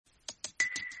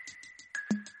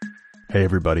Hey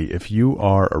everybody, if you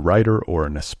are a writer or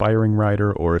an aspiring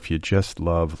writer, or if you just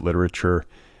love literature,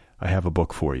 I have a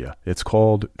book for you. It's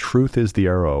called Truth is the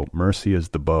Arrow, Mercy is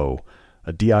the Bow,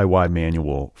 a DIY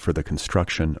manual for the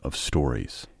construction of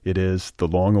stories. It is the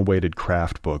long-awaited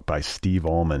craft book by Steve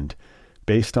Almond,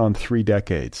 based on 3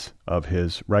 decades of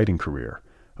his writing career,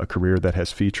 a career that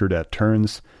has featured at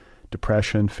turns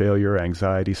depression, failure,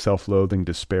 anxiety, self-loathing,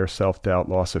 despair, self-doubt,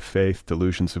 loss of faith,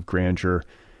 delusions of grandeur,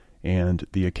 and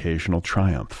the occasional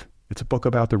triumph. It's a book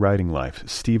about the writing life.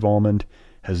 Steve Almond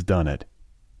has done it.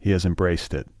 He has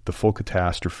embraced it, the full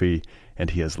catastrophe, and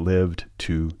he has lived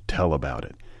to tell about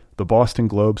it. The Boston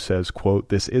Globe says, quote,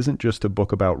 "This isn't just a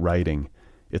book about writing,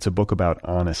 it's a book about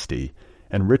honesty."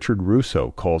 And Richard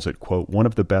Russo calls it, quote, "one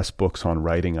of the best books on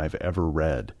writing I've ever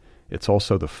read. It's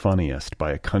also the funniest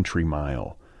by a country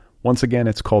mile." Once again,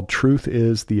 it's called Truth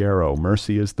is the Arrow,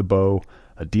 Mercy is the Bow,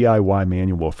 a DIY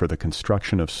manual for the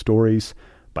construction of stories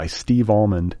by Steve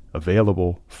Almond,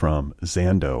 available from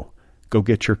Zando. Go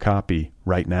get your copy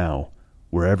right now,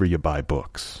 wherever you buy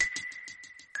books.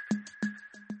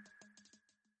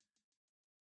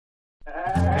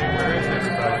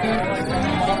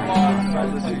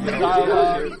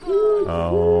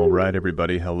 All right,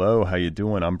 everybody. Hello. How you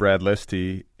doing? I'm Brad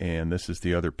Listy, and this is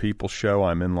the Other People Show.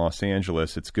 I'm in Los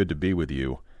Angeles. It's good to be with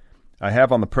you. I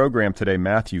have on the program today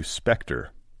Matthew Specktor.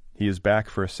 He is back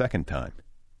for a second time.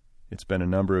 It's been a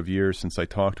number of years since I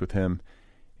talked with him,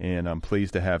 and I'm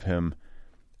pleased to have him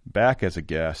back as a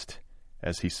guest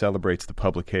as he celebrates the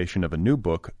publication of a new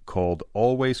book called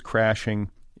Always Crashing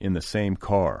in the Same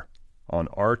Car on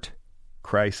art,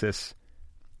 crisis,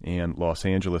 and Los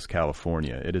Angeles,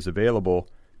 California. It is available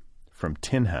from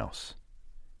Tin House,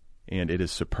 and it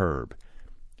is superb.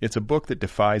 It's a book that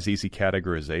defies easy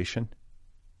categorization.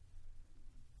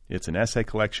 It's an essay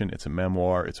collection, it's a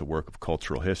memoir, it's a work of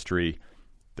cultural history.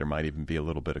 There might even be a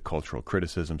little bit of cultural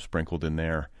criticism sprinkled in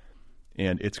there.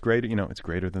 And it's great, it's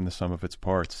greater than the sum of its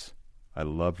parts. I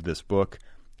loved this book.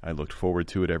 I looked forward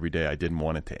to it every day. I didn't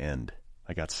want it to end.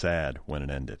 I got sad when it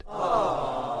ended.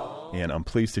 Aww. And I'm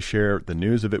pleased to share the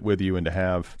news of it with you and to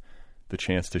have the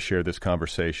chance to share this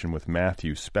conversation with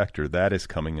Matthew Specktor. That is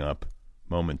coming up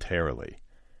momentarily.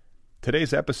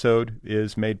 Today's episode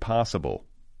is made possible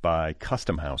by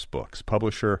Custom House Books,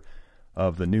 publisher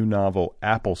of the new novel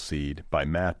Appleseed by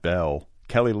Matt Bell.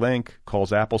 Kelly Link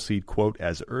calls Appleseed, quote,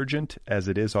 "as urgent as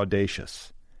it is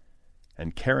audacious."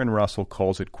 And Karen Russell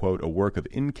calls it, quote, "a work of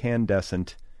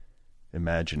incandescent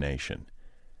imagination."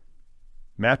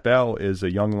 Matt Bell is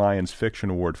a Young Lions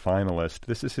Fiction Award finalist.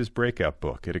 This is his breakout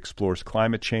book. It explores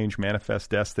climate change,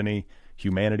 manifest destiny,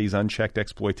 humanity's unchecked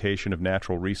exploitation of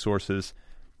natural resources,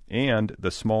 and the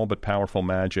small but powerful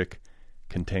magic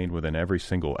contained within every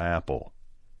single apple.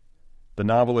 The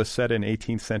novel is set in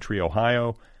 18th century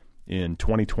Ohio, in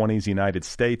 2020's United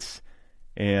States,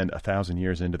 and 1,000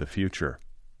 years into the future.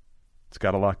 It's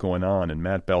got a lot going on, and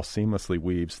Matt Bell seamlessly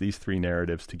weaves these 3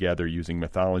 narratives together using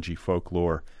mythology,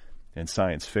 folklore, and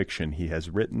science fiction. He has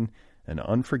written an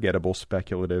unforgettable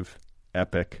speculative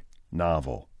epic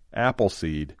novel,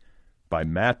 Appleseed by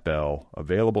Matt Bell,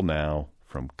 available now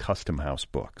from Custom House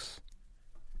Books.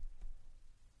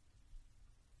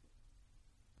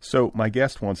 So my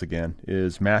guest once again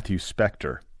is Matthew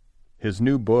Specktor. His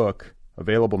new book,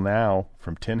 available now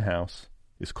from Tin House,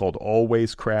 is called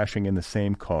Always Crashing in the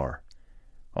Same Car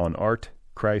on art,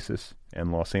 crisis,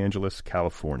 and Los Angeles,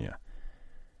 California.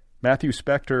 Matthew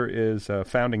Specktor is a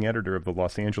founding editor of the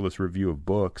Los Angeles Review of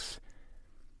Books.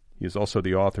 He is also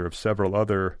the author of several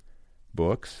other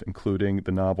books, including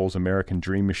the novels American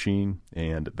Dream Machine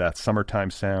and That Summertime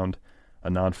Sound,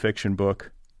 a nonfiction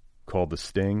book called The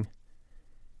Sting.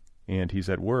 And he's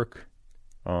at work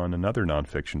on another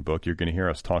nonfiction book. You're going to hear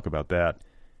us talk about that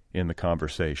in the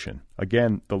conversation.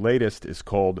 Again, the latest is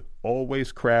called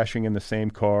Always Crashing in the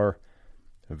Same Car,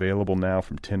 available now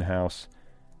from Tin House.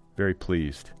 Very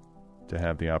pleased to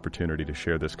have the opportunity to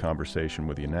share this conversation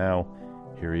with you now.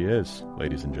 Here he is,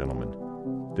 ladies and gentlemen.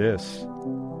 This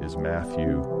is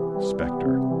Matthew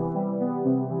Specktor.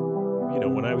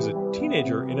 When I was a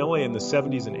teenager in LA in the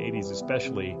 70s and 80s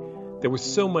especially, there was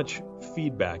so much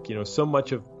feedback, so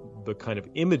much of the kind of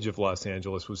image of Los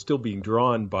Angeles was still being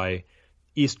drawn by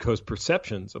East Coast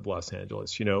perceptions of Los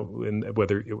Angeles, and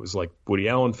whether it was like Woody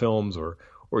Allen films or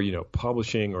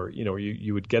publishing, or,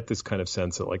 you would get this kind of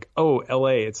sense that like, oh,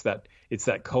 LA, it's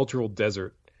that cultural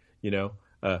desert,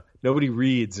 nobody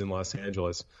reads in Los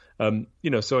Angeles.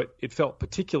 So it felt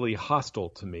particularly hostile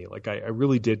to me. Like I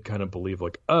really did kind of believe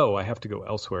like, oh, I have to go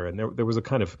elsewhere. And there was a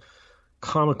kind of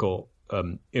comical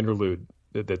interlude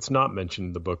that's not mentioned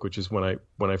in the book, which is when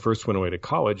I first went away to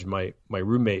college, my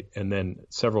roommate and then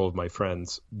several of my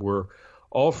friends were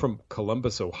all from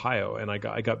Columbus, Ohio, and I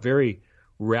got very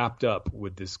wrapped up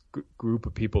with this group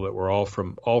of people that were all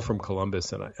from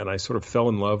Columbus, and I sort of fell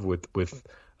in love with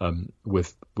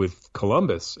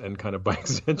Columbus and kind of by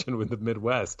extension with the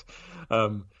Midwest.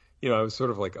 I was sort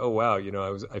of like, oh wow,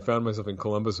 I found myself in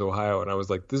Columbus, Ohio, and I was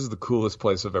like, this is the coolest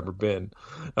place I've ever been,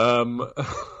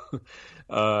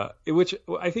 which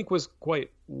I think was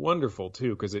quite wonderful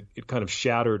too, because it kind of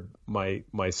shattered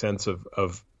my sense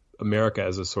of America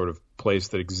as a sort of place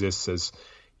that exists as,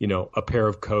 a pair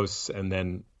of coasts and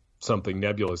then something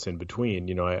nebulous in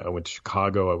between. I went to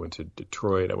Chicago, I went to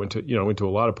Detroit, I went to a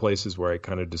lot of places where I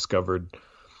kind of discovered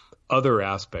other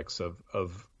aspects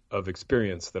of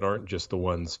experience that aren't just the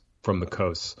ones from the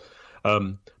coasts.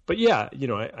 But yeah,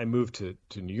 I moved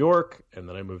to New York, and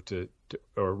then I moved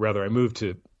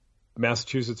to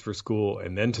Massachusetts for school,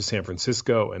 and then to San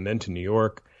Francisco, and then to New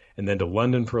York, and then to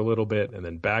London for a little bit, and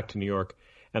then back to New York.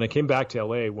 And I came back to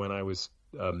LA when I was,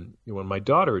 when my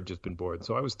daughter had just been born.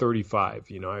 So I was 35.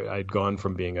 I'd gone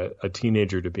from being a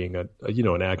teenager to being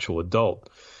an actual adult.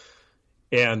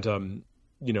 And, and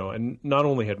not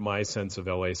only had my sense of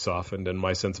LA softened and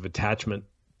my sense of attachment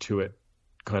to it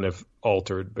kind of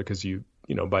altered, because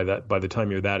by the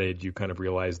time you're that age, you kind of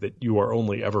realize that you are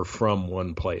only ever from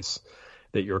one place,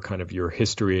 that your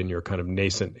history and your kind of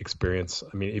nascent experience.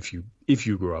 I mean, if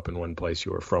you grew up in one place,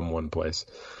 you are from one place.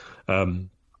 And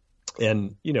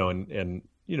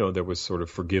there was sort of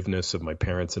forgiveness of my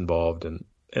parents involved and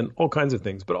all kinds of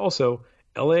things, but also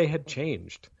LA had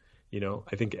changed.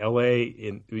 I think LA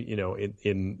in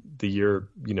the year,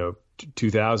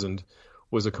 2000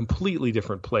 was a completely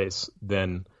different place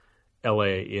than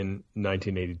LA in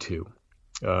 1982.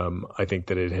 I think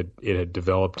that it had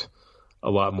developed a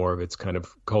lot more of its kind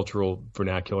of cultural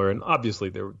vernacular. And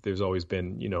obviously there's always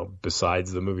been,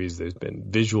 besides the movies, there's been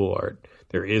visual art.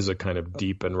 There is a kind of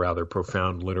deep and rather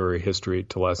profound literary history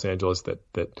to Los Angeles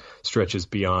that stretches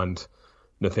beyond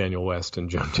Nathaniel West and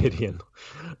Joan Didion,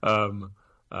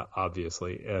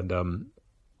 obviously. And,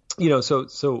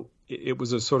 so it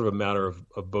was a sort of a matter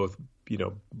of both,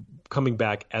 coming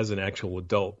back as an actual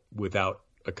adult without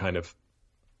a kind of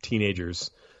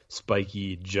teenager's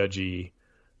spiky, judgy,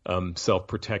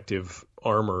 self-protective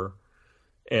armor,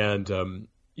 and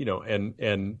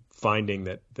and finding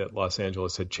that Los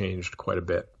Angeles had changed quite a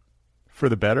bit for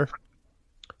the better.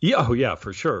 Yeah, oh yeah,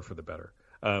 for sure, for the better.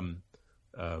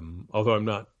 Although I'm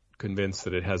not convinced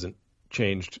that it hasn't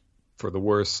changed for the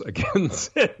worse again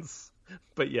since.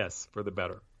 But yes, for the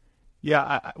better.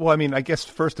 Yeah, I guess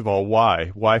first of all,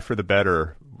 why for the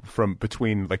better from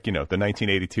between the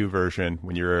 1982 version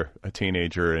when you're a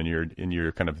teenager and you're in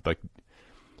your kind of like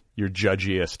your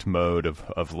judgiest mode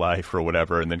of life or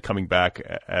whatever, and then coming back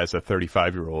as a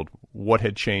 35-year-old, what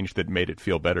had changed that made it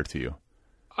feel better to you?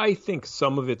 I think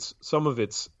some of its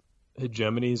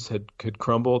hegemonies had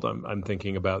crumbled. I'm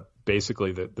thinking about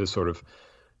basically the sort of,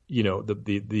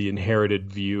 the inherited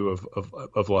view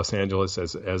of Los Angeles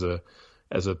as a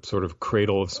sort of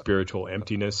cradle of spiritual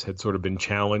emptiness had sort of been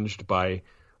challenged by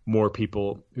more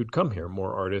people who'd come here,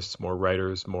 more artists, more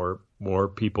writers, more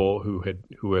people who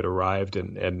had arrived,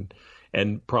 and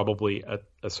probably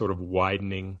a sort of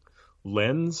widening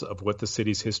lens of what the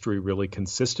city's history really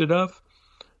consisted of.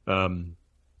 So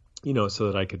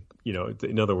that I could,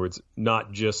 in other words,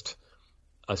 not just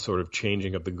a sort of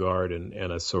changing of the guard and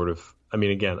a sort of,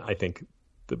 again, I think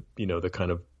the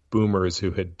kind of boomers who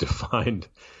had defined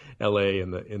LA in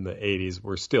the 80s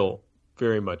were still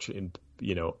very much in,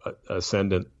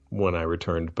 ascendant when I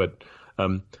returned, but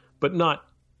not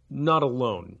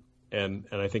alone. And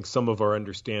I think some of our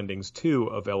understandings too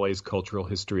of LA's cultural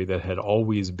history that had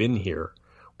always been here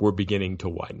were beginning to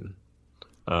widen.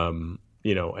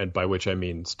 And by which I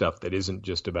mean stuff that isn't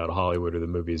just about Hollywood or the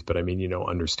movies, but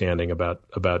understanding about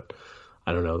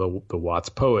I don't know, the Watts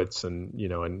poets and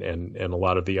a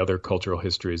lot of the other cultural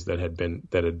histories that had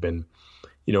been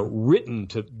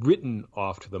written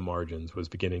off to the margins was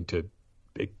beginning to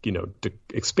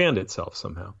expand itself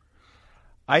somehow.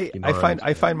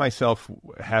 I find myself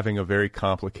having a very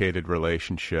complicated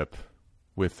relationship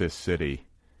with this city.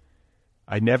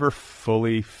 I never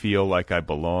fully feel like I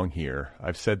belong here.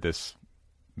 I've said this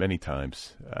many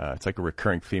times. It's like a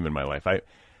recurring theme in my life. I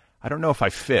don't know if I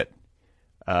fit.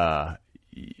 I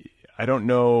don't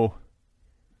know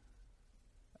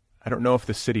if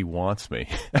the city wants me.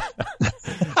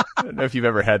 I don't know if you've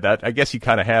ever had that. I guess you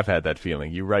kind of have had that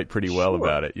feeling. You write pretty well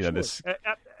about it. Sure.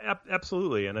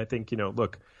 Absolutely. And I think,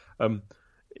 look,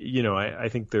 I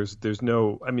think there's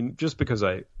no, I mean, just because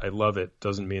I love it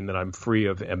doesn't mean that I'm free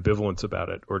of ambivalence about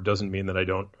it, or doesn't mean that I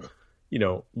don't,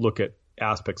 look at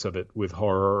aspects of it with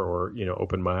horror, or,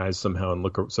 open my eyes somehow and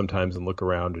sometimes look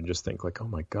around and just think like, oh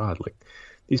my God, like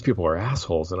these people are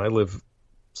assholes and I live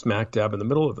smack dab in the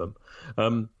middle of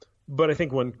them. But I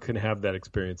think one can have that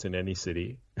experience in any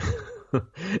city.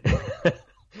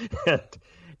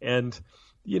 and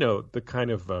the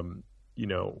kind of, I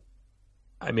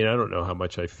mean, I don't know how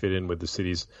much I fit in with the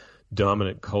city's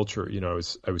dominant culture. I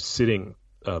was sitting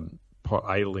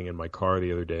idling in my car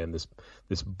the other day, and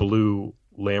this blue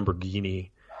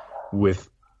Lamborghini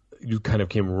you kind of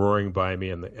came roaring by me,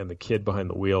 and the kid behind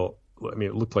the wheel. I mean,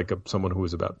 it looked like someone who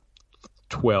was about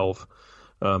 12,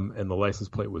 and the license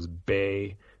plate was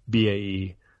Bay,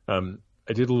 BAE.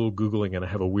 I did a little Googling, and I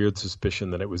have a weird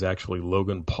suspicion that it was actually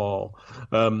Logan Paul,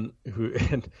 I'm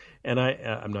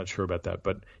not sure about that,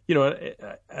 but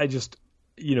I just,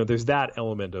 there's that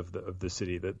element of the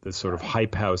city, that the sort of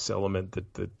hype house element,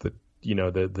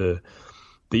 the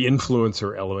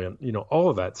influencer element, all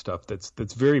of that stuff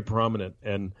that's very prominent,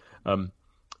 and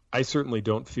I certainly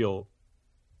don't feel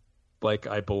like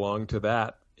I belong to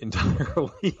that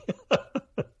entirely.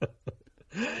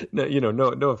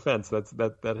 No offense.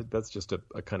 That's just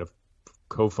a kind of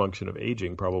co-function of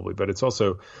aging, probably. But it's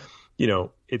also,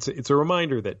 it's a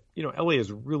reminder that LA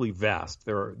is really vast.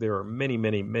 There are many,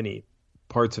 many, many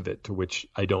parts of it to which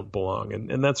I don't belong,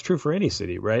 and that's true for any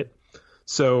city, right?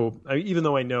 So even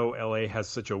though I know LA has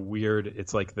such a weird,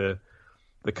 it's like the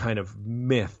kind of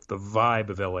myth, the vibe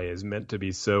of LA is meant to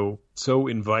be so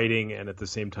inviting and at the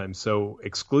same time so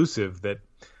exclusive, that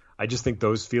I just think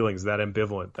those feelings, that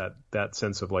ambivalent, that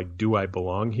sense of like, do I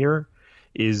belong here,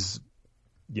 is,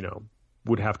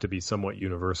 would have to be somewhat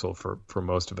universal for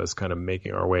most of us kind of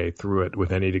making our way through it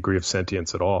with any degree of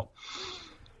sentience at all.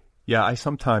 Yeah, I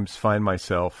sometimes find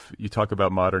myself, you talk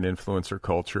about modern influencer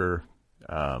culture,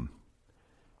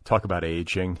 talk about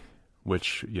aging,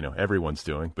 which, everyone's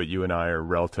doing, but you and I are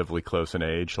relatively close in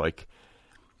age. Like,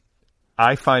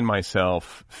 I find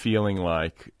myself feeling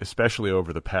like, especially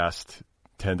over the past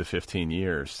 10 to 15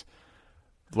 years,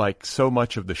 like so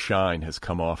much of the shine has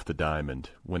come off the diamond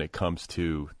when it comes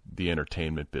to the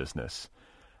entertainment business.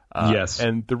 Yes.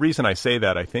 And the reason I say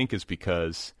that, I think, is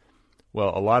because,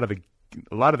 well, a lot of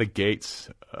the gates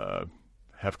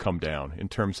have come down in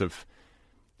terms of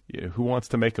who wants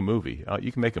to make a movie.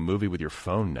 You can make a movie with your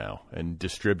phone now and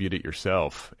distribute it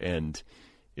yourself. And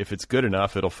if it's good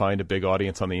enough, it'll find a big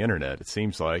audience on the internet. It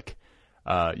seems like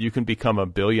you can become a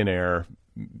billionaire,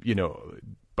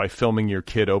 by filming your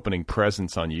kid opening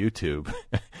presents on YouTube.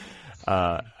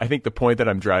 I think the point that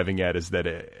I'm driving at is that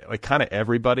kind of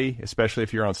everybody, especially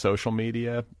if you're on social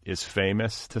media, is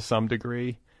famous to some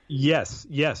degree. Yes,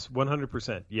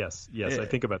 100%. Yes. I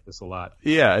think about this a lot.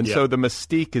 Yeah, and so the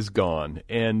mystique is gone.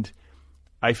 And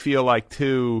I feel like,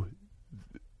 too,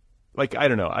 like, I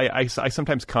don't know, I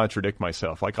sometimes contradict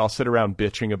myself. Like, I'll sit around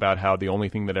bitching about how the only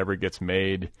thing that ever gets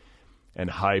made and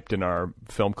hyped in our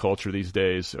film culture these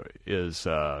days is,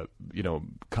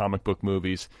 comic book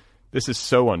movies. This is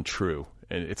so untrue,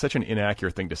 and it's such an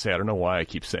inaccurate thing to say. I don't know why I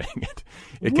keep saying it.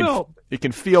 It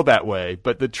can feel that way,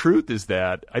 but the truth is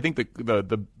that I think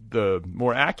the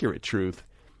more accurate truth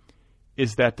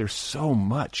is that there's so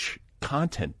much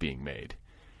content being made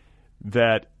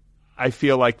that I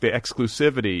feel like the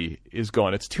exclusivity is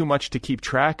gone. It's too much to keep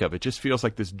track of. It just feels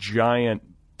like this giant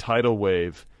tidal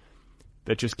wave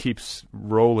that just keeps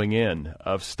rolling in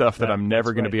of stuff that I'm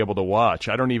never going to be able to watch.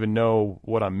 I don't even know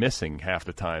what I'm missing half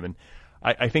the time. And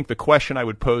I think the question I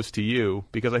would pose to you,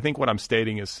 because I think what I'm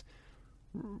stating is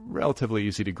relatively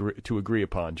easy to agree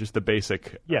upon, just the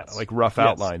basic, rough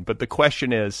outline. But the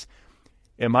question is,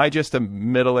 am I just a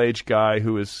middle-aged guy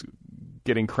who is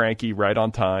getting cranky right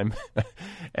on time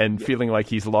and feeling like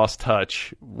he's lost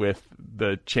touch with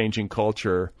the changing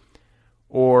culture,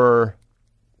 or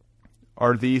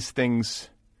are these things,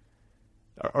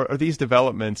 are these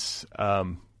developments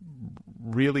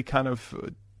really kind of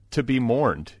to be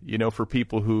mourned, for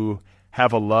people who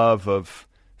have a love of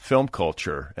film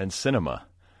culture and cinema?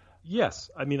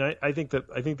 Yes, I mean, I think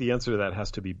the answer to that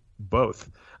has to be both.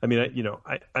 I mean,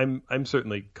 I'm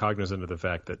certainly cognizant of the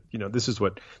fact that this is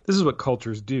what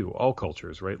cultures do. All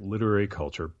cultures, right? Literary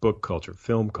culture, book culture,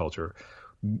 film culture,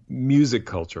 music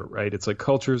culture, right? It's like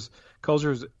cultures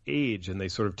age and they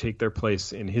sort of take their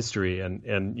place in history, and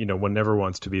one never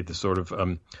wants to be the sort of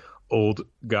old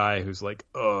guy who's like,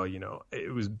 oh,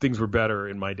 things were better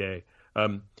in my day.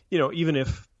 Even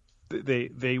if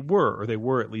they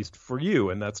were at least for you,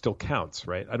 and that still counts,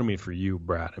 right? I don't mean for you,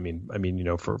 Brad. I mean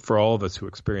for all of us who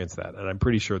experience that, and I'm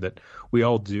pretty sure that we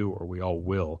all do, or we all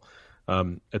will.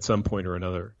 at some point or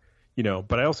another.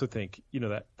 But I also think,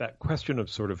 that question of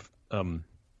sort of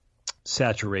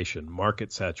saturation,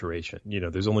 market saturation,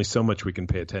 there's only so much we can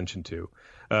pay attention to.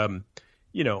 I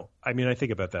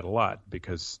think about that a lot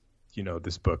because,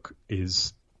 this book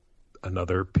is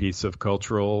another piece of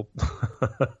cultural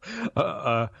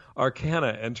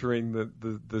arcana entering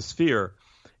the sphere,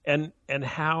 and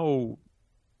how,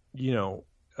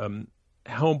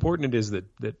 how important it is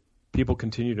that people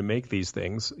continue to make these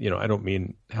things. I don't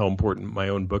mean how important my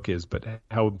own book is, but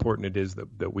how important it is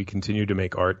that we continue to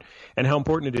make art, and how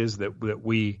important it is that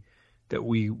we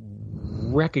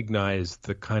recognize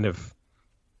the kind of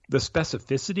the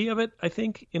specificity of it. I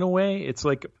think in a way, it's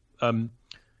like,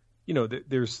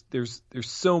 there's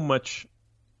so much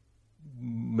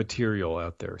material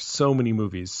out there, so many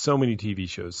movies, so many TV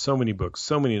shows, so many books,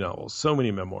 so many novels, so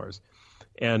many memoirs,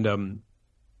 and the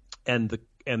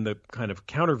kind of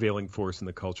countervailing force in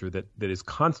the culture that is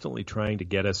constantly trying to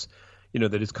get us,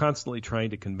 that is constantly trying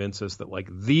to convince us that, like,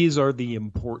 these are the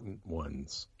important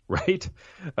ones, right?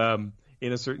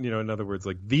 In a certain, in other words,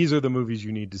 like, these are the movies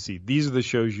you need to see. These are the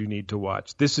shows you need to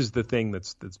watch. This is the thing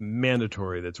that's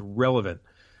mandatory, that's relevant.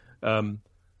 Or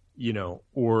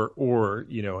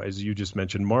as you just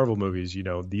mentioned, Marvel movies,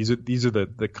 these are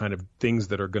the kind of things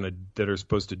that are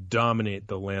supposed to dominate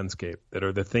the landscape, that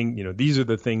are the thing, these are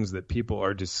the things that people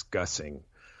are discussing.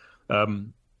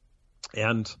 And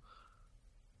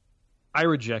I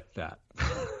reject that.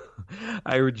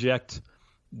 I reject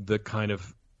the kind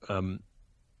of,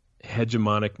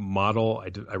 hegemonic model.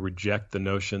 I reject the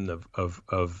notion of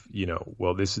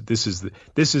well, this is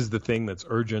the thing that's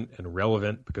urgent and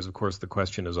relevant, because of course the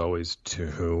question is always to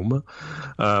whom,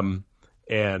 and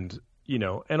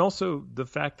also the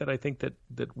fact that I think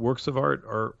that works of art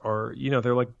are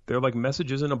they're like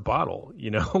messages in a bottle,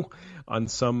 on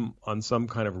some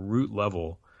kind of root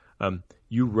level.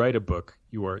 You write a book,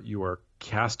 you are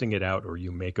casting it out, or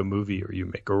you make a movie, or you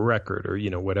make a record, or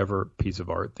whatever piece of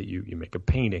art that you make a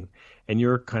painting, and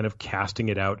you're kind of casting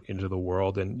it out into the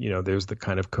world. And there's the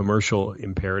kind of commercial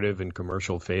imperative and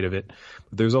commercial fate of it,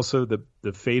 but there's also the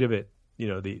fate of it,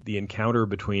 the encounter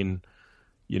between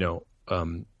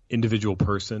individual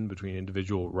person, between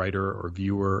individual writer or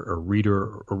viewer or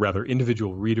reader, or rather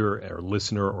individual reader or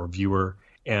listener or viewer,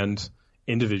 and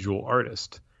individual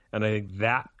artist. And I think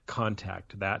that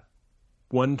contact, that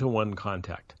one-to-one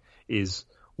contact, is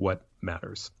what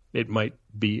matters. It might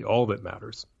be all that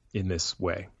matters in this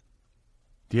way.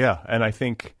 Yeah, and I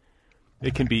think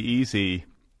it can be easy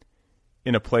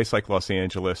in a place like Los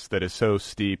Angeles that is so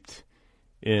steeped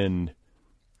in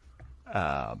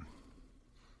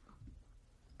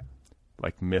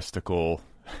like mystical,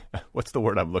 what's the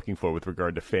word I'm looking for with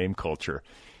regard to fame culture?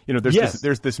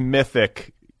 There's this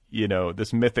mythic,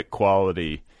 this mythic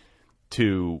quality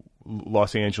to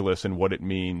Los Angeles and what it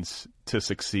means to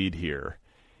succeed here.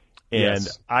 And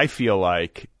yes. I feel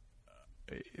like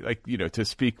to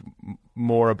speak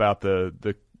more about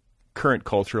the current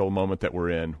cultural moment that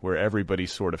we're in, where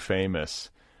everybody's sort of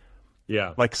famous.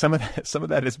 Yeah. Like some of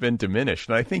that has been diminished.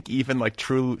 And I think even like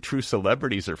true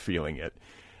celebrities are feeling it.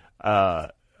 I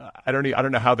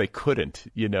don't know how they couldn't,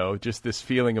 just this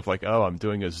feeling of like, oh, I'm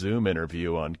doing a Zoom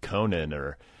interview on Conan,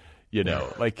 or,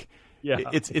 like, yeah,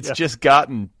 it's just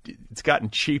gotten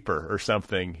cheaper or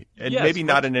something, and yes, maybe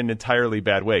not in an entirely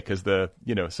bad way, because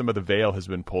some of the veil has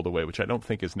been pulled away, which I don't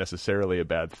think is necessarily a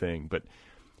bad thing. But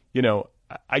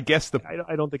I guess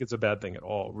I don't think it's a bad thing at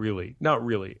all, really, not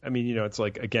really. I mean, it's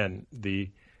like, again,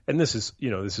 and this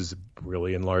is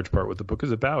really in large part what the book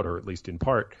is about, or at least in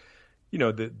part,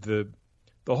 the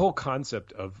whole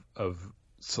concept of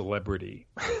celebrity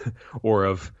or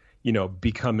of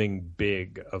becoming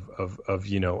big, of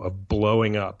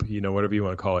blowing up, whatever you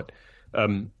want to call it,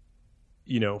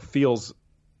 feels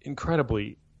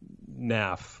incredibly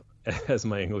naff, as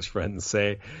my English friends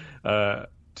say, to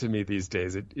me these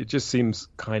days. It just seems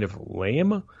kind of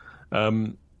lame,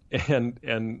 and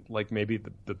like maybe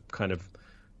the kind of,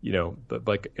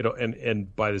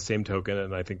 and by the same token,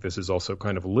 and I think this is also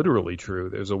kind of literally true,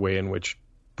 there's a way in which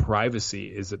privacy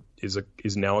is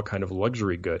now a kind of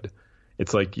luxury good.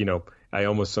 It's like, I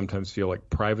almost sometimes feel like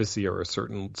privacy, or a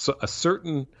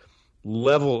certain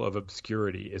level of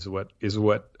obscurity is what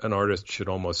an artist should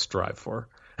almost strive for.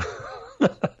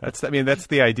 That's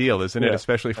the ideal, isn't it?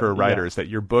 Especially for writers, that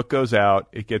your book goes out,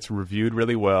 it gets reviewed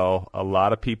really well, a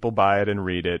lot of people buy it and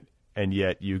read it, and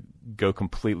yet you go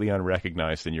completely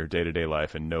unrecognized in your day-to-day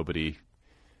life, and nobody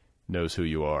knows who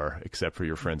you are, except for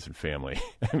your friends and family.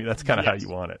 I mean, that's kind of how you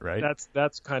want it, right?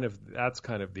 That's kind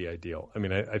of the ideal. I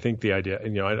mean, I think the idea,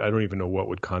 I don't even know what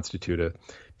would constitute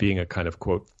being a kind of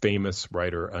quote famous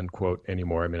writer unquote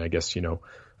anymore. I mean, I guess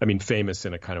famous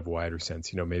in a kind of wider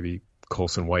sense. Maybe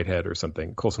Colson Whitehead or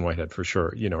something. Colson Whitehead for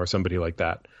sure. Or somebody like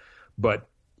that. But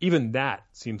even that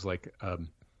seems like,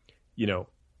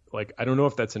 like I don't know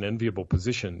if that's an enviable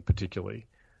position particularly.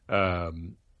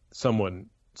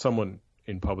 Someone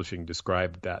in publishing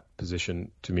described that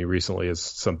position to me recently as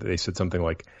something. They said something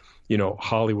like,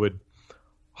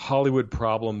 Hollywood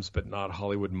problems, but not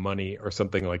Hollywood money, or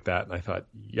something like that. And I thought,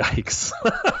 yikes.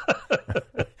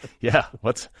 Yeah.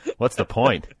 What's the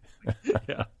point?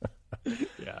 Yeah.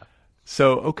 Yeah.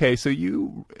 So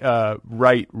you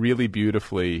write really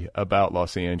beautifully about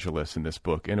Los Angeles in this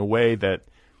book in a way that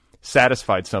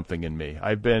satisfied something in me.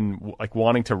 I've been like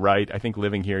wanting to write. I think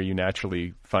living here, you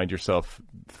naturally find yourself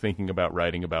thinking about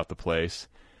writing about the place.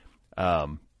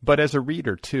 But as a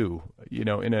reader too,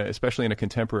 especially in a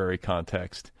contemporary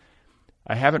context,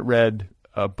 I haven't read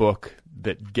a book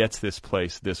that gets this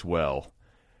place this well.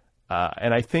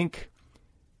 And I think,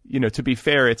 to be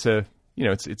fair, it's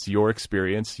your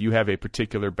experience. You have a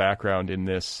particular background in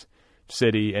this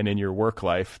city and in your work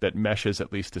life that meshes,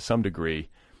 at least to some degree,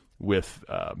 with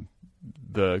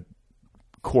the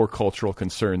core cultural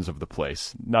concerns of the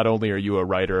place. Not only are you a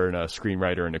writer and a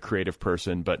screenwriter and a creative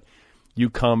person, but you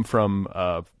come from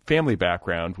a family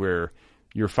background where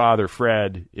your father,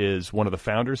 Fred, is one of the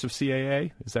founders of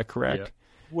CAA. Is that correct? Yeah.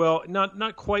 Well,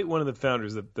 not quite one of the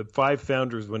founders. The five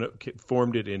founders when it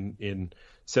formed it in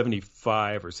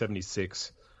 75 or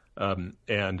 76. And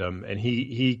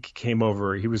he came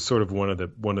over. He was sort of one of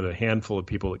the handful of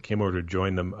people that came over to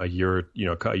join them a year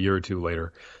or two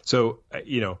later. So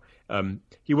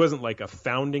he wasn't like a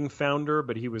founding founder,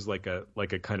 but he was like a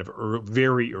kind of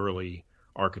very early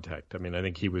architect. I mean, I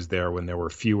think he was there when there were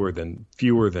fewer than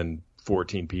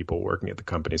 14 people working at the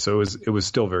company. So it was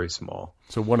still very small.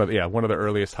 So one of the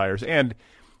earliest hires and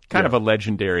kind of a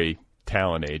legendary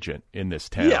talent agent in this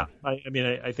town. Yeah,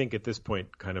 I think at this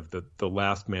point, kind of the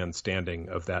last man standing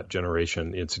of that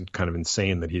generation. It's kind of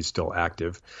insane that he's still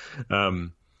active,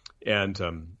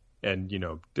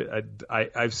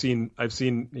 I've seen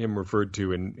him referred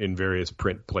to in various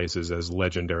print places as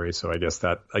legendary. So I guess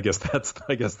that's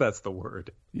the word.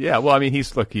 Yeah, well, I mean,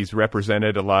 he's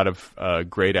represented a lot of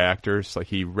great actors. Like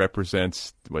he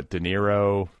represents De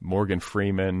Niro, Morgan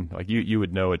Freeman. Like you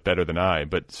would know it better than I,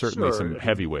 but certainly some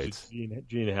heavyweights.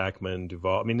 Gene Hackman,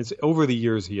 Duvall. I mean, it's over the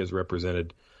years he has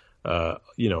represented, a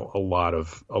lot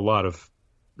of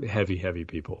heavy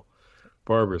people.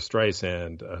 Barbara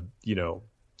Streisand,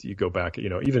 you go back,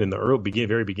 even in the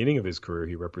very beginning of his career,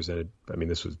 he represented. I mean,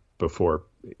 this was before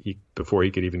he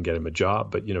could even get him a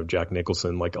job. But Jack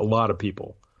Nicholson, like a lot of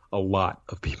people. So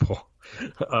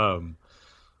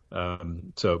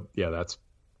yeah, that's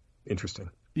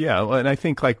interesting. Yeah, well, and I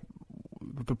think like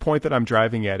the point that I'm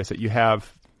driving at is that you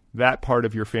have that part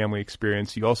of your family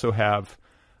experience. You also have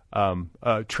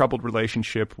a troubled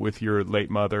relationship with your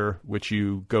late mother, which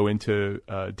you go into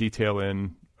detail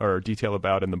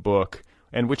about in the book.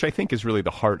 And which I think is really the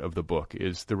heart of the book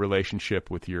is the relationship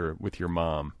with your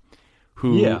mom,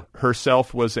 who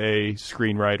herself was a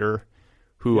screenwriter,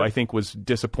 who I think was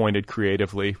disappointed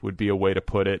creatively would be a way to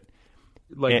put it.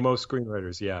 Like most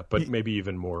screenwriters, yeah, but maybe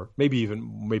even more, maybe even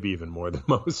more than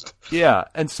most. Yeah,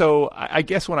 and so I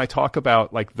guess when I talk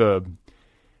about I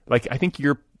think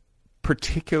you're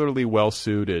particularly well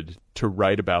suited to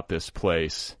write about this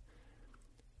place,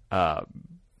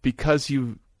 because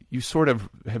you sort of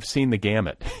have seen the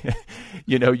gamut.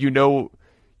 you know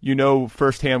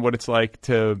firsthand what it's like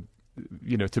to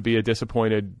be a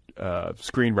disappointed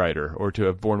screenwriter or to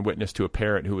have borne witness to a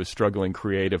parent who was struggling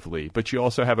creatively. But you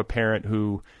also have a parent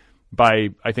who,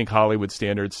 by I think Hollywood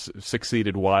standards,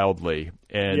 succeeded wildly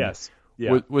and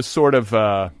was sort of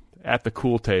at the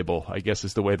cool table, I guess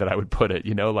is the way that I would put it.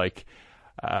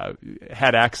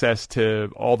 Had access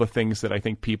to all the things that I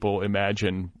think people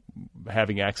imagine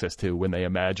having access to when they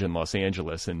imagine Los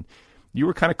Angeles, and you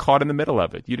were kind of caught in the middle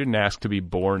of it. You didn't ask to be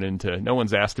born into. No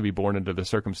one's asked to be born into the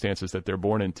circumstances that they're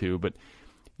born into, but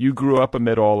you grew up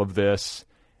amid all of this,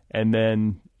 and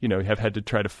then have had to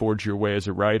try to forge your way as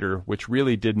a writer, which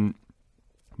really didn't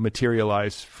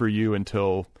materialize for you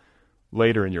until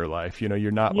later in your life.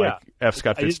 You're not like F.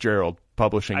 Scott Fitzgerald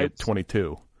publishing at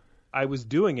 22. I was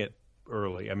doing it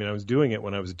early. I mean, I was doing it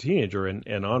when I was a teenager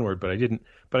and onward, but I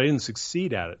didn't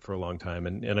succeed at it for a long time.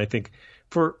 And I think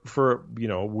for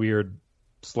a weird,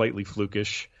 slightly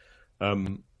flukish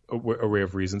array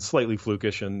of reasons, slightly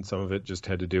flukish, and some of it just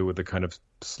had to do with the kind of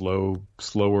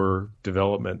slower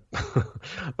development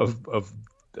of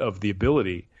the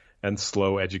ability and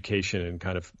slow education and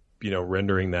kind of,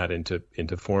 rendering that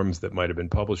into forms that might have been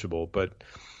publishable. But,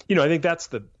 I think that's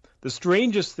the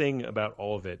strangest thing about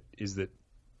all of it is that,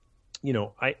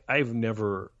 I've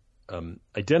never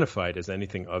identified as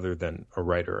anything other than a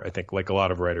writer. I think, like a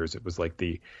lot of writers, it was like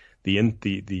the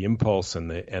impulse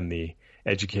and the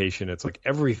education. It's like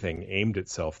everything aimed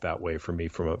itself that way for me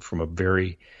from a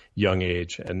very young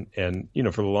age. And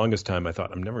for the longest time, I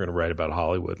thought I'm never going to write about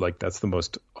Hollywood. Like that's the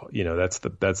most, that's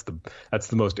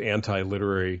the most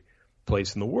anti-literary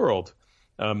place in the world.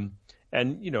 And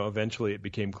eventually it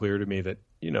became clear to me that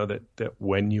that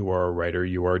when you are a writer,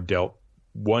 you are dealt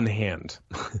one hand,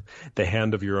 the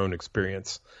hand of your own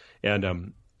experience.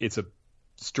 And it's a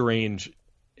strange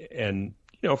and,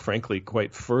 frankly,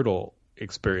 quite fertile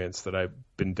experience that I've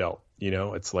been dealt.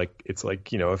 It's like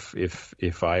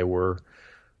if I were,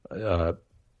 I'm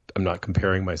not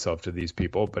comparing myself to these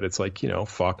people, but it's like,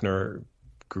 Faulkner,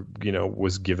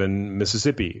 was given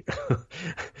Mississippi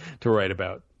to write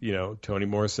about. Toni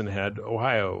Morrison had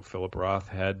Ohio, Philip Roth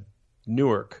had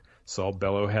Newark, Saul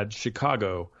Bellow had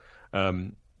Chicago.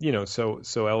 So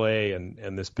LA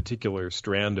and this particular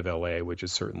strand of LA, which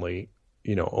is certainly,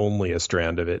 only a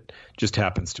strand of it, just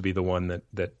happens to be the one that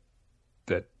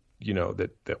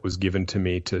was given to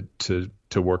me to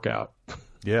work out.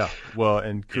 Yeah. Well,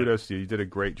 and kudos to you. You did a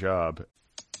great job.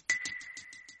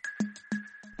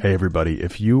 Hey, everybody.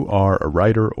 If you are a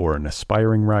writer or an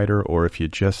aspiring writer, or if you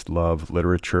just love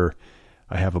literature,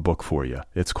 I have a book for you.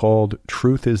 It's called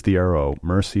Truth is the Arrow,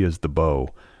 Mercy is the Bow,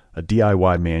 a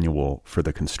DIY manual for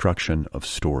the construction of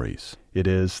stories. It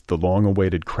is the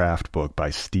long-awaited craft book by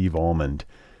Steve Almond,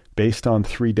 based on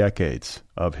 3 decades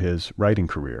of his writing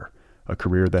career, a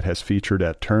career that has featured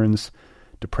at turns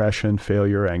depression,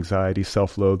 failure, anxiety,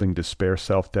 self-loathing, despair,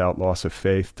 self-doubt, loss of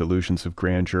faith, delusions of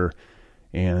grandeur,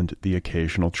 and the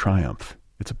occasional triumph.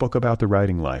 It's a book about the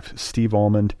writing life. Steve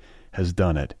Almond has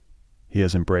done it. He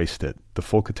has embraced it, the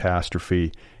full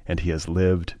catastrophe, and he has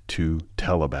lived to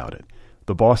tell about it.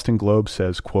 The Boston Globe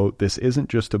says, quote, "This isn't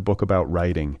just a book about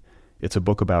writing, it's a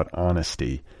book about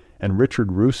honesty." And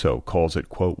Richard Russo calls it,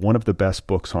 quote, "one of the best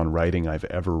books on writing I've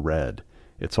ever read.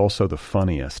 It's also the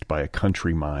funniest by a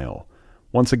country mile."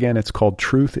 Once again, it's called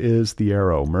Truth is the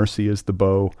Arrow, Mercy is the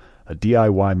Bow, a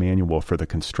DIY manual for the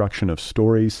construction of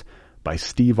stories by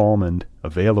Steve Almond,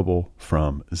 available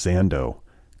from Zando.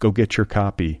 Go get your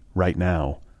copy right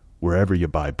now, wherever you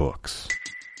buy books.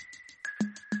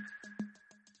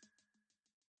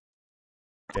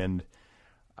 And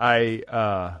I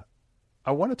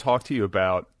want to talk to you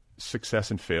about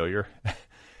success and failure,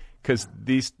 because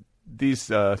these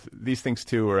things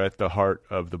too are at the heart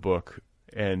of the book,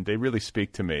 and they really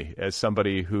speak to me as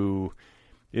somebody who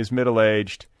is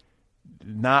middle-aged,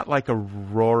 not like a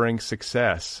roaring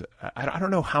success. I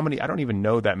don't know how many. I don't even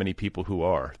know that many people who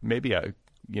are. Maybe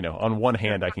on one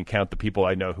hand, I can count the people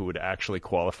I know who would actually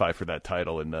qualify for that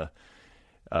title in the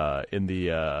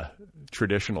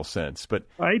traditional sense. But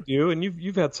I do, and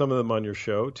you've had some of them on your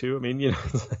show too. I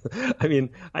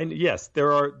mean, yes,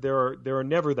 there are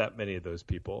never that many of those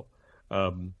people.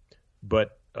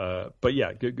 But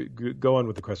yeah, go on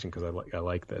with the question, because I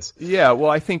like this. Yeah,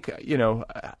 well, I think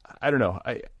I don't know.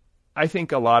 I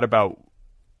think a lot about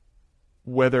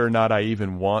whether or not I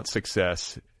even want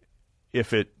success,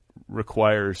 if it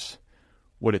requires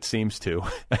what it seems to.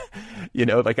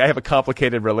 Like I have a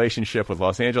complicated relationship with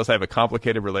Los Angeles. I have a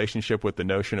complicated relationship with the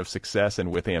notion of success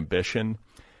and with ambition.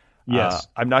 Yes.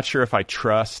 I'm not sure if I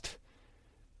trust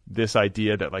this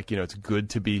idea that it's good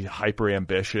to be hyper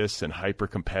ambitious and hyper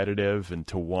competitive and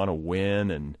to want to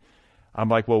win. And I'm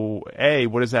like, well, A,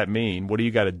 what does that mean? What do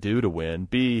you got to do to win?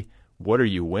 B, what are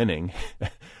you winning?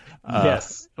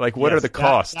 Yes. What are the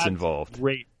costs involved?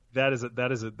 Great. That is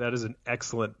an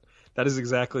excellent. That is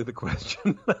exactly the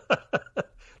question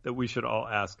that we should all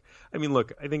ask. I mean,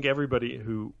 look, I think everybody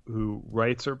who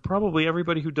writes, or probably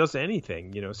everybody who does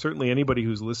anything, certainly anybody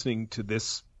who's listening to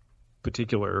this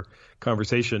particular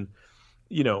conversation,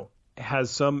 has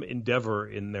some endeavor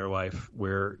in their life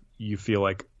where you feel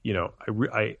like, you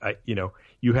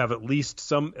have at least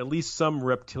some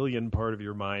reptilian part of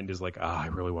your mind is like, I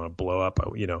really want to blow up.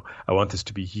 I want this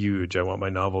to be huge. I want my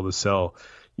novel to sell,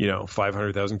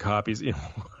 500,000 copies.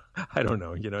 I don't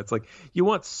know. It's like you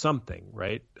want something,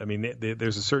 right? I mean,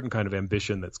 there's a certain kind of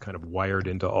ambition that's kind of wired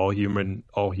into all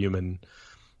human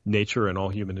nature and all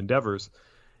human endeavors,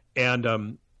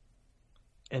 and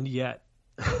yet,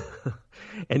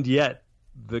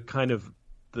 the kind of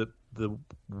the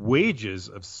wages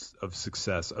of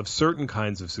success, of certain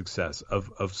kinds of success,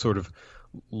 of sort of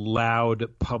loud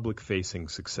public facing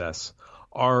success,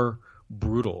 are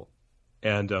brutal.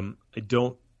 And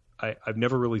I've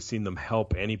never really seen them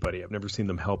help anybody. I've never seen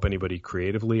them help anybody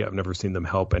creatively. I've never seen them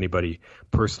help anybody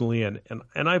personally. And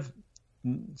I've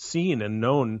seen and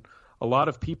known a lot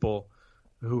of people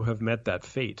who have met that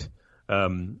fate.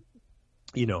 I've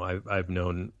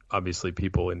known obviously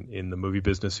people in the movie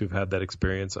business who've had that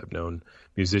experience. I've known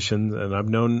musicians, and I've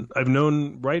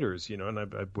known writers,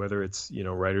 and whether it's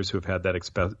writers who have had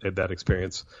that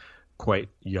experience quite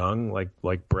young,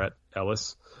 like Brett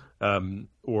Ellis,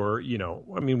 or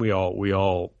we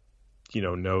all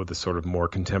know the sort of more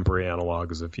contemporary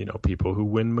analogs of people who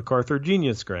win MacArthur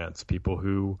Genius Grants, people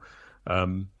who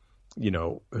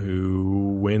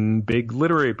who win big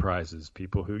literary prizes,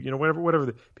 people who,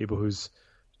 whatever people whose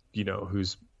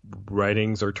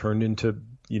writings are turned into,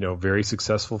 very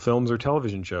successful films or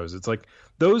television shows. It's like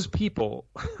those people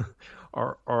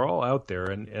are all out there.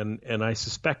 And I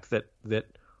suspect that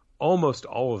almost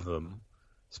all of them,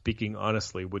 speaking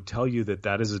honestly, would tell you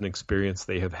that is an experience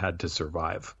they have had to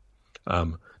survive.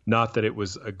 Not that it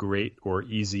was a great or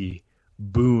easy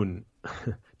boon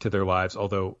to their lives,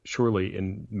 although surely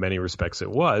in many respects it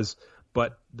was,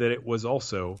 but that it was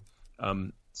also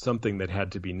something that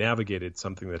had to be navigated,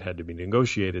 something that had to be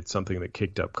negotiated, something that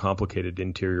kicked up complicated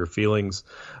interior feelings.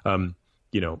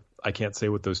 I can't say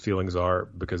what those feelings are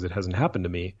because it hasn't happened to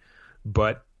me,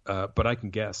 but I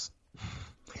can guess,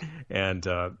 and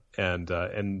a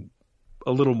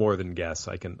little more than guess.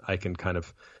 I can kind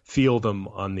of feel them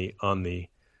on the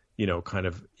kind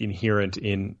of inherent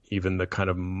in even the kind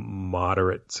of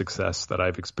moderate success that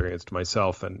I've experienced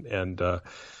myself, and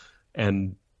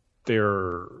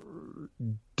they're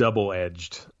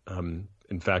double-edged.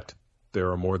 In fact, there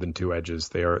are more than two edges.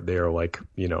 They are like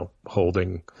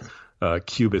holding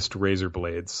cubist razor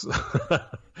blades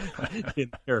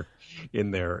in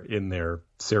their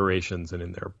serrations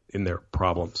and in their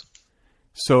problems.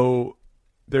 So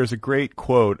there's a great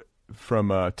quote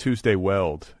from Tuesday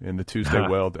Weld in the Tuesday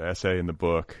Weld essay in the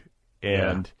book,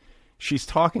 and she's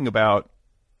talking about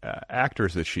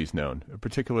actors that she's known,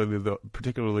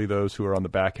 particularly those who are on the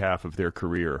back half of their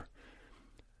career,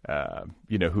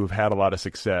 who have had a lot of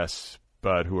success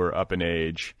but who are up in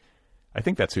age. I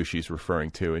think that's who she's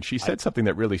referring to, and she said something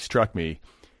that really struck me,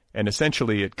 and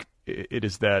essentially it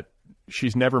is that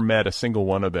she's never met a single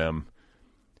one of them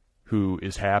who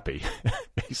is happy.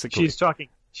 Basically,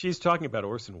 She's talking about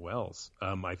Orson Welles,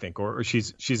 I think, or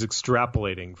she's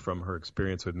extrapolating from her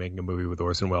experience with making a movie with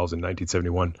Orson Welles in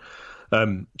 1971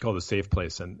 called A Safe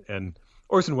Place, and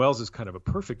Orson Welles is kind of a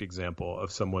perfect example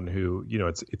of someone who,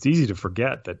 it's easy to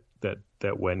forget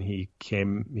that when he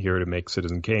came here to make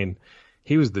Citizen Kane,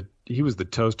 he was the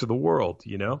toast of the world,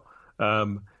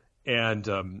 and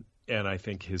I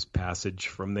think his passage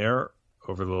from there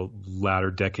over the latter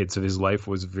decades of his life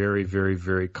was very, very,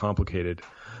 very complicated.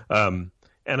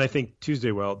 And I think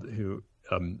Tuesday Weld, who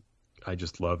I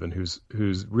just love, and who's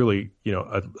really,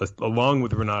 along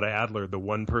with Renata Adler, the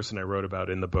one person I wrote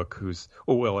about in the book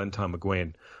and Tom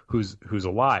McGuane, who's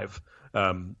alive.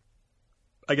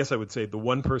 I guess I would say the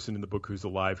one person in the book who's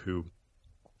alive who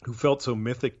felt so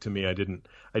mythic to me, I didn't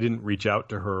reach out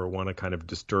to her or want to kind of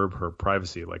disturb her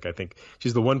privacy. Like, I think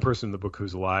she's the one person in the book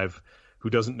who's alive,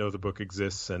 who doesn't know the book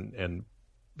exists and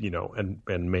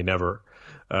may never,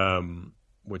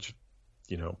 which,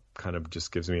 kind of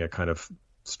just gives me a kind of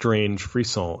strange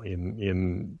frisson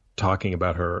in talking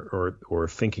about her or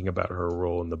thinking about her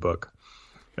role in the book.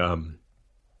 I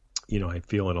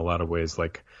feel in a lot of ways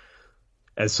like,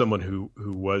 as someone who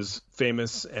was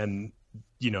famous and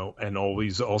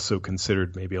always also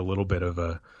considered maybe a little bit of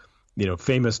a,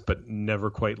 famous but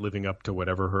never quite living up to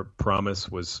whatever her promise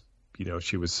was,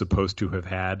 she was supposed to have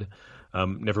had.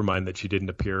 Never mind that she didn't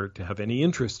appear to have any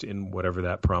interest in whatever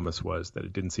that promise was, that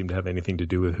it didn't seem to have anything to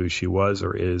do with who she was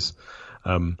or is.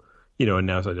 And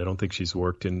now I don't think she's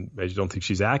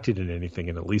acted in anything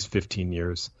in at least 15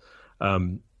 years,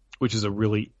 which is a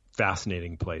really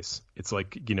fascinating place. It's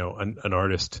like, an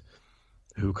artist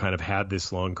who kind of had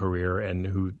this long career and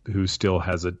who still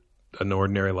has an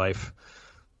ordinary life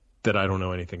that I don't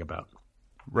know anything about.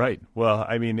 Right. Well,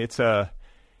 I mean, it's a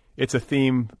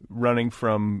theme running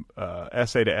from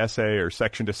essay to essay or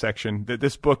section to section.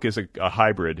 This book is a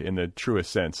hybrid in the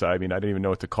truest sense. I mean, I don't even know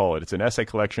what to call it. It's an essay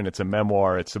collection. It's a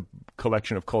memoir. It's a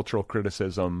collection of cultural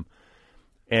criticism.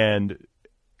 And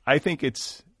I think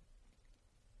it's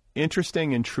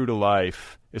interesting and true to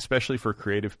life, especially for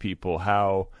creative people,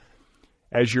 how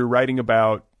as you're writing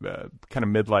about kind of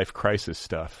midlife crisis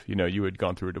stuff, you had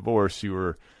gone through a divorce, you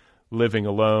were living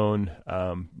alone,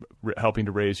 helping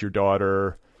to raise your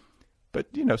daughter, but,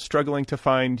 struggling to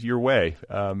find your way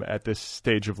at this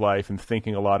stage of life and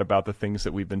thinking a lot about the things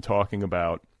that we've been talking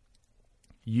about.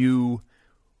 You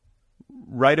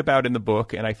write about in the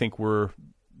book, and I think we're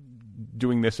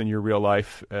doing this in your real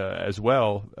life as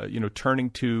well, turning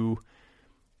to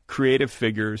creative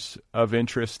figures of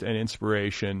interest and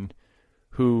inspiration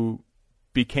who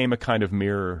became a kind of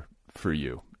mirror for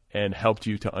you and helped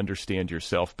you to understand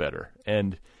yourself better.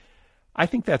 And I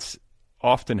think that's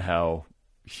often how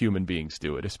human beings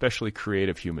do it, especially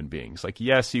creative human beings. Like,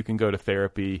 yes, you can go to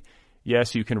therapy.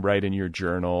 Yes, you can write in your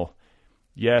journal.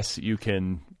 Yes, you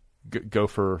can go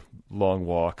for long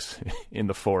walks in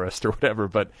the forest or whatever.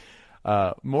 But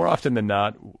more often than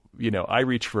not, I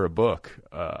reach for a book,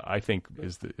 I think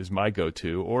is my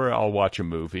go-to, or I'll watch a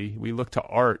movie. We look to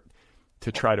art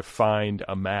to try to find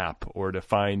a map or to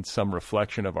find some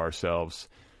reflection of ourselves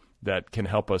that can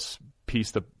help us piece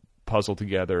the puzzle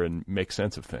together and make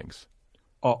sense of things.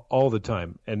 All the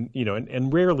time. And,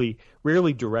 and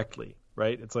rarely directly,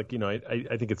 right? It's like,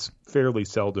 I think it's fairly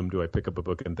seldom do I pick up a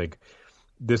book and think,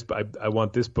 I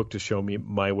want this book to show me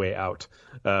my way out,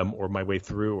 or my way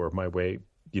through, or my way,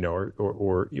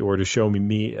 or to show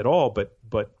me at all. But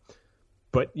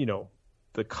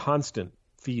the constant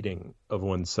feeding of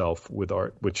oneself with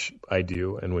art, which I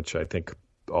do, and which I think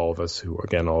all of us who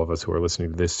are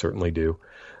listening to this certainly do,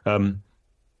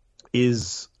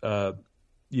 is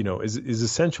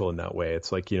essential in that way.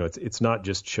 It's like, it's not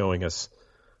just showing us,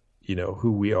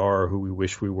 who we are, who we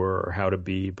wish we were, or how to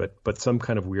be, but some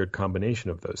kind of weird combination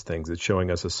of those things. It's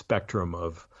showing us a spectrum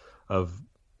of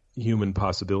human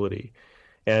possibility.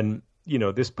 And,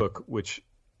 this book, which,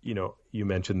 you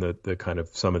mentioned the kind of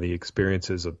some of the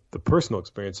experiences of the personal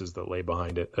experiences that lay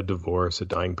behind it, a divorce, a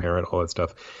dying parent, all that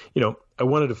stuff. I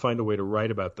wanted to find a way to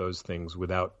write about those things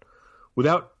without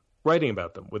writing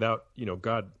about them, without,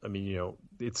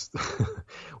 it's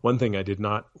one thing I did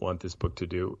not want this book to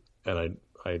do. And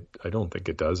I don't think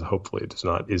it does. Hopefully it does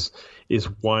not, is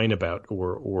whine about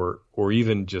or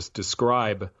even just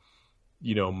describe,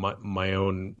 my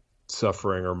own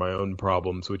suffering or my own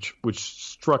problems, which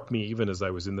struck me even as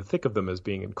I was in the thick of them as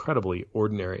being incredibly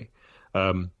ordinary.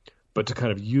 But to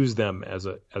kind of use them as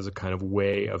a kind of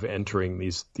way of entering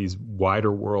these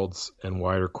wider worlds and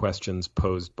wider questions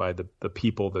posed by the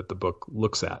people that the book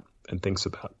looks at and thinks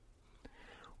about.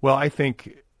 Well, I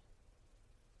think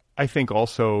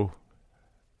also,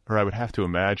 or I would have to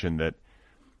imagine that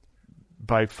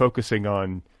by focusing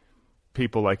on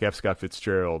people like F. Scott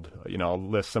Fitzgerald, I'll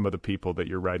list some of the people that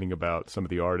you're writing about, some of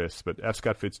the artists, but F.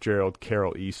 Scott Fitzgerald,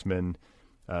 Carol Eastman,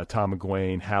 Tom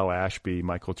McGuane, Hal Ashby,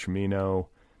 Michael Cimino.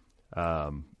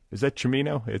 Is that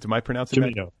Cimino? Am I pronouncing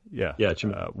Cimino. that? Yeah,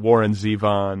 Cimino. Warren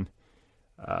Zevon.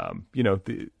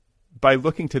 By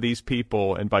looking to these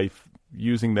people and by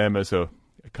using them as a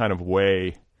kind of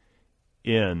way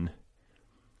in,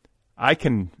 I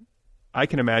can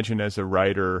imagine as a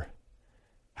writer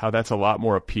how that's a lot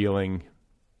more appealing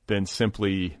than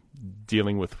simply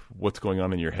dealing with what's going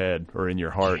on in your head or in your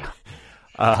heart.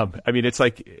 Yeah. It's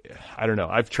like, I don't know.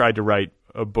 I've tried to write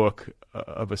a book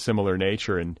of a similar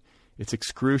nature, and it's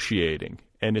excruciating,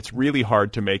 and it's really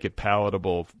hard to make it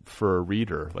palatable for a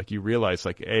reader. Like, you realize,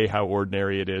 like, how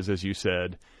ordinary it is, as you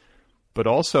said, but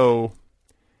also,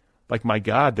 like, my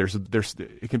God, there's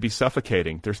it can be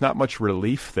suffocating. There's not much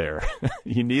relief there.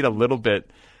 You need a little bit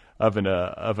of an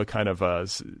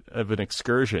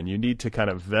excursion. You need to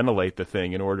kind of ventilate the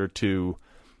thing in order to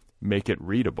make it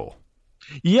readable.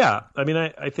 Yeah.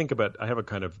 I think I have a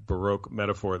kind of Baroque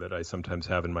metaphor that I sometimes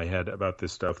have in my head about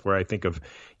this stuff, where I think of,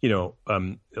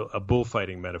 a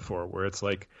bullfighting metaphor where it's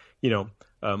like,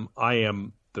 I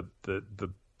am the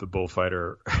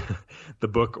bullfighter. The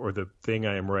book or the thing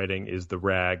I am writing is the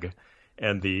rag,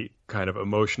 and the kind of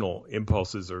emotional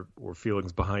impulses or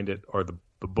feelings behind it are the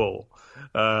bull.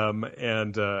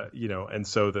 And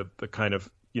so the kind of,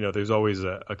 there's always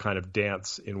a kind of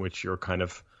dance in which you're kind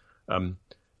of,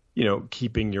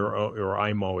 keeping your own, or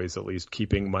I'm always at least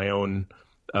keeping my own,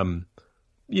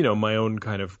 my own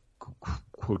kind of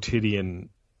quotidian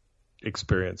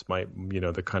experience,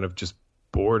 the kind of just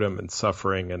boredom and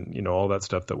suffering and, all that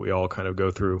stuff that we all kind of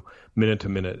go through minute to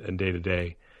minute and day to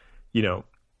day.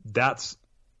 That's,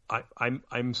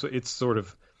 I'm so it's sort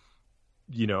of,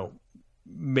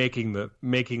 making the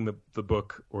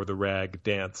book or the rag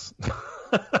dance.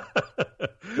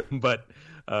 but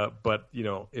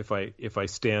if I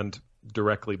stand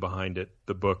directly behind it,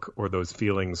 the book or those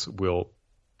feelings will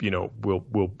be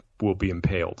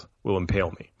impaled, will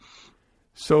impale me.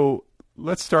 So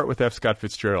let's start with F. Scott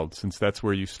Fitzgerald, since that's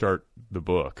where you start the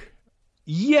book.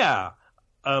 Yeah.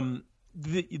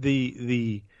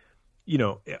 the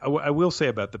I will say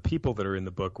about the people that are in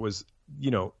the book was,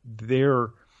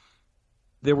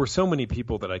 there were so many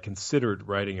people that I considered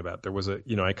writing about. There was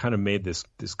I kind of made this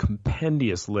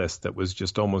compendious list that was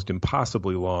just almost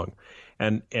impossibly long,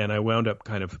 and I wound up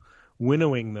kind of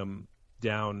winnowing them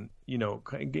down, in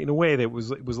a way that it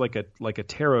was like a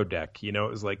tarot deck. It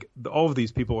was like all of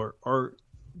these people are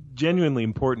genuinely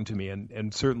important to me,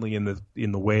 and certainly in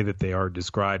the way that they are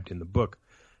described in the book,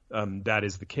 that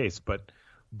is the case. But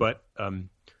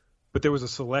there was a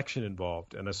selection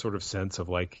involved and a sort of sense of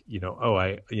like,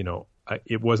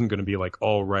 it wasn't going to be like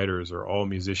all writers or all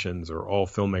musicians or all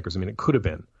filmmakers. I mean, it could have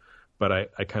been, but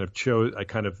I kind of chose.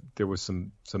 There was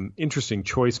some interesting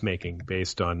choice making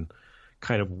based on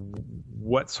kind of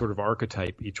what sort of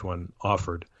archetype each one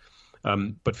offered.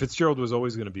 But Fitzgerald was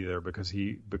always going to be there because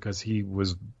he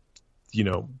was,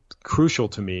 crucial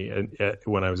to me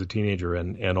when I was a teenager,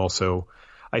 and also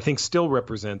I think still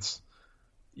represents,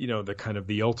 the kind of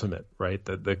the ultimate, right?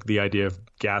 The idea of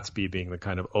Gatsby being the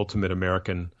kind of ultimate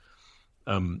American,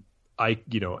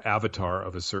 avatar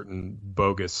of a certain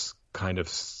bogus kind of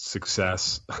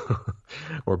success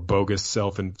or bogus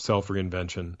self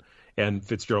reinvention, and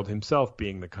Fitzgerald himself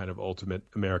being the kind of ultimate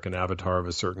American avatar of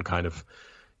a certain kind of,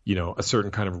 a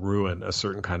certain kind of ruin, a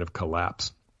certain kind of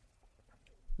collapse.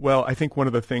 Well, I think one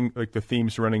of the the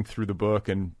themes running through the book,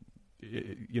 and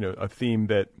a theme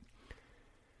that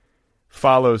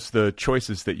follows the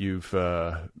choices that you've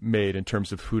made in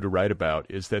terms of who to write about,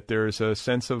 is that there's a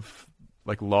sense of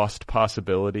like lost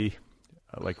possibility,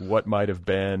 like what might have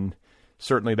been.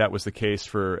 Certainly that was the case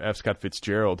for F. Scott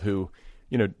Fitzgerald, who,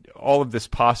 all of this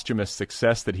posthumous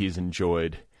success that he's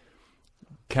enjoyed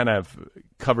kind of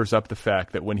covers up the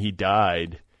fact that when he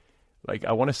died, like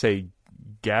I want to say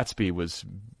Gatsby was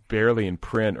barely in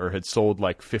print or had sold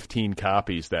like 15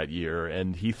 copies that year,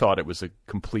 and he thought it was a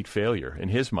complete failure. In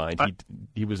his mind,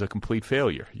 he was a complete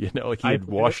failure. Like he had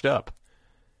washed up.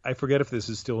 I forget if this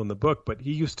is still in the book, but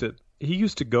he used to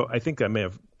go. I think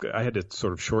I had to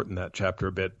sort of shorten that chapter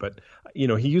a bit, but he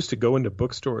used to go into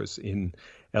bookstores in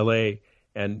L.A.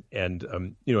 and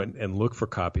look for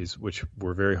copies, which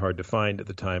were very hard to find at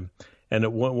the time.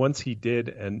 And once he did,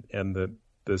 and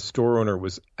the store owner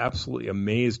was absolutely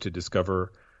amazed to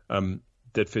discover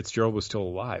that Fitzgerald was still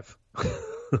alive.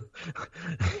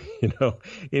 And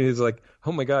he's like,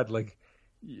 oh my God, like,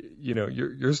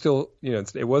 you're still,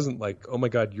 it wasn't like, oh my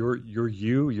God,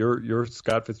 you're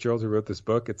Scott Fitzgerald who wrote this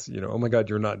book. It's, oh my God,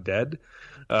 you're not dead.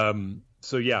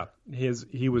 So yeah,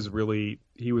 he was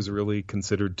really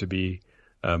considered to be,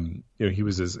 he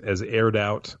was as aired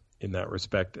out in that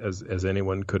respect as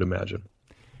anyone could imagine.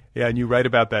 Yeah, and you write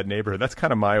about that neighborhood. That's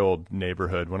kind of my old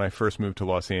neighborhood. When I first moved to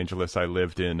Los Angeles, I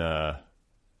lived in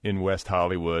West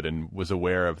Hollywood and was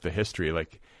aware of the history,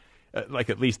 like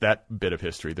at least that bit of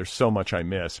history. There's so much I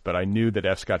miss, but I knew that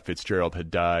F. Scott Fitzgerald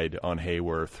had died on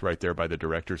Hayworth, right there by the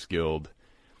Directors Guild.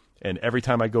 And every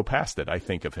time I go past it, I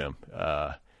think of him.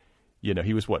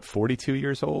 He was, 42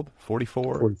 years old?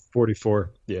 44?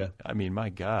 44, yeah. I mean, my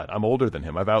God, I'm older than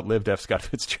him. I've outlived F. Scott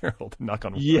Fitzgerald, knock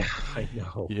on wood. Yeah, I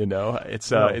know.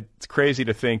 It's crazy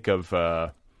to think of,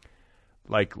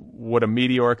 like, what a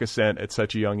meteoric ascent at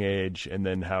such a young age, and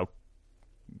then how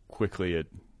quickly it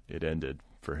ended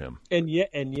for him. And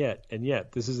yet,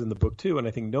 this is in the book too, and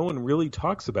I think no one really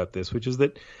talks about this, which is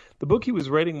that the book he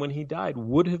was writing when he died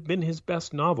would have been his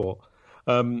best novel.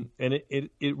 And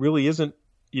it really isn't.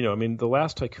 The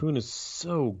Last Tycoon is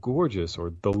so gorgeous,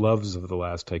 or The Loves of the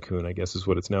Last Tycoon, I guess is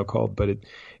what it's now called. But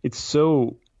it's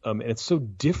so and it's so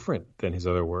different than his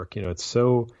other work. It's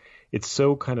so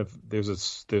kind of there's a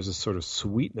sort of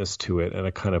sweetness to it, and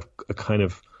a kind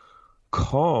of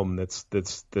calm that's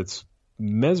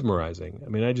mesmerizing. I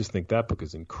mean, I just think that book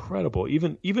is incredible,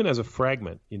 even as a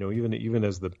fragment. Even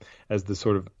as the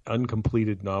sort of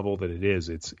uncompleted novel that it is,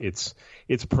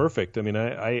 it's perfect. I mean,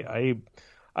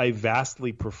 I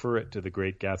vastly prefer it to The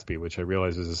Great Gatsby, which I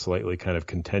realize is a slightly kind of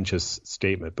contentious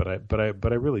statement, but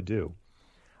I really do.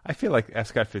 I feel like F.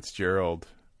 Scott Fitzgerald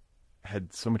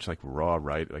had so much like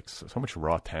so much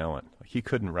raw talent. Like, he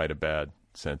couldn't write a bad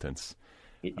sentence.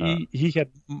 He had,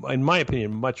 in my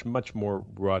opinion, much more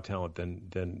raw talent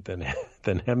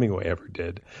than Hemingway ever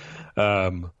did.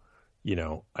 I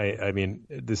mean,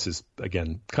 this is,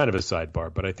 again, kind of a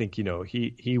sidebar, but I think,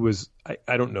 he was,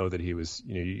 I don't know that he was,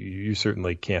 you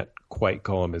certainly can't quite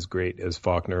call him as great as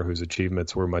Faulkner, whose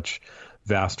achievements were much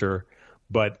vaster,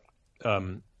 but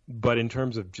in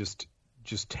terms of just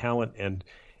talent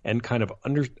and kind of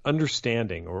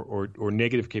understanding or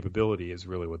negative capability is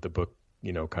really what the book,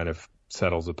 kind of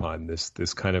settles upon, this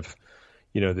kind of,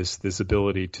 this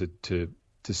ability to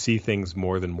see things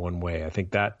more than one way. I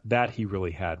think that he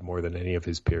really had more than any of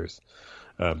his peers.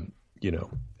 And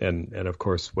of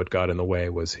course, what got in the way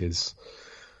was his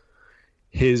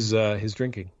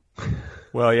drinking.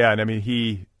 Well, yeah, and I mean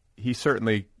he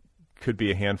certainly could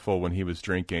be a handful when he was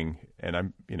drinking, and I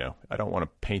don't want to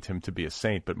paint him to be a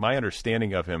saint, but my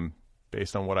understanding of him,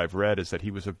 based on what I've read, is that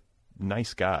he was a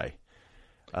nice guy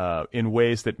in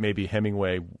ways that maybe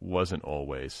Hemingway wasn't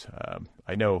always.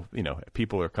 I know,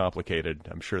 people are complicated.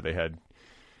 I'm sure they had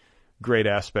great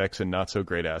aspects and not so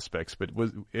great aspects, but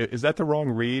is that the wrong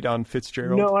read on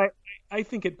Fitzgerald? No, I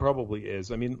think it probably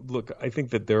is. I mean, look, I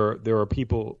think that there are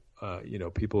people,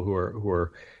 people who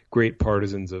are great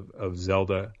partisans of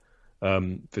Zelda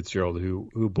Fitzgerald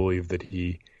who believe that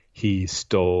he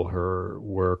stole her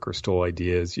work or stole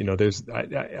ideas.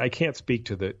 I can't speak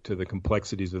to the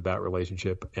complexities of that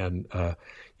relationship, and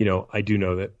I do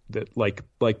know that like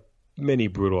many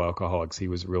brutal alcoholics, he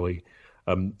was really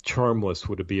charmless.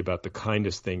 Would it be about the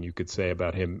kindest thing you could say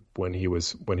about him when he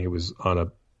was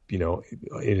on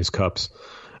in his cups.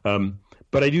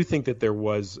 But I do think that there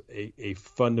was a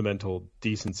fundamental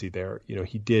decency there.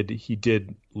 He did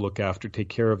take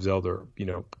care of Zelda,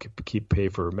 pay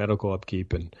for her medical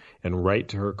upkeep and write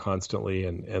to her constantly.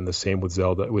 And the same with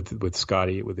Zelda, with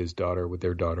Scotty, with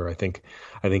their daughter. I think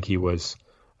he was,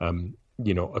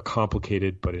 a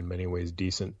complicated, but in many ways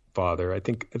decent father. I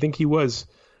think he was,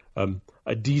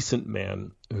 a decent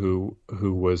man who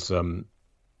was,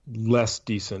 less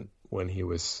decent when he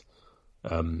was,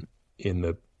 in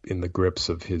the grips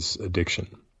of his addiction.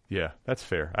 Yeah, that's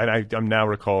fair. I'm now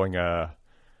recalling, I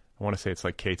want to say it's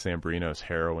like Kate Zambrino's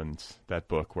Heroines, that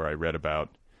book where I read about,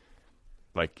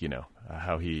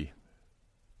 how he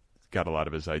got a lot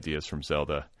of his ideas from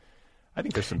Zelda. I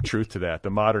think there's some truth to that. The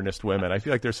modernist women, I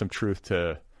feel like there's some truth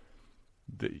to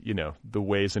the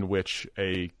ways in which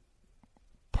a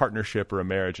partnership or a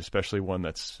marriage, especially one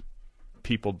that's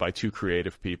peopled by two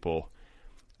creative people,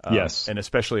 yes, and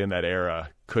especially in that era,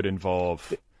 could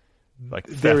involve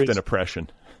theft and oppression.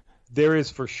 There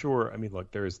is, for sure. I mean,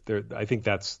 look, I think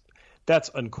that's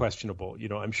unquestionable.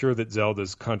 I'm sure that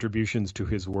Zelda's contributions to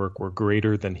his work were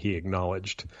greater than he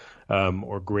acknowledged,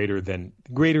 or greater than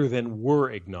were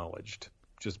acknowledged,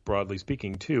 just broadly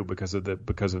speaking, too, because of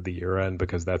the era, and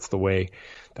because that's the way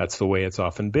it's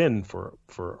often been for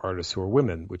artists who are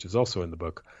women, which is also in the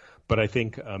book. But I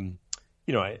think, was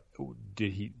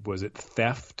it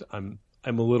theft? I'm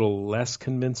a little less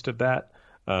convinced of that.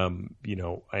 I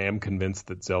am convinced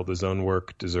that Zelda's own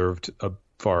work deserved a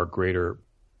far greater,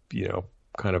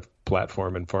 kind of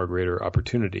platform and far greater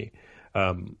opportunity.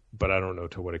 But I don't know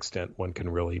to what extent one can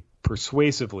really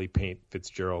persuasively paint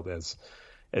Fitzgerald as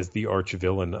the arch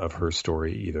villain of her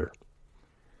story either.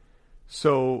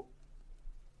 So,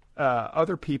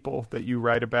 other people that you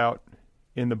write about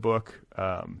in the book,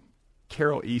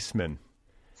 Carol Eastman.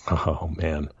 Oh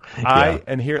man!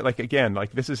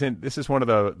 This is one of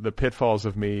the pitfalls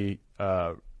of me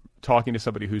talking to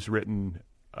somebody who's written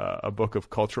a book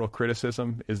of cultural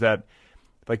criticism, is that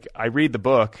I read the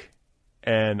book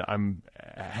and I'm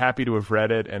happy to have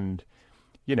read it, and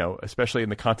especially in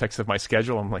the context of my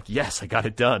schedule, I'm like, yes, I got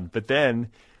it done. But then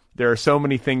there are so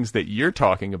many things that you're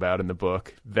talking about in the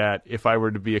book that if I were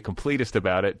to be a completist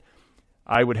about it,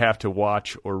 I would have to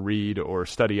watch or read or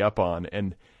study up on.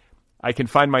 And I can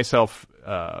find myself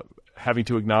having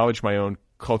to acknowledge my own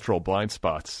cultural blind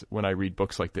spots when I read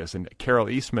books like this. And Carol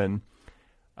Eastman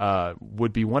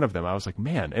would be one of them. I was like,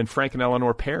 man, and Frank and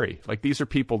Eleanor Perry. These are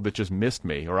people that just missed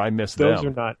me, or I missed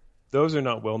them. Those are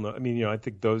not well known. I mean, I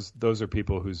think those are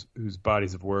people whose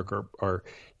bodies of work are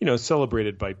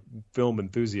celebrated by film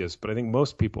enthusiasts, but I think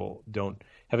most people don't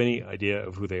have any idea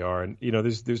of who they are. And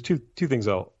there's two things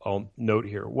I'll note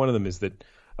here. One of them is that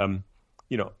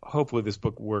hopefully this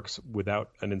book works without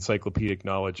an encyclopedic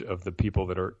knowledge of the people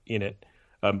that are in it.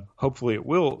 Hopefully it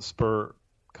will spur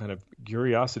kind of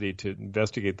curiosity to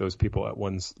investigate those people at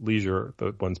one's leisure,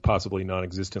 one's possibly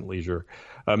non-existent leisure.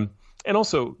 And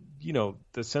also,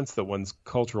 the sense that one's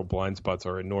cultural blind spots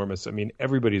are enormous. I mean,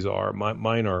 everybody's are.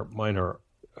 Mine are.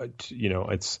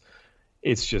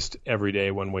 It's just every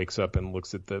day one wakes up and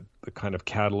looks at the kind of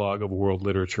catalog of world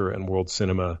literature and world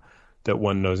cinema that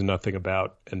one knows nothing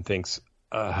about and thinks,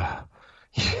 it's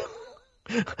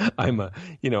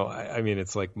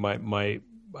like my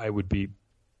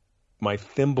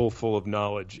thimble full of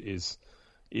knowledge is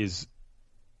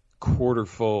quarter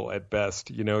full at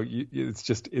best. It's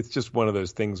just one of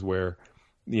those things where,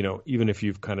 even if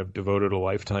you've kind of devoted a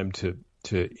lifetime to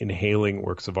inhaling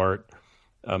works of art,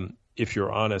 if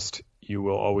you're honest, you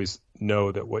will always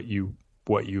know that what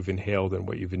you've inhaled and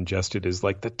what you've ingested is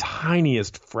like the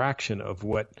tiniest fraction of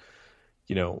what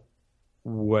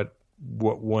what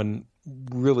one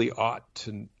really ought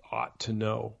to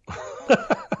know.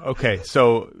 Okay,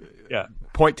 so Yeah.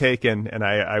 point taken, and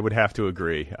I would have to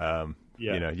agree.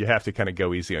 Yeah. You have to kind of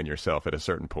go easy on yourself at a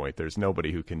certain point. There's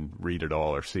nobody who can read it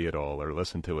all or see it all or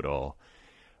listen to it all.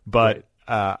 But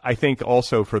I think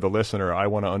also for the listener, I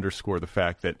want to underscore the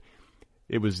fact that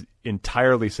it was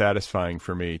entirely satisfying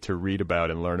for me to read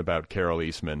about and learn about Carol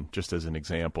Eastman, just as an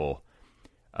example,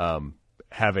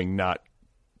 having not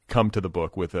come to the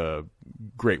book with a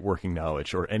great working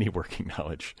knowledge or any working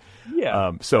knowledge.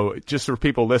 Yeah. So just for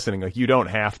people listening, like, you don't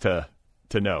have to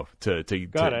know to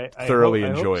thoroughly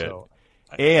enjoy it. So.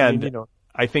 And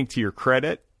I think, to your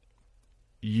credit,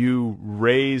 you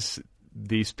raise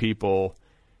these people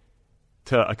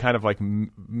to a kind of like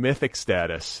mythic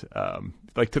status,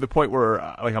 like to the point where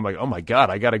I'm like, oh my God,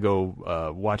 I got to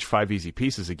go watch Five Easy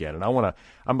Pieces again. And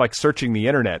I'm like searching the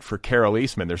internet for Carol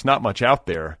Eastman. There's not much out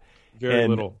there. Very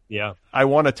little. Yeah. I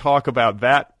want to talk about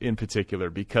that in particular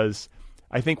because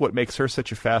I think what makes her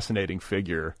such a fascinating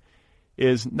figure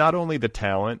is not only the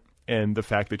talent and the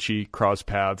fact that she crossed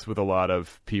paths with a lot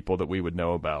of people that we would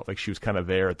know about. Like, she was kind of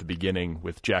there at the beginning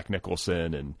with Jack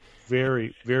Nicholson and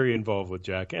very, very involved with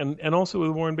Jack and also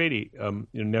with Warren Beatty.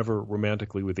 Never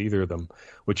romantically with either of them,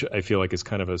 which I feel like is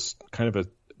kind of a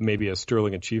maybe a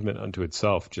sterling achievement unto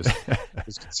itself. Just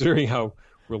considering how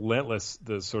relentless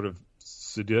the sort of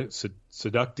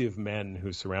seductive men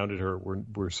who surrounded her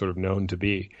were sort of known to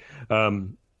be.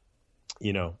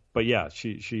 But yeah,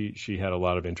 she had a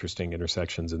lot of interesting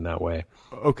intersections in that way.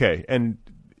 Okay. And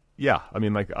yeah, I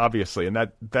mean, like, obviously, and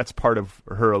that's part of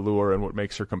her allure and what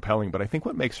makes her compelling. But I think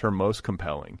what makes her most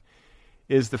compelling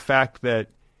is the fact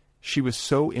that she was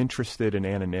so interested in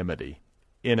anonymity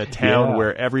in a town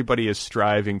where everybody is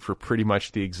striving for pretty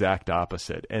much the exact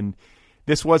opposite. And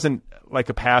this wasn't like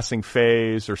a passing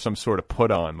phase or some sort of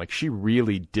put on. Like, she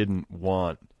really didn't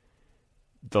want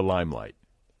the limelight.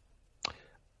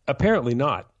 Apparently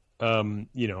not. And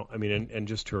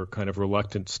just her kind of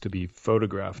reluctance to be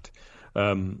photographed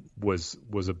was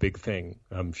a big thing.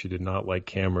 She did not like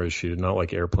cameras. She did not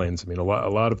like airplanes. I mean, a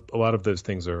lot of those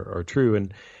things are true.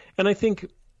 And I think,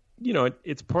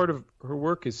 it's part of her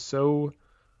work is so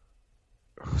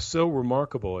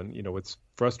remarkable. And, what's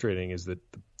frustrating is that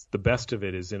the best of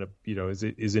it is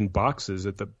is in boxes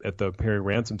at the Perry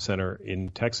Ransom Center in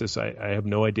Texas. I have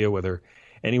no idea whether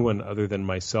anyone other than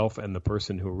myself and the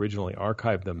person who originally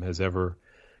archived them has ever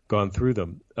gone through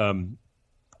them.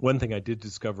 One thing I did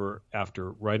discover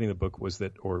after writing the book was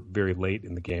that, or very late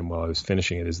in the game while I was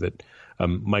finishing it, is that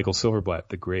Michael Silverblatt,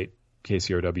 the great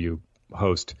KCRW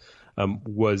host,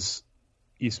 was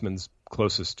Eastman's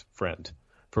closest friend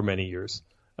for many years.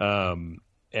 And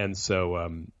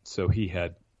so he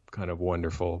had kind of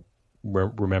wonderful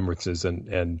remembrances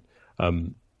and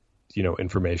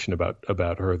information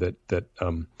about her that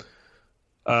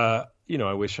I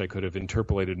wish I could have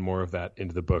interpolated more of that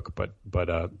into the book, but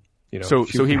So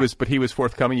he was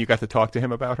forthcoming. You got to talk to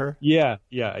him about her? Yeah,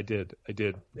 I did.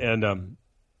 But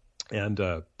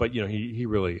he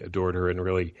really adored her and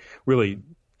really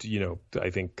I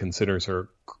think considers her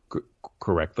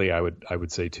correctly. I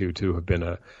would say to have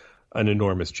been an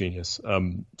enormous genius.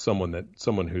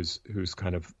 Someone who's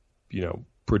kind of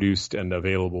produced and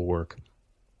available work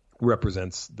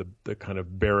represents the kind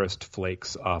of barest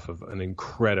flakes off of an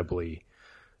incredibly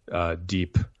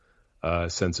deep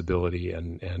sensibility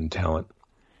and talent.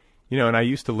 And I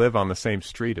used to live on the same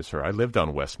street as her. I lived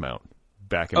on Westmount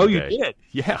back in the day. Oh, you did?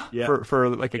 Yeah. For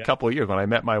like a couple of years. When I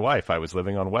met my wife, I was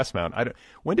living on Westmount.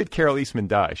 When did Carol Eastman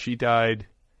die? She died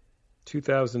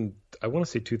 2000. I want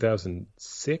to say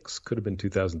 2006. Could have been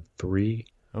 2003.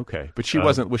 Okay, but she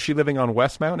wasn't. Was she living on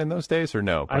Westmount in those days, or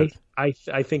no? I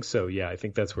think so. Yeah, I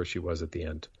think that's where she was at the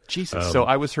end. Jesus. So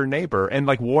I was her neighbor, and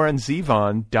like Warren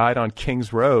Zevon died on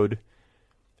Kings Road.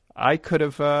 I could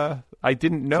have. I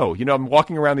didn't know. I'm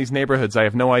walking around these neighborhoods. I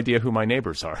have no idea who my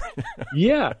neighbors are.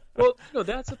 Yeah. Well,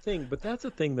 that's a thing. But that's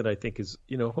a thing that I think is,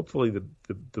 hopefully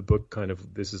the book kind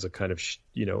of, this is a kind of,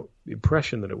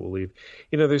 impression that it will leave.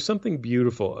 There's something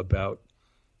beautiful about,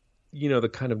 the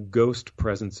kind of ghost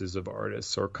presences of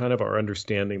artists, or kind of our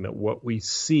understanding that what we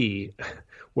see,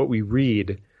 what we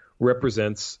read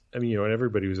represents, and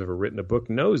everybody who's ever written a book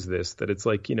knows this, that it's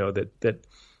like, that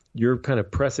you're kind of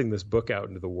pressing this book out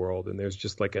into the world, and there's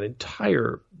just like an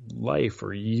entire life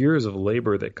or years of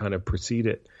labor that kind of precede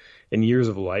it, and years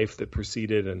of life that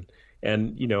precede it. And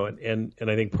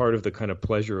I think part of the kind of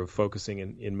pleasure of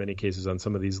focusing in many cases on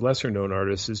some of these lesser known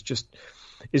artists is just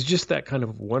that kind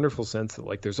of wonderful sense that,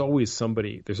 like, there's always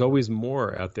somebody, there's always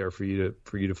more out there for you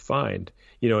to find,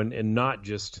 and not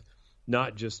just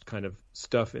not just kind of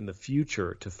stuff in the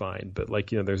future to find, but like,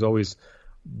 there's always,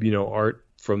 art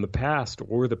from the past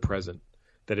or the present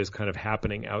that is kind of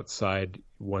happening outside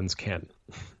one's ken.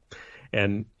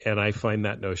 And I find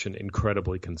that notion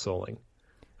incredibly consoling.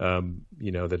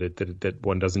 That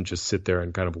one doesn't just sit there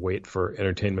and kind of wait for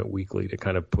Entertainment Weekly to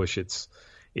kind of push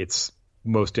its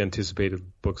most anticipated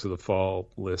books of the fall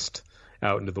list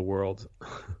out into the world,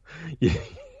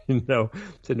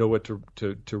 to know what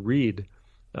to read.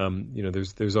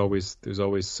 There's always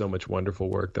so much wonderful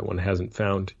work that one hasn't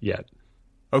found yet.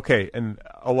 Okay, and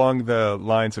along the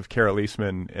lines of Carol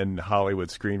Eastman and Hollywood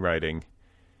screenwriting,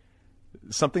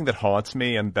 something that haunts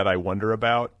me and that I wonder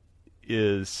about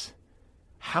is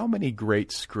how many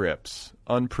great scripts,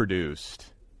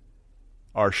 unproduced,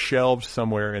 are shelved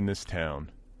somewhere in this town,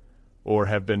 or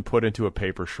have been put into a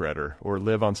paper shredder, or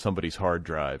live on somebody's hard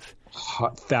drive.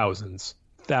 Thousands,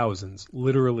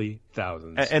 literally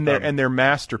thousands. And they're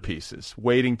masterpieces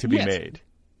waiting to be made.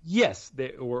 Yes,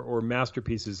 or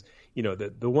masterpieces.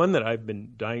 The one that I've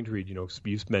been dying to read. You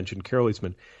mentioned Carol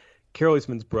Eastman. Carol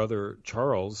Eastman's brother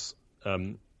Charles,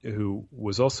 who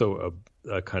was also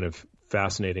a kind of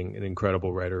fascinating and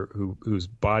incredible writer, whose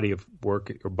body of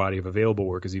work or body of available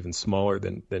work is even smaller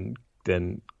than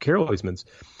Carol Eastman's.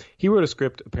 He wrote a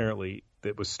script apparently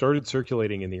that was started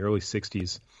circulating in the early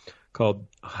 '60s called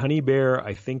Honey Bear,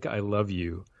 I Think I Love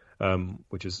You,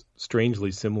 which is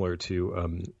strangely similar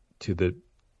to the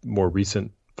more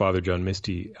recent Father John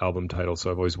Misty album title.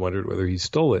 So I've always wondered whether he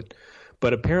stole it.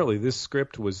 But apparently this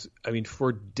script was,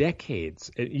 for decades,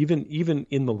 even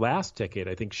in the last decade,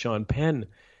 I think Sean Penn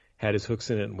had his hooks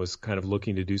in it and was kind of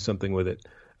looking to do something with it.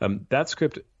 That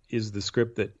script is the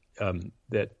script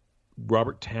that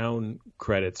Robert Towne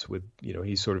credits with,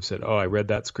 he sort of said, I read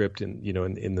that script in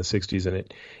the 60s,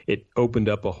 and it opened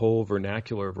up a whole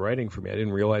vernacular of writing for me. I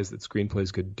didn't realize that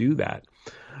screenplays could do that.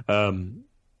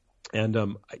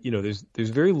 There's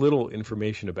very little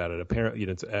information about it. Apparently,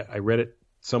 I read it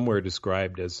somewhere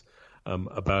described as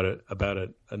about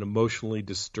an emotionally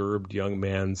disturbed young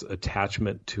man's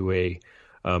attachment to a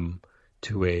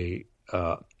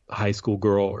high school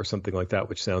girl or something like that,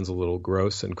 which sounds a little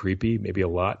gross and creepy, maybe a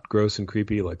lot gross and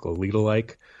creepy, like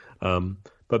Lolita-like.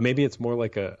 But maybe it's more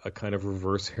like a kind of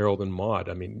reverse Harold and Maude.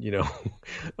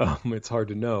 It's hard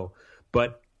to know.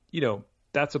 But,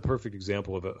 that's a perfect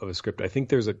example of a script. I think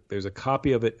there's a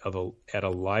copy of it at a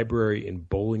library in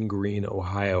Bowling Green,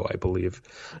 Ohio, I believe,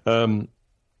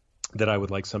 that I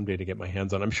would like someday to get my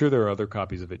hands on. I'm sure there are other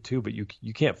copies of it too, but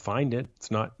you can't find it. It's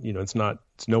not,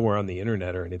 it's nowhere on the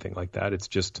internet or anything like that. It's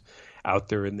just out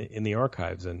there in the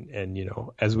archives. And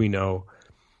as we know,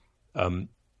 the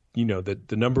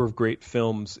number of great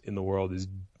films in the world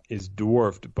is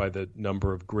dwarfed by the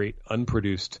number of great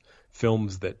unproduced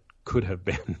films that could have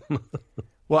been.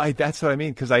 Well, that's what I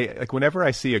mean, because whenever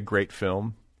I see a great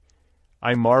film,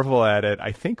 I marvel at it,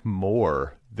 I think,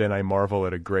 more than I marvel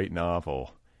at a great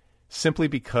novel, simply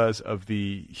because of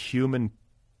the human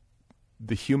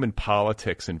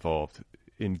politics involved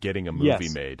in getting a movie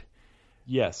made.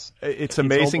 Yes. It's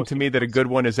amazing to me that a good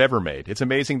one is ever made. It's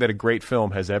amazing that a great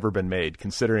film has ever been made,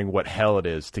 considering what hell it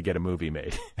is to get a movie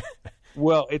made.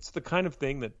 Well, it's the kind of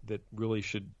thing that really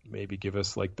should maybe give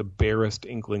us like the barest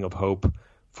inkling of hope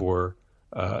for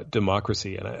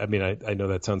democracy. And I know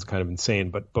that sounds kind of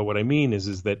insane, but what I mean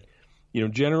is that,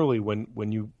 generally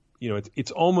when you,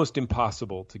 it's almost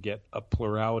impossible to get a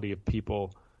plurality of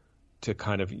people to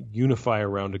kind of unify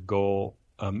around a goal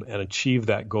and achieve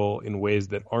that goal in ways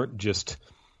that aren't just,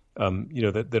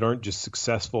 that aren't just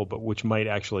successful, but which might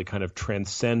actually kind of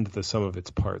transcend the sum of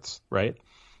its parts, right?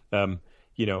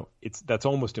 That's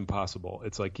almost impossible.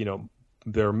 It's like,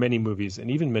 there are many movies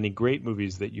and even many great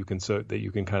movies that you can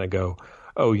kind of go,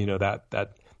 oh,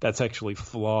 that's actually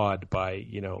flawed by,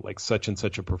 like such and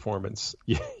such a performance.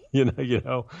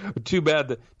 Too bad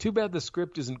the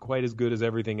script isn't quite as good as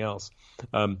everything else.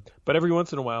 But every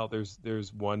once in a while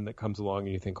there's one that comes along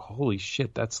and you think, holy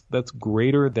shit, that's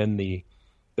greater than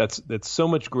that's so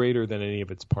much greater than any of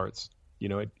its parts.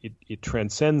 It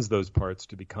transcends those parts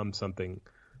to become something,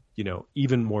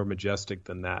 even more majestic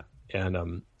than that.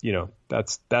 And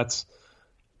that's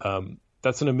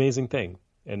an amazing thing.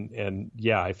 And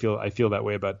yeah, I feel that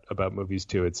way about movies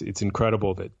too. It's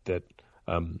incredible that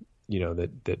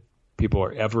people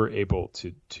are ever able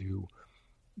to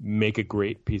make a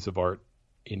great piece of art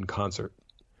in concert.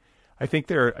 I think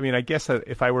I guess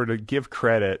if I were to give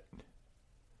credit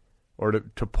or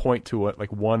to point to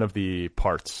one of the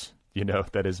parts,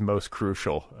 that is most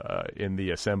crucial in the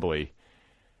assembly,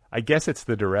 I guess it's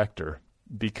the director,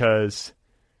 because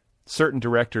certain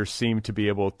directors seem to be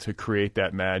able to create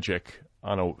that magic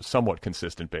on a somewhat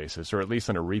consistent basis, or at least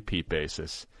on a repeat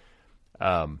basis.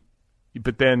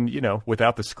 But then,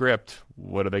 without the script,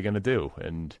 what are they going to do?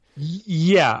 And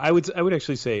yeah, I would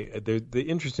actually say the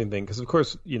interesting thing, because of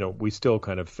course, we still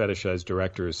kind of fetishize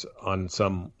directors on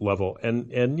some level, and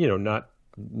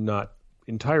not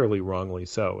entirely wrongly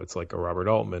so. It's like a Robert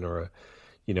Altman or a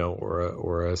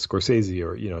Scorsese,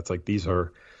 or it's like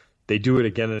they do it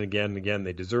again and again and again.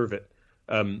 They deserve it.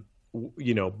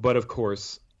 But of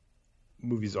course,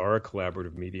 movies are a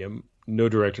collaborative medium. No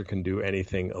director can do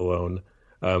anything alone.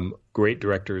 Great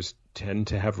directors tend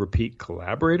to have repeat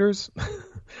collaborators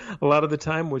a lot of the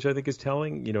time, which I think is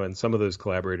telling, and some of those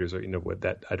collaborators are, what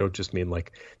that, I don't just mean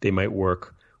like they might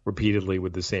work repeatedly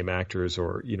with the same actors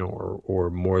or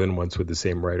more than once with the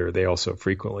same writer. They also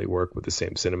frequently work with the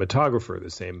same cinematographer,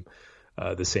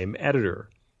 the same editor.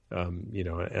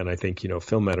 And I think,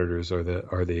 film editors are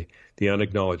the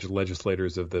unacknowledged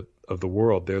legislators of the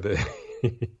world. They're the,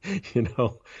 I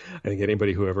think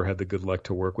anybody who ever had the good luck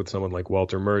to work with someone like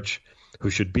Walter Murch,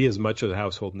 who should be as much a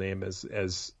household name as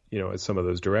some of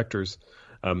those directors,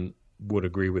 would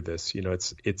agree with this.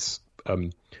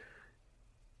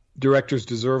 Directors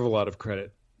deserve a lot of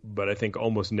credit, but I think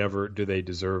almost never do they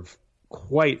deserve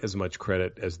quite as much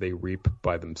credit as they reap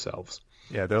by themselves.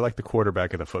 Yeah, they're like the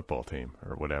quarterback of the football team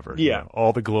or whatever. Yeah.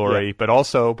 All the glory, but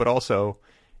also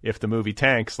if the movie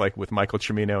tanks, like with Michael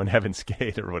Cimino and Heaven's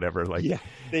Gate or whatever, like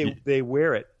they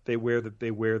wear it. They wear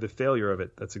the failure of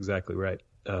it. That's exactly right.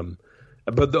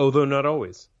 But although not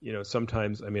always,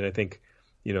 sometimes, I think,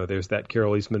 there's that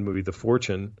Carol Eastman movie, The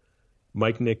Fortune,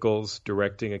 Mike Nichols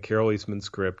directing a Carol Eastman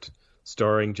script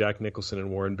starring Jack Nicholson and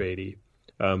Warren Beatty.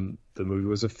 The movie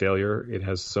was a failure. It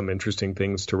has some interesting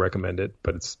things to recommend it,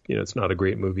 but it's not a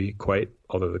great movie quite,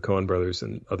 although the Coen brothers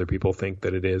and other people think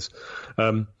that it is.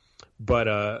 But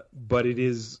it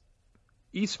is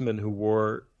Eastman who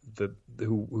wore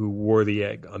the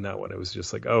egg on that one. It was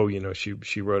just like,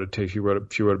 she wrote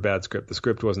a bad script. The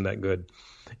script wasn't that good,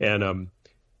 and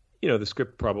the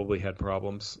script probably had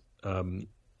problems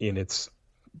in its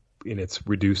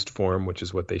reduced form, which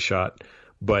is what they shot.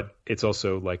 But it's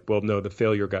also like, well, no, the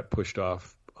failure got pushed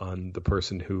off on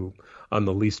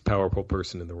the least powerful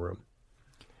person in the room.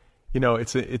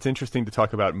 It's interesting to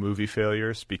talk about movie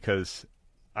failures, because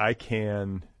I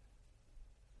can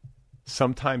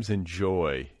sometimes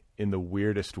enjoy, in the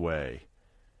weirdest way,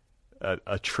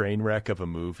 a train wreck of a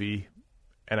movie,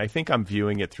 and I think I'm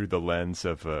viewing it through the lens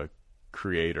of a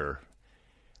creator.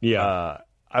 Yeah.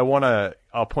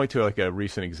 I'll point to like a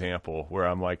recent example where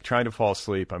I'm like trying to fall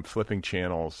asleep. I'm flipping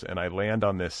channels and I land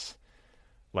on this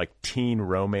like teen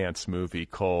romance movie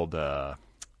called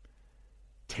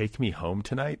Take Me Home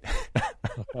Tonight.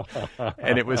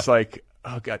 And it was like,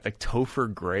 oh God, like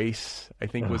Topher Grace, I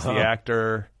think was the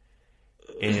actor,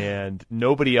 and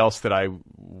nobody else that I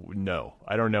know.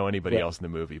 I don't know anybody else in the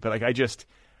movie, but like I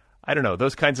don't know.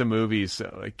 Those kinds of movies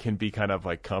can be kind of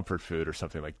like comfort food or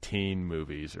something, like teen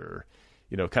movies, or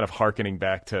kind of hearkening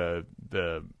back to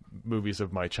the movies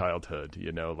of my childhood,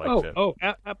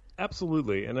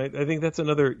 absolutely. And I think that's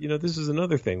another, this is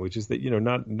another thing, which is that,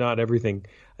 not everything,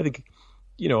 I think,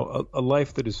 a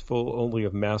life that is full only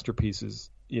of masterpieces,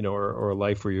 or a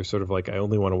life where you're sort of like, I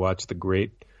only want to watch the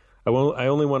great, I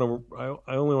only want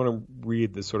to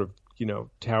read the sort of,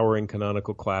 towering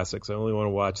canonical classics. I only want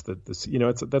to watch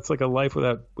that's like a life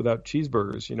without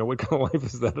cheeseburgers. What kind of life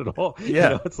is that at all?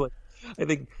 Yeah. It's like, I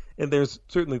think, and there's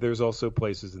also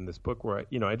places in this book where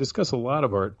I discuss a lot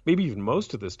of art, maybe even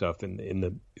most of the stuff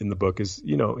in the book is,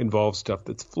 involves stuff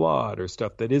that's flawed or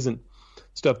stuff that is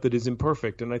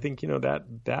imperfect. And I think,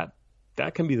 that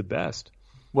can be the best.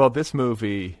 Well, this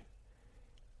movie,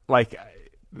 like,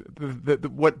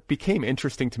 what became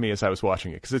interesting to me as I was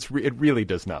watching it, because it really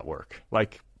does not work,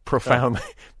 like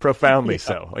profoundly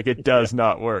so. Like it does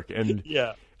not work, and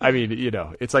I mean,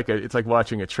 it's like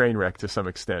watching a train wreck to some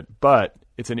extent, but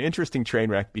it's an interesting train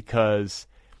wreck because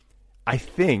I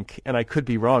think, and I could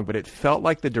be wrong, but it felt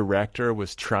like the director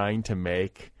was trying to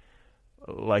make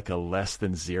like a less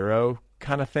than zero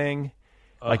kind of thing.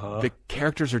 Like the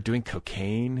characters are doing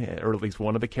cocaine, or at least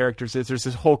one of the characters is. There's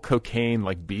this whole cocaine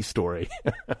like B story.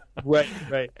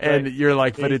 Right. And you're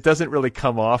like, but it doesn't really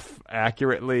come off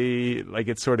accurately. Like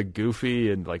it's sort of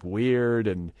goofy and like weird,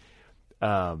 and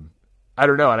I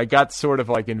don't know. And I got sort of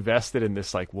like invested in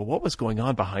this, like, well, what was going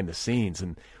on behind the scenes,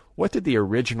 and what did the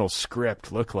original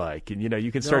script look like? And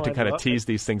you can start to kind of tease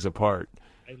these things apart.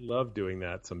 I love doing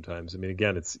that sometimes. I mean,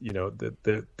 again, it's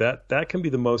that can be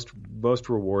the most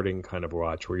rewarding kind of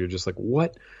watch, where you're just like,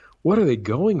 what are they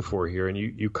going for here? And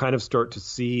you kind of start to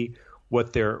see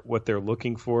what they're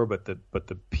looking for, but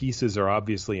the pieces are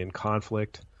obviously in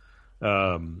conflict.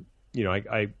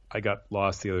 I got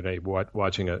lost the other night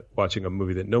watching a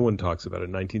movie that no one talks about, a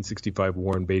 1965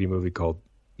 Warren Beatty movie called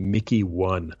Mickey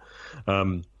 1,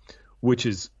 which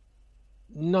is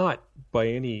not by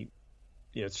any,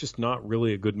 it's just not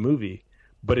really a good movie,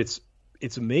 but it's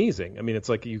amazing. I mean, it's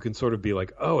like you can sort of be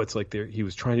like, oh, it's like he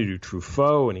was trying to do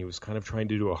Truffaut, and he was kind of trying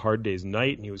to do A Hard Day's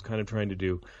Night, and he was kind of trying to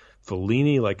do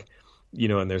Fellini, like,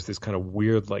 and there's this kind of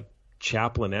weird like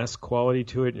Chaplin-esque quality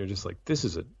to it, and you're just like, this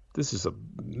is a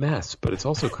mess, but it's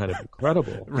also kind of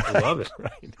incredible. Right, I love it.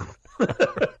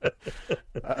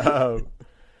 Right.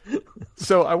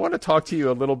 So I want to talk to you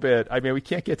a little bit. I mean, we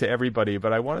can't get to everybody,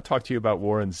 but I want to talk to you about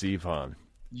Warren Zevon.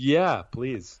 Yeah,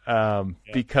 please.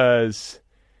 Because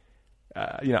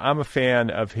I'm a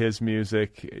fan of his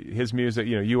music. His music,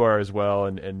 you are as well,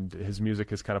 and his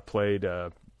music has kind of played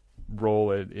a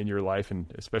role in your life,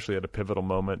 and especially at a pivotal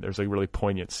moment. There's a really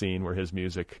poignant scene where his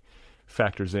music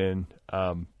factors in.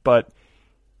 But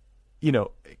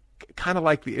kind of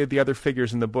like the other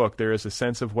figures in the book, there is a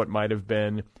sense of what might have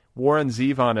been. Warren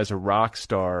Zevon as a rock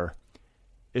star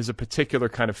is a particular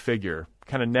kind of figure.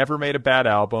 Kind of never made a bad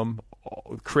album.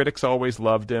 Critics always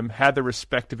loved him, had the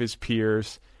respect of his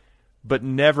peers, but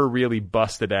never really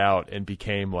busted out and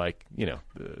became like,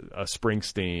 a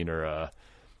Springsteen or a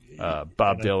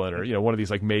Bob Dylan or, one of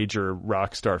these like major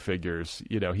rock star figures.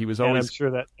 He was always.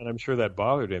 And I'm sure that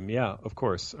bothered him. Yeah, of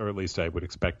course. Or at least I would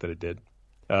expect that it did.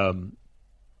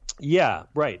 Yeah,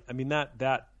 right. I mean,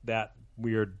 that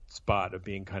weird spot of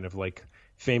being kind of like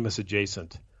famous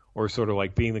adjacent, or sort of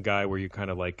like being the guy where you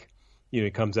kind of like, he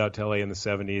comes out to LA in the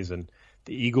 70s and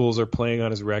the Eagles are playing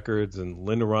on his records and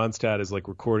Linda Ronstadt is like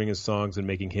recording his songs and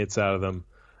making hits out of them.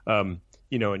 And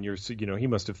he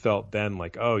must have felt then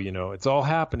like, oh, it's all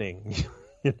happening.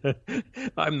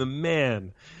 I'm the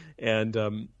man. And,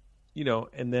 and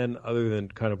then other than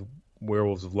kind of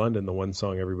Werewolves of London, the one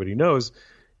song everybody knows,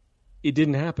 it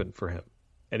didn't happen for him.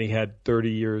 And he had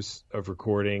 30 years of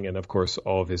recording, and of course,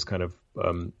 all of his kind of,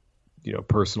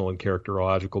 personal and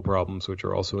characterological problems, which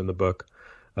are also in the book.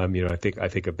 I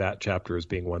think of that chapter as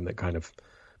being one that kind of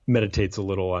meditates a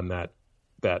little on that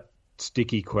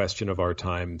sticky question of our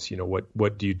times.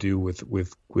 What do you do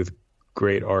with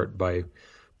great art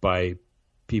by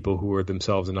people who are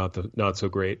themselves not so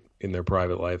great in their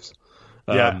private lives?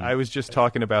 Yeah, I was just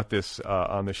talking about this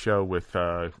on the show with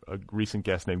a recent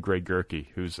guest named Greg Gerke,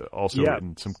 who's also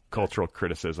written some cultural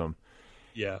criticism.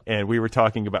 Yeah, and we were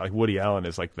talking about like Woody Allen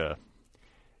is like the,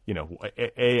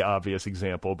 a obvious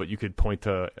example, but you could point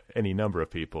to any number of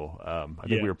people. I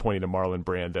think we were pointing to Marlon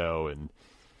Brando, and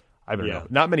I don't know.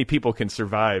 Not many people can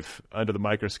survive under the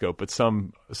microscope, but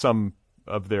some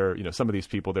of their, some of these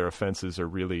people, their offenses are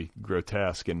really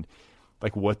grotesque. And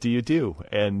like, what do you do?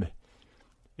 And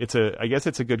I guess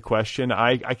it's a good question.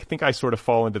 I think I sort of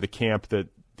fall into the camp that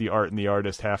the art and the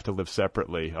artist have to live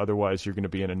separately. Otherwise, you're going to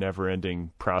be in a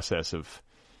never-ending process of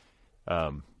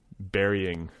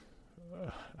burying.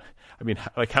 I mean,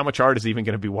 like, how much art is even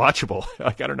going to be watchable?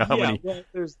 Like, I don't know how many. Well,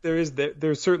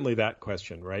 there's certainly that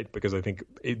question, right? Because I think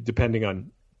depending on,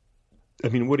 I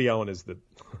mean, Woody Allen is the.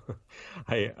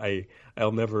 I've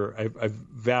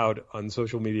vowed on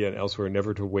social media and elsewhere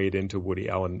never to wade into Woody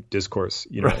Allen discourse.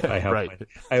 I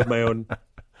have my own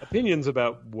opinions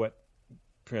about what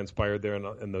transpired there,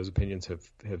 and those opinions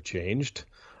have changed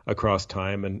across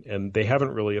time, and they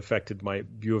haven't really affected my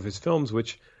view of his films,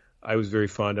 which I was very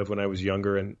fond of when I was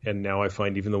younger, and now I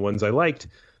find even the ones I liked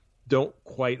don't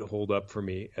quite hold up for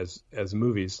me as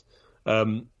movies,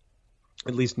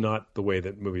 at least not the way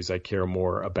that movies I care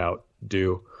more about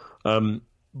do.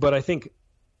 But I think,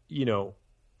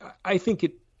 I think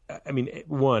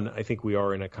we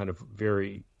are in a kind of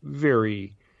very,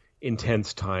 very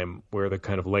intense time where the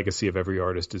kind of legacy of every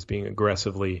artist is being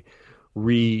aggressively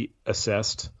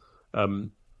reassessed, and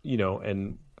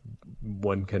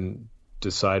one can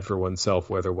decide for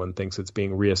oneself whether one thinks it's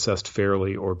being reassessed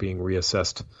fairly or being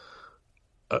reassessed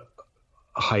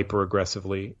hyper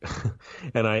aggressively.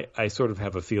 And I sort of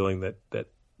have a feeling that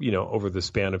over the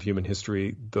span of human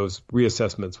history, those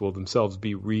reassessments will themselves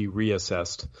be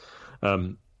reassessed,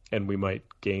 and we might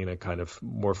gain a kind of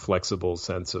more flexible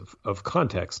sense of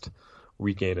context,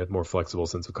 regain a more flexible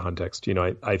sense of context.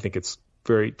 I think it's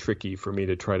very tricky for me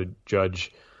to try to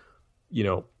judge,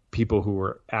 people who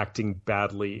were acting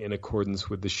badly in accordance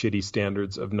with the shitty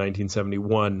standards of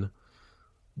 1971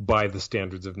 by the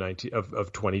standards of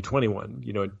 2021.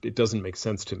 It doesn't make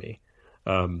sense to me.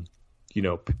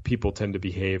 People tend to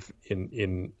behave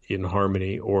in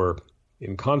harmony or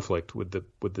in conflict with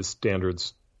the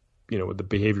standards, with the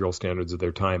behavioral standards of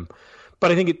their time.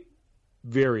 But I think it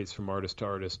varies from artist to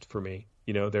artist for me.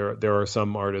 There are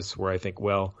some artists where I think,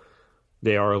 well,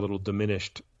 they are a little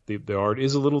diminished the art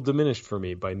is a little diminished for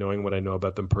me by knowing what I know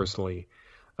about them personally.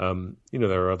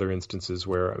 There are other instances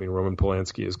where, I mean, Roman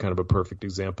Polanski is kind of a perfect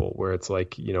example where it's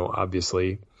like,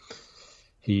 obviously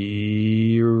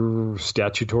he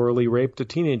statutorily raped a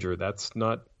teenager. That's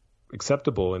not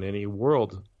acceptable in any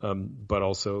world. But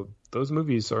also those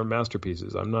movies are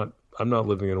masterpieces. I'm not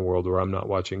living in a world where I'm not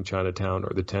watching Chinatown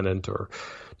or The Tenant or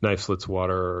Knife Slits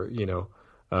Water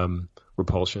or,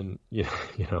 Repulsion.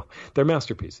 They're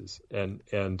masterpieces. And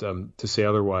to say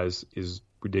otherwise is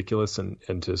ridiculous,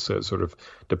 and to sort of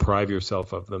deprive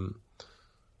yourself of them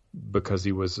because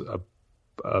he was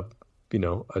a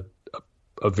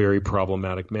very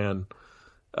problematic man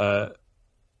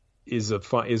is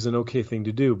an okay thing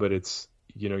to do, but it's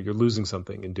you're losing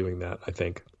something in doing that, I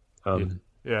think.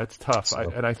 Yeah, it's tough.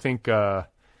 I think I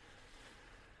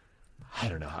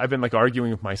don't know. I've been like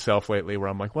arguing with myself lately where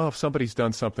I'm like, well, if somebody's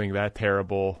done something that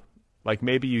terrible, like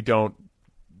maybe you don't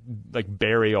like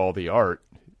bury all the art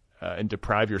and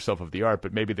deprive yourself of the art,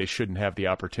 but maybe they shouldn't have the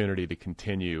opportunity to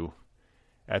continue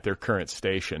at their current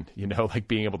station, like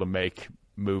being able to make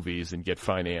movies and get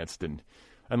financed, and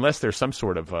unless there's some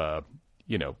sort of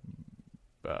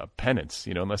penance,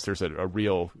 unless there's a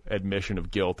real admission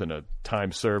of guilt and a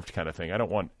time served kind of thing. I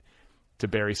don't want to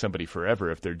bury somebody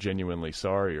forever if they're genuinely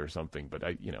sorry or something, but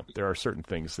there are certain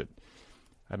things that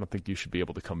I don't think you should be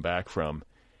able to come back from.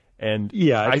 And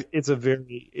yeah,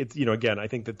 again, I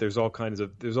think that there's all kinds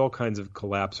of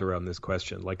collapse around this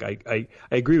question. Like I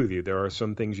agree with you. There are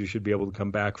some things you should be able to come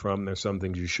back from. There's some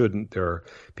things you shouldn't. There are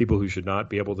people who should not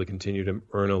be able to continue to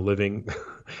earn a living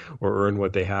or earn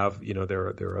what they have.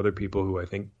 There are other people who I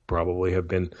think probably have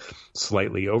been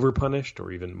slightly overpunished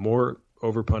or even more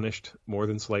overpunished, more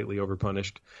than slightly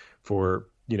overpunished for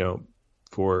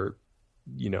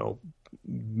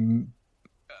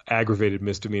aggravated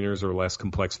misdemeanors or less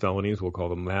complex felonies. We'll call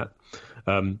them that.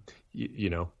 I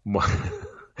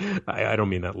don't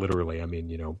mean that literally. I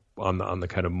mean, on the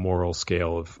kind of moral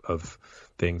scale of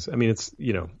things. I mean, it's,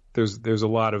 there's a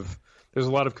lot of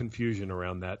confusion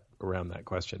around that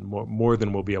question, more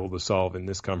than we'll be able to solve in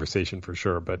this conversation for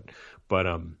sure. But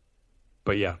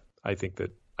yeah, I think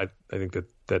that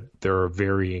there are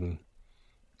varying,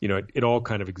 it all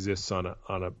kind of exists on a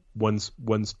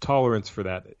one's tolerance for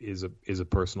that is a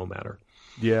personal matter.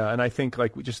 Yeah, and I think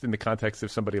like just in the context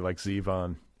of somebody like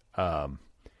Zevon,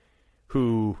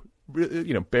 who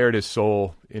bared his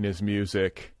soul in his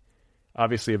music,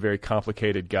 obviously a very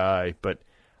complicated guy, but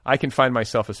I can find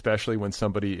myself, especially when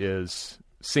somebody is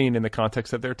seen in the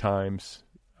context of their times,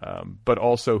 but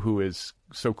also who is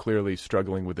so clearly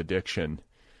struggling with addiction.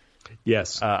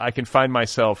 Yes, I can find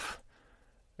myself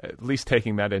at least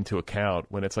taking that into account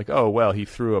when it's like, oh, well, he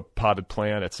threw a potted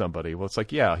plant at somebody. Well, it's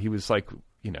like, yeah, he was like,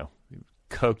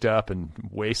 coked up and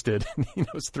wasted.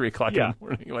 It's 3:00 in the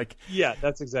morning. Like, yeah,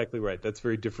 that's exactly right. That's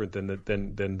very different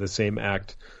than the same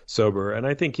act sober. And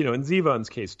I think, in Zevon's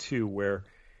case too, where,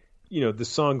 the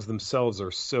songs themselves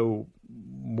are so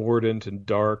mordant and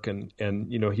dark and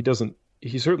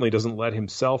he certainly doesn't let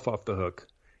himself off the hook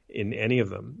in any of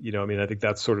them. I think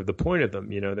that's sort of the point of them.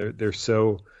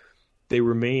 He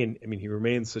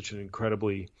remains such an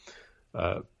incredibly,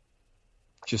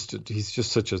 he's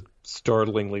just such a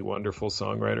startlingly wonderful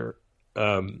songwriter.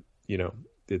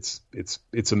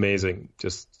 It's amazing.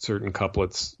 Just certain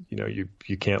couplets, you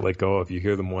can't let go of. You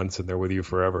hear them once and they're with you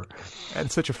forever. And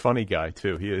such a funny guy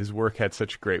too. His work had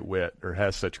such great wit, or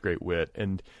has such great wit.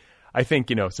 And I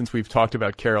think, since we've talked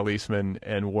about Carol Eastman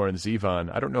and Warren Zevon,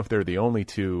 I don't know if they're the only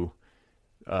two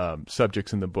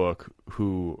subjects in the book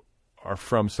who are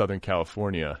from Southern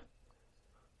California.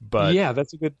 But yeah,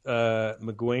 that's a good.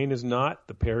 McGuane is not.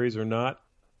 The Perrys are not.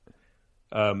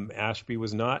 Ashby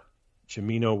was not.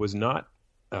 Cimino was not.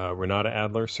 Renata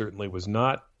Adler certainly was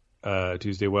not.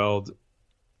 Tuesday Weld.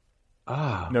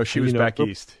 No, she was back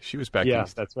east. She was back east. Yeah,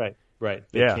 that's right. Right.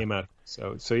 They came out.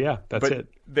 So yeah, that's it.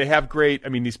 They have great.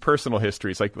 These personal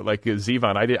histories, like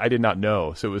Zevon. I did not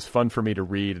know, so it was fun for me to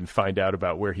read and find out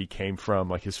about where he came from,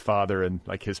 like his father and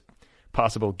like his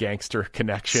possible gangster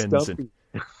connections. And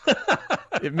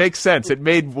it makes sense. It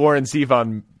made Warren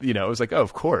Zevon, it was like, oh,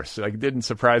 of course. Like, it didn't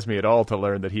surprise me at all to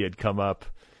learn that he had come up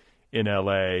in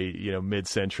L.A.,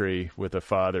 mid-century with a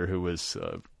father who was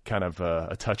kind of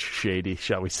a touch shady,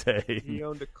 shall we say. He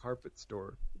owned a carpet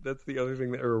store. That's the other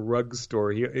thing, or a rug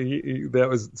store. He that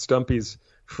was Stumpy's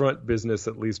front business,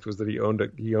 at least, was that he owned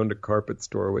a carpet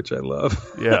store, which I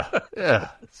love. Yeah,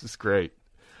 this is great.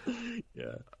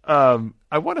 Yeah.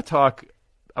 I want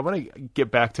to get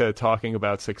back to talking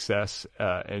about success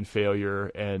and failure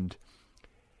and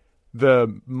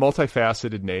the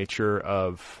multifaceted nature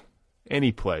of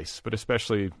any place, but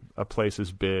especially a place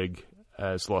as big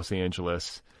as Los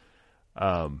Angeles.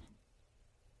 I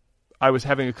was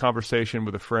having a conversation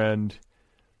with a friend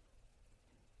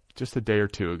just a day or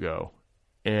two ago,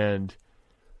 and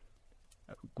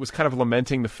was kind of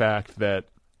lamenting the fact that,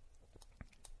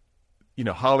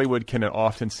 Hollywood can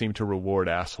often seem to reward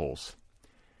assholes.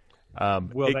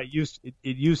 It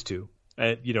used to,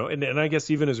 and I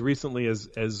guess even as recently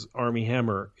as Army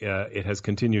Hammer, it has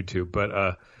continued to, but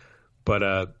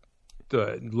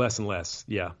less and less,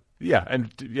 yeah. Yeah,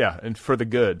 and for the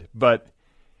good, but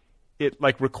it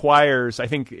requires. I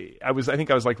think I was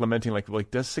lamenting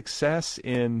does success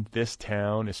in this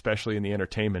town, especially in the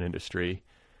entertainment industry,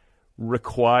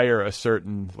 require a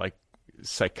certain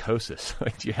psychosis?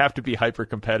 Do you have to be hyper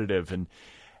competitive, and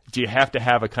do you have to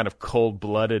have a kind of cold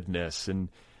bloodedness? And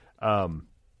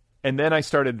then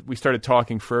we started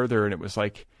talking further, and it was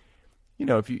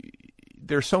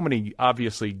there's so many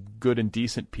obviously good and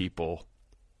decent people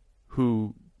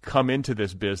who come into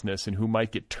this business and who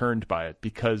might get turned by it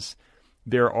because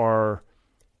there are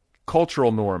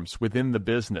cultural norms within the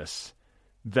business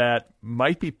that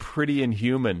might be pretty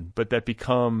inhuman, but that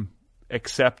become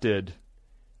accepted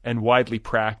and widely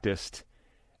practiced,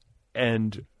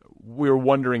 and we're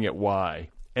wondering at why.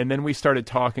 And then we started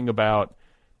talking about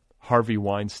Harvey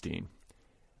Weinstein,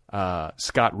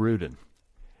 Scott Rudin,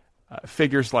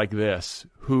 figures like this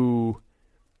who,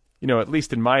 at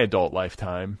least in my adult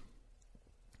lifetime,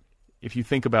 if you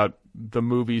think about the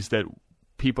movies that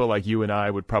people like you and I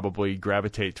would probably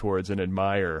gravitate towards and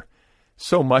admire,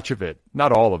 so much of it,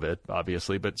 not all of it,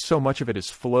 obviously, but so much of it is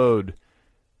flowed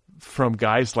from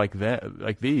guys like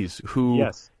these who,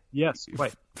 yes,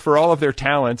 right. For all of their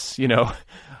talents,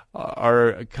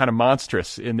 are kind of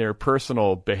monstrous in their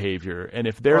personal behavior. And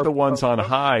if they're the ones on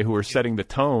high who are setting the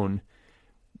tone,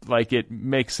 it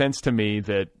makes sense to me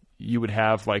that you would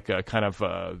have a kind of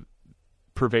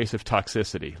pervasive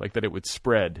toxicity, that it would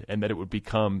spread and that it would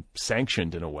become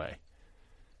sanctioned in a way.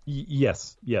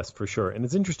 Yes, for sure. And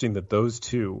it's interesting that those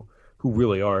two, who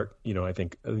really are, I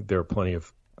think there are plenty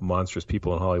of monstrous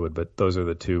people in Hollywood, but those are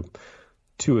the two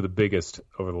of the biggest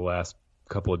over the last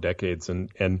couple of decades.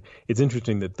 And it's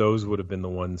interesting that those would have been the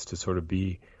ones to sort of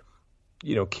be,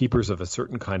 keepers of a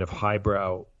certain kind of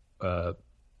highbrow,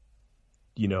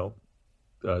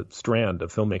 strand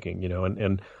of filmmaking,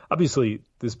 and obviously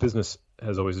this business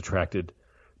has always attracted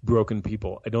broken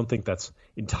people. I don't think that's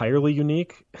entirely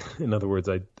unique. In other words,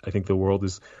 I think the world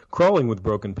is crawling with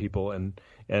broken people, and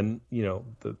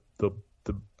the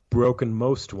broken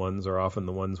most ones are often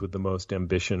the ones with the most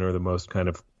ambition or the most kind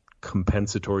of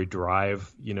compensatory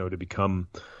drive, to become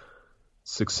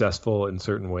successful in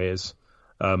certain ways.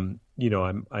 I'm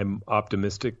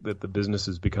optimistic that the business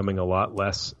is becoming a lot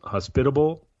less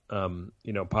hospitable,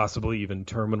 possibly even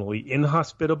terminally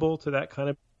inhospitable to that kind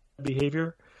of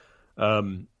behavior.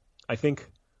 I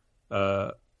think,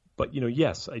 but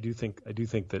yes, I do think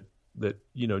that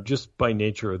just by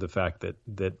nature of the fact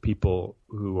that people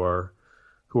who are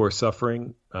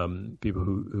suffering, people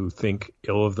who think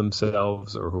ill of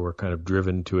themselves or who are kind of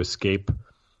driven to escape,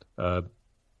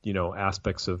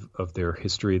 aspects of their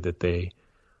history that they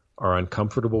are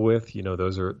uncomfortable with,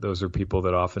 those are people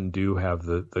that often do have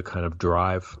the kind of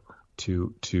drive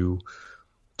to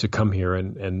come here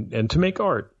and to make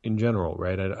art in general,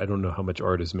 right? I don't know how much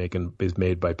art is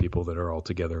made by people that are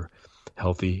altogether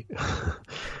healthy,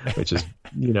 which is,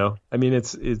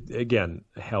 it's again,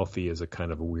 healthy is a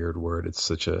kind of a weird word. It's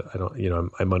such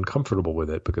I'm uncomfortable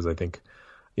with it because I think,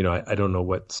 I don't know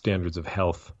what standards of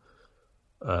health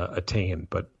attain,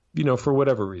 but, for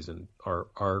whatever reason,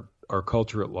 our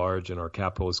culture at large and our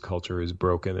capitalist culture is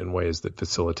broken in ways that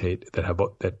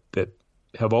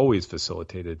have always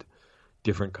facilitated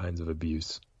different kinds of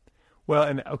abuse. Well,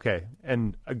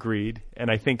 and agreed. And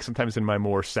I think sometimes in my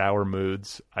more sour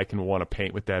moods, I can want to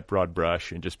paint with that broad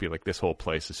brush and just be like, this whole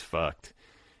place is fucked.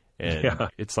 And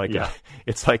it's like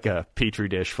a petri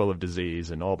dish full of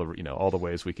disease and all the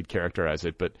ways we could characterize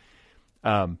it. But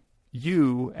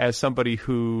you, as somebody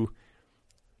who,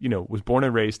 was born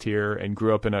and raised here and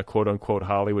grew up in a quote unquote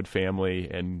Hollywood family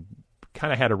and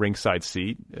kind of had a ringside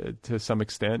seat to some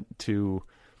extent to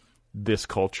this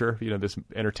culture, this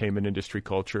entertainment industry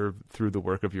culture through the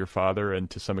work of your father and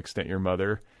to some extent your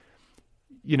mother,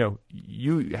 you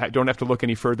don't have to look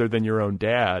any further than your own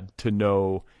dad to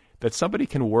know that somebody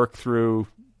can work through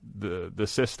the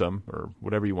system or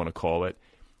whatever you want to call it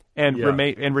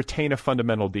and retain a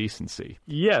fundamental decency.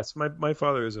 Yes. My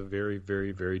father is a very,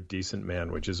 very, very decent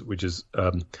man, which is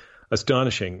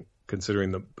astonishing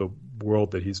considering the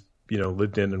world that he's,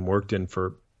 lived in and worked in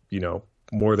for,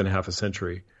 more than half a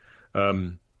century.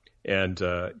 And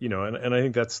I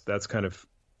think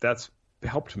that's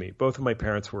helped me. Both of my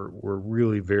parents were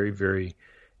really very, very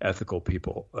ethical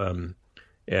people,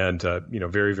 and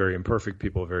very, very imperfect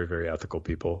people, very, very ethical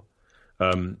people.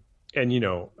 And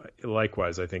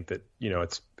likewise, I think that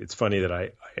it's funny that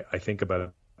I think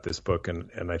about this book,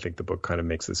 and I think the book kind of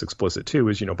makes this explicit too.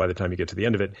 Is by the time you get to the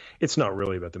end of it, it's not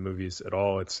really about the movies at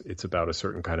all. It's about a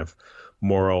certain kind of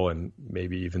moral and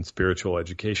maybe even spiritual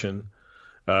education.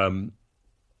 And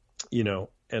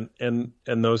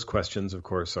those questions, of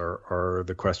course, are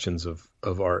the questions of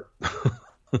art.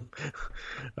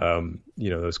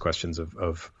 Those questions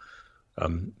of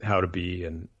how to be,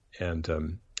 and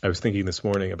I was thinking this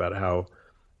morning about how,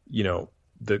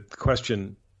 the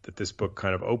question that this book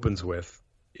kind of opens with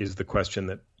is the question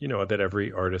that, that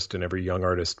every artist and every young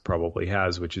artist probably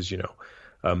has, which is,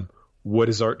 what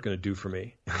is art going to do for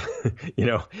me?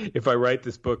 If I write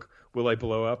this book, will I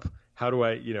blow up? How do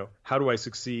I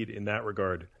succeed in that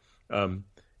regard? And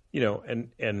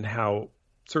how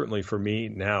certainly for me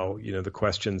now, the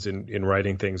questions in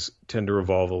writing things tend to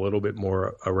revolve a little bit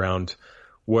more around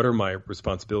what are my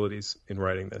responsibilities in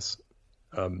writing this?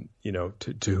 To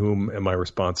whom am I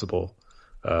responsible?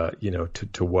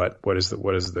 To what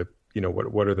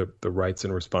are the rights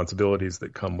and responsibilities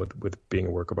that come with being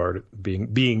a work of art,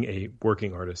 being a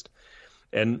working artist,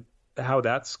 and how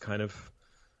that's kind of,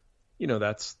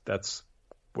 that's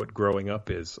what growing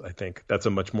up is. I think that's a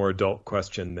much more adult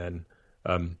question than,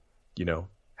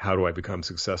 how do I become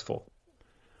successful?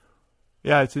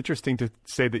 Yeah, it's interesting to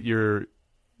say that your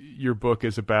book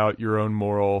is about your own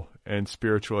moral and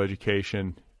spiritual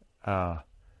education.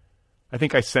 I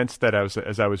think I sensed that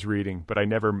as I was reading, but I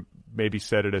never maybe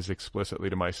said it as explicitly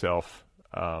to myself.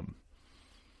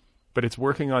 But it's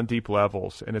working on deep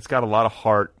levels, and it's got a lot of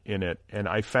heart in it. And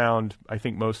I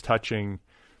think most touching,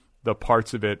 the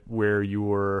parts of it where you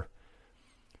were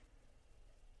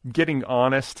getting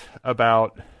honest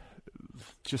about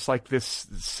just like this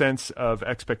sense of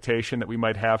expectation that we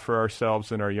might have for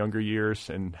ourselves in our younger years,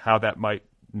 and how that might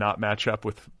not match up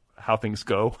with how things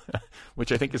go,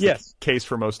 which I think is the case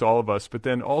for most all of us. But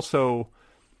then also,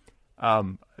 a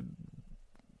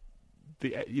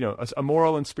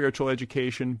moral and spiritual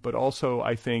education, but also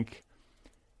I think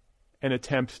an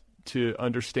attempt to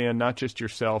understand not just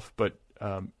yourself, but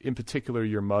in particular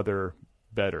your mother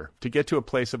better, to get to a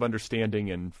place of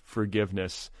understanding and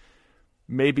forgiveness,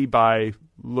 maybe by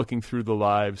looking through the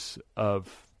lives of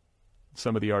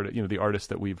some of the the artists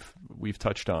that we've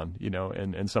touched on,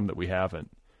 and some that we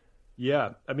haven't.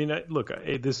 Yeah, I mean,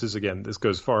 this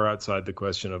goes far outside the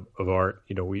question of art.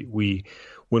 We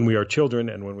when we are children,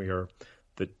 and when we are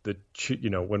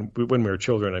when we are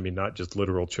children, I mean, not just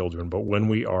literal children, but when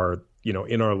we are,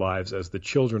 in our lives as the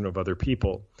children of other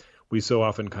people, we so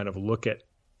often kind of look at,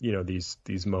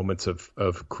 these moments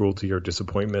of cruelty or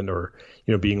disappointment, or,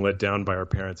 being let down by our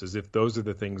parents, as if those are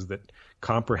the things that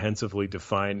comprehensively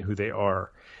define who they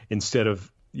are, instead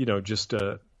of,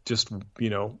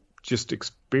 just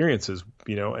experiences,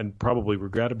 and probably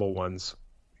regrettable ones,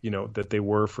 that they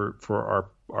were for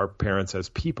our parents as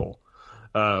people.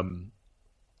 And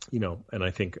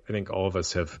I think all of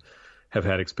us have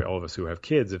had all of us who have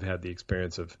kids have had the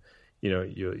experience of,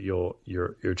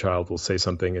 your child will say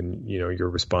something, and, your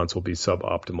response will be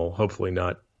suboptimal. Hopefully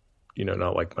not,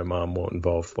 not like my mom, won't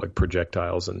involve like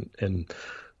projectiles and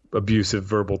abusive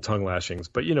verbal tongue lashings.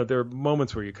 But, there are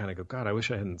moments where you kind of go, God, I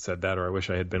wish I hadn't said that, or I wish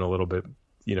I had been a little bit,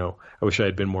 I wish I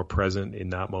had been more present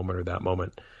in that moment or that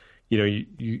moment.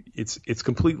 It's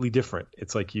completely different.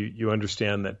 It's like you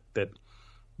understand that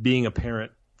being a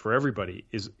parent for everybody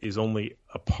is only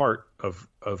a part of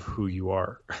who you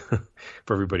are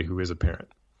for everybody who is a parent.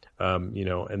 And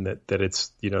that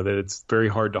it's very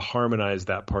hard to harmonize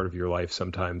that part of your life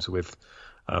sometimes with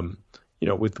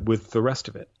the rest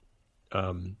of it.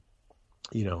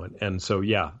 And so,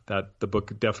 that the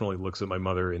book definitely looks at my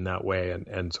mother in that way,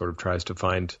 and sort of tries to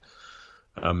find,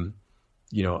 a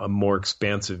more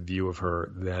expansive view of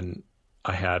her than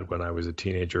I had when I was a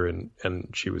teenager, and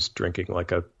she was drinking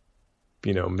like a,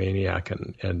 maniac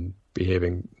and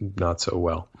behaving not so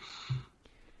well.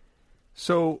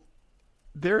 So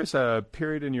there is a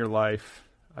period in your life,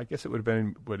 I guess it would have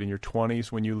been in your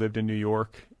 20s, when you lived in New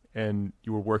York and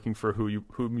you were working for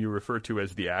whom you refer to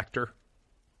as the actor.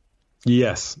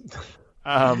 Yes.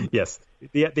 Yes.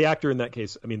 The actor in that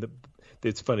case, I mean,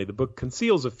 it's funny. The book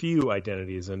conceals a few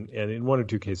identities, and in one or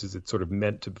two cases, it's sort of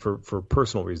meant to, for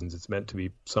personal reasons, it's meant to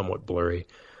be somewhat blurry.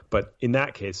 But in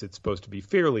that case, it's supposed to be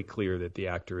fairly clear that the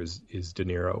actor is De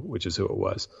Niro, which is who it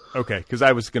was. Okay, because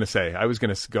I was going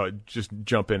to go just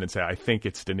jump in and say I think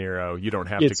it's De Niro. You don't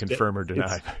have to confirm or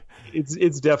deny.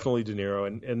 It's definitely De Niro,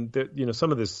 and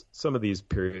some of these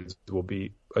periods will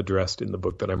be addressed in the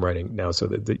book that I'm writing now. So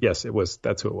that yes, it was.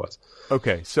 That's who it was.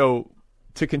 Okay, so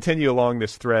to continue along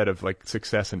this thread of like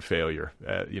success and failure,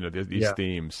 these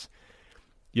themes,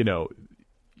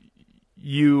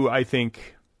 you, I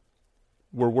think,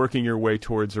 were working your way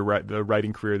towards the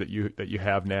writing career that you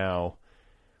have now,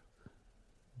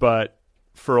 but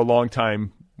for a long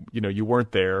time, you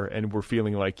weren't there, and were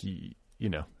feeling like you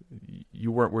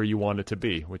weren't where you wanted to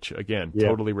be, which again,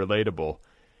 totally relatable.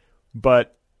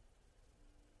 But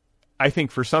I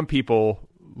think for some people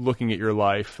looking at your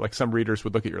life, like some readers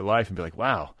would look at your life and be like,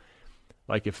 wow,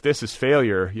 like if this is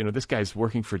failure, this guy's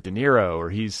working for De Niro, or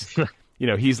he's,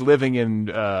 he's living in,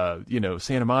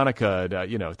 Santa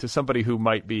Monica, to somebody who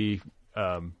might be,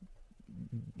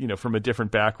 from a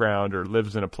different background or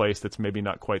lives in a place that's maybe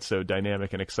not quite so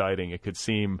dynamic and exciting, it could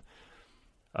seem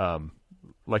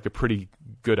like a pretty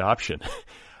good option.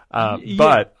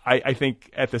 But I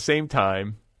think at the same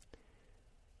time,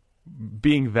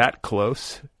 being that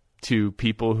close to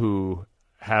people who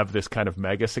have this kind of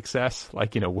mega success,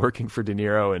 like, working for De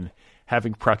Niro and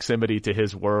having proximity to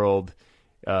his world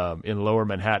in Lower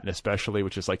Manhattan especially,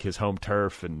 which is like his home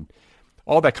turf, and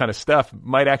all that kind of stuff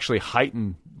might actually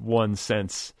heighten one's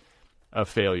sense of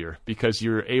failure because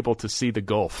you're able to see the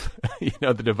gulf,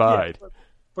 the divide.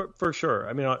 Yeah, for sure.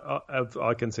 I mean,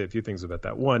 I can say a few things about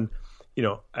that. One,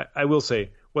 I will say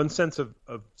one sense of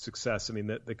success. I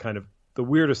mean, the kind of the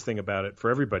weirdest thing about it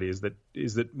for everybody is that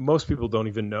most people don't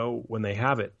even know when they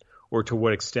have it or to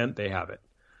what extent they have it.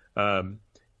 And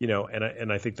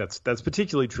I think that's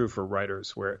particularly true for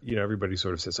writers, where everybody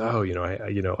sort of says, oh,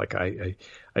 I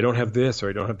don't have this or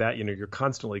I don't have that. You're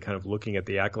constantly kind of looking at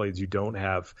the accolades you don't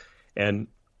have, and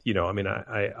I mean,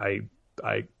 I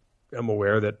am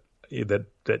aware that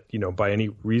by any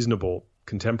reasonable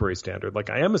contemporary standard, like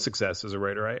I am a success as a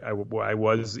writer. I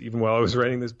was, even while I was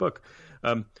writing this book.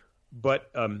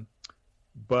 But I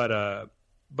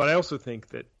also think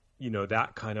that,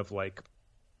 that kind of like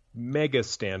mega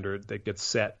standard that gets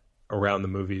set around the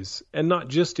movies, and not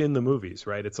just in the movies,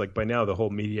 right? It's like by now the whole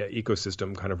media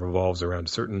ecosystem kind of revolves around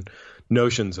certain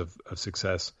notions of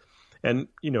success. And,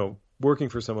 working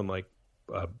for someone like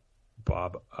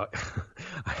Bob,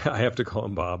 I have to call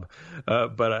him Bob,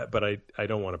 but I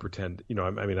don't want to pretend,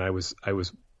 I was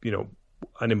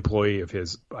an employee of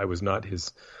his. I was not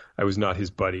his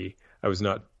buddy. I was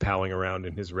not palling around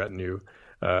in his retinue.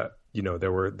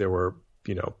 There were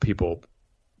people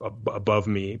above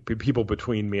me, people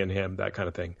between me and him, that kind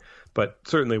of thing. But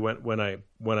certainly when I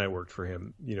worked for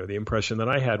him, the impression that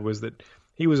I had was that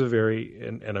he was a very,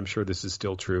 and I'm sure this is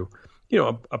still true,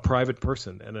 a private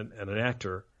person and an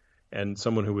actor, and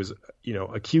someone who was,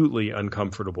 acutely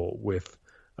uncomfortable with,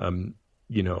 the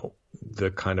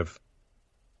kind of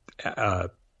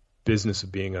business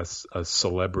of being a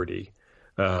celebrity.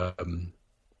 I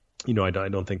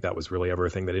don't think that was really ever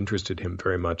a thing that interested him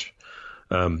very much.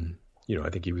 I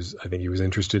think he was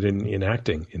interested in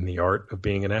acting, in the art of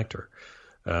being an actor.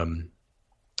 That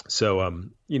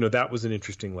was an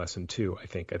interesting lesson too. I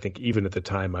think even at the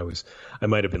time I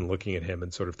might have been looking at him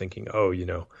and sort of thinking, oh,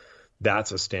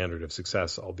 that's a standard of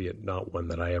success, albeit not one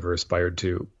that I ever aspired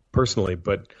to personally,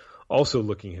 but also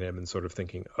looking at him and sort of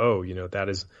thinking, oh, that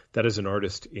is an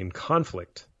artist in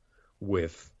conflict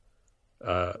with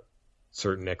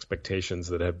certain expectations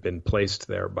that have been placed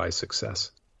there by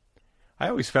success. I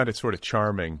always found it sort of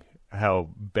charming how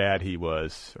bad he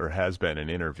was or has been in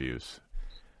interviews.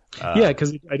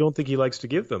 Because I don't think he likes to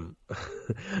give them.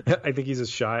 I think he's a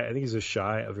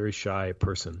very shy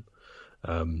person.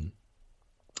 I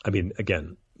mean,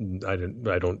 again, I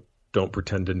don't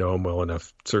pretend to know him well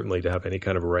enough, certainly, to have any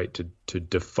kind of a right to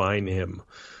define him,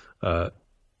 to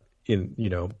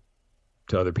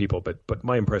other people. But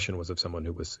my impression was of someone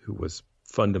who was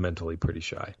fundamentally pretty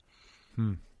shy.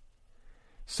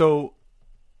 So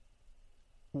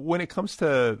when it comes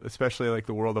to especially like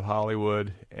the world of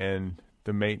Hollywood and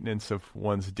the maintenance of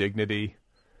one's dignity,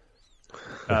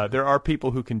 there are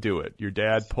people who can do it. Your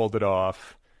dad pulled it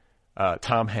off.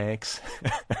 Tom Hanks.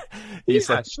 He's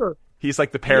like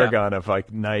the paragon of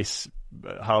like nice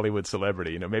Hollywood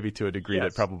celebrity, maybe to a degree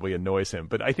that probably annoys him,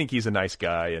 but I think he's a nice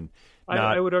guy. And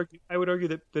I would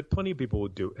argue that plenty of people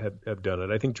have done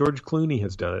it. I think George Clooney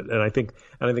has done it. And I think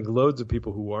loads of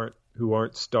people who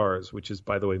aren't stars, which is,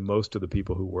 by the way, most of the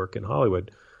people who work in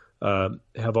Hollywood,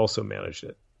 have also managed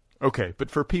it. Okay. But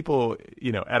for people,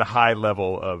 at a high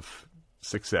level of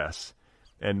success,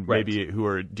 and maybe who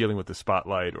are dealing with the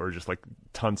spotlight or just like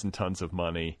tons and tons of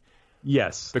money.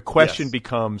 Yes. The question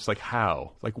becomes like,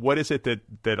 how? Like, what is it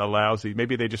that allows you?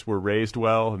 Maybe they just were raised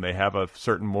well and they have a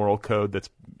certain moral code that's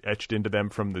etched into them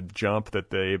from the jump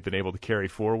that they've been able to carry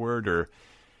forward. Or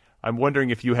I'm wondering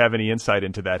if you have any insight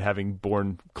into that, having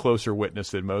borne closer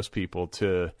witness than most people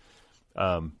to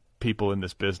people in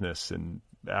this business and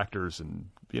actors and,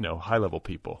 high level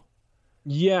people?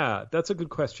 Yeah, that's a good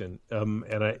question. And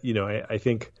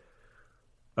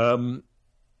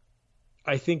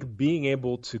I think being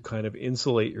able to kind of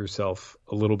insulate yourself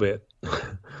a little bit,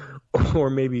 or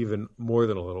maybe even more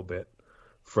than a little bit,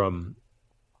 from.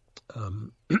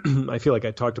 I feel like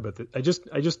I talked about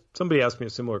that. Somebody asked me a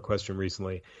similar question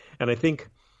recently, and I think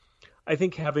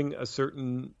having a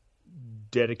certain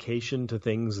dedication to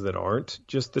things that aren't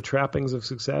just the trappings of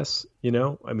success,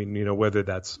 whether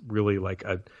that's really like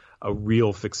a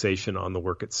real fixation on the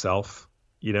work itself,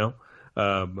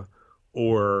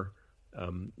 or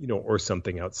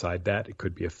something outside that. It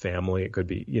could be a family, it could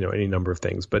be, any number of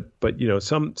things, but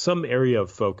some area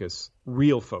of focus,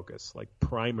 real focus, like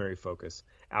primary focus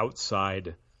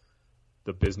outside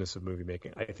the business of movie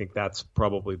making. I think that's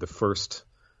probably the first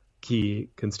key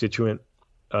constituent.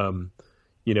 And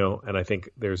I think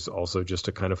there's also just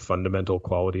a kind of fundamental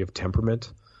quality of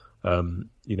temperament,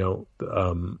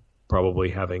 probably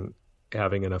having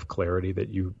enough clarity that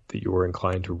you are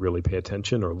inclined to really pay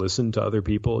attention or listen to other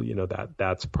people,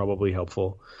 that's probably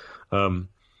helpful.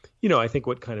 I think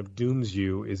what kind of dooms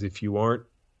you is if you aren't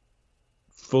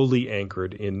fully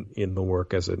anchored in the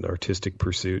work as an artistic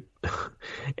pursuit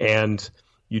and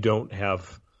you don't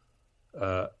have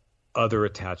other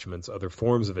attachments, other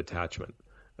forms of attachment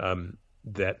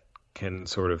that can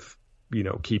sort of,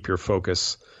 keep your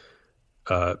focus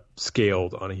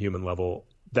scaled on a human level.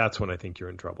 That's when I think you're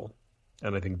in trouble.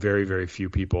 And I think very, very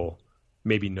few people,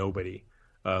 maybe nobody,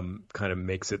 kind of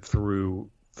makes it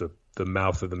through the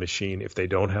mouth of the machine if they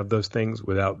don't have those things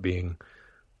without being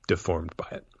deformed by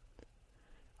it.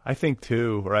 I think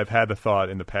too, or I've had the thought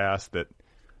in the past that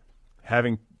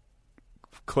having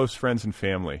close friends and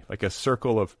family, like a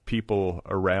circle of people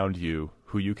around you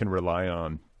who you can rely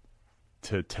on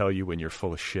to tell you when you're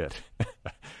full of shit.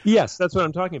 Yes, that's what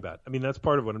I'm talking about. I mean, that's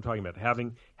part of what I'm talking about.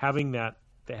 Having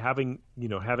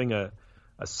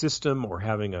a system or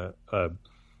having a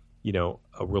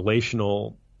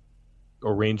relational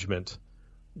arrangement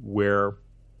where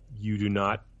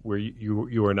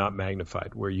you are not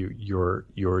magnified, where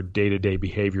your day-to-day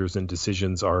behaviors and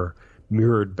decisions are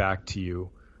mirrored back to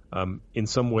you in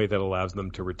some way that allows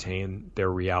them to retain their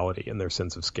reality and their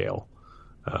sense of scale.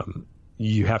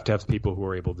 You have to have people who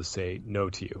are able to say no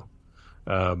to you,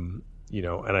 and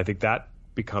I think that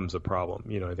becomes a problem.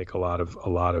 I think a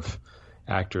lot of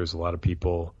actors, a lot of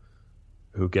people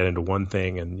who get into one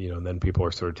thing and then people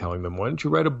are sort of telling them, why don't you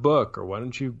write a book or why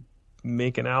don't you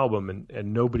make an album?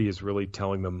 And nobody is really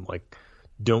telling them, like,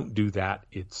 don't do that.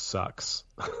 It sucks.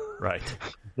 Right.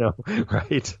 No.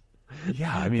 Right.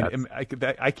 Yeah. I mean,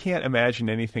 I can't imagine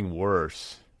anything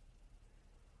worse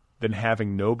than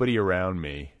having nobody around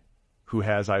me who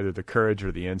has either the courage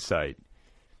or the insight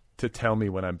to tell me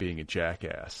when I'm being a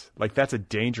jackass. Like, that's a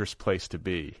dangerous place to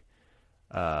be.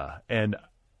 And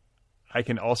I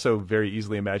can also very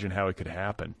easily imagine how it could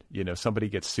happen. Somebody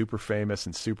gets super famous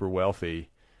and super wealthy.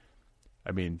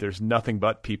 I mean, there's nothing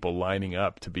but people lining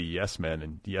up to be yes men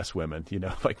and yes women.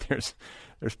 Like there's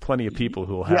plenty of people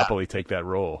who will happily take that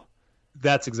role.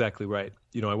 That's exactly right.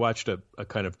 I watched a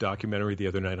kind of documentary the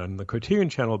other night on the Criterion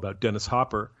Channel about Dennis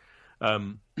Hopper.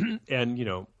 And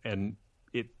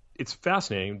it's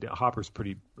fascinating. Hopper's a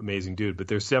pretty amazing dude, but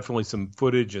there's definitely some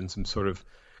footage and some sort of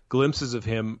glimpses of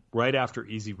him right after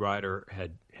Easy Rider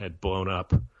had blown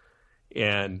up.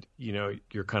 And,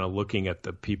 you're kind of looking at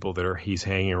the people that he's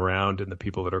hanging around and the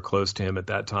people that are close to him at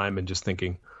that time and just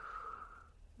thinking,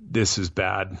 this is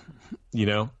bad.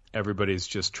 Everybody's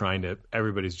just trying to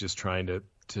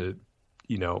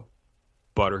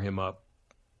butter him up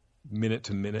minute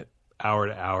to minute, hour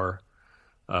to hour.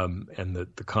 And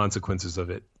the consequences of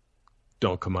it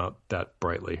don't come out that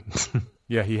brightly.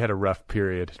 Yeah, he had a rough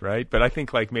period, right? But I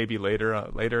think like maybe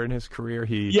later in his career,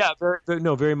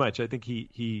 very much. I think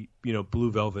he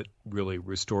Blue Velvet really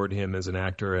restored him as an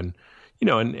actor, and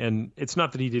and it's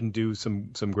not that he didn't do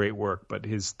some great work, but the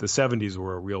 70s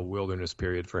were a real wilderness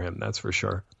period for him. That's for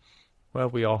sure. Well,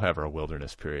 we all have our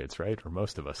wilderness periods, right? Or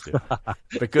most of us do.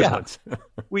 The good ones.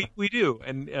 we do,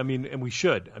 and we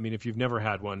should. I mean, if you've never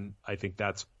had one, I think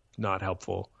that's not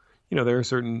helpful. There are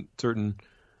certain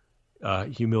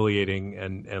humiliating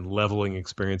and leveling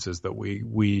experiences that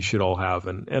we should all have,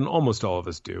 and almost all of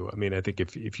us do. I mean, I think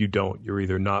if you don't, you're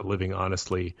either not living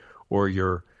honestly, or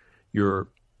you're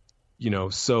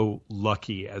so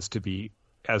lucky as to be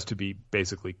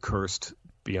basically cursed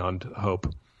beyond hope.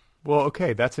 Well,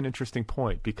 okay, that's an interesting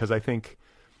point, because I think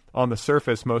on the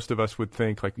surface, most of us would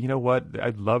think like, you know what,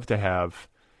 I'd love to have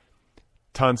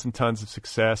tons and tons of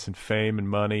success and fame and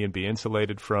money and be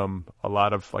insulated from a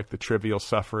lot of like the trivial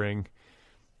suffering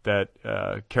that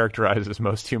characterizes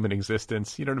most human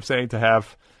existence. You know what I'm saying? To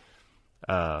have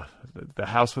the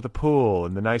house with a pool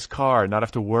and the nice car, not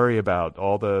have to worry about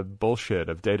all the bullshit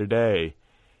of day to day.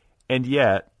 And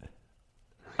yet,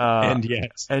 and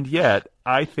yet,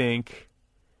 I think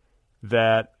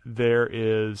that there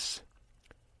is,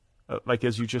 like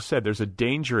as you just said, there's a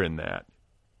danger in that.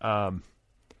 And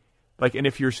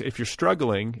if you're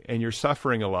struggling and you're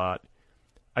suffering a lot,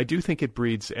 I do think it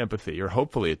breeds empathy, or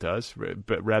hopefully it does,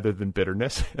 but rather than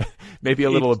bitterness. Maybe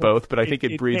a little of both, but I think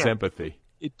it breeds empathy.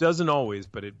 It doesn't always,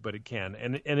 but it can,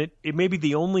 and it may be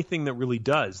the only thing that really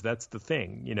does. That's the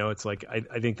thing, It's like I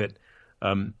think that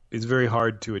it's very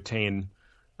hard to attain,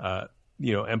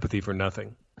 empathy for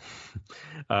nothing,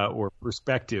 or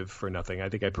perspective for nothing. I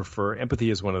think I prefer empathy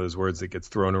is one of those words that gets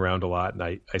thrown around a lot, and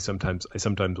I sometimes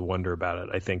wonder about it.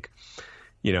 I think,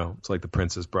 it's like the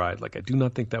Princess Bride. Like, I do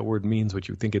not think that word means what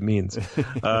you think it means,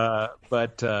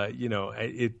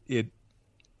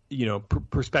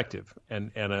 perspective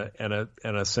and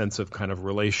a sense of kind of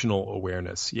relational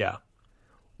awareness. Yeah.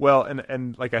 Well,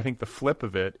 and like I think the flip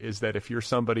of it is that if you're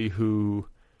somebody who,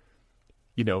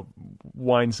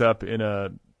 winds up in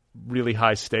a really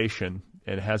high station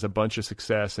and has a bunch of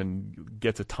success and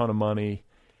gets a ton of money,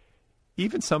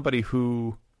 even somebody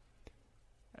who,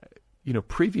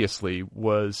 previously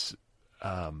was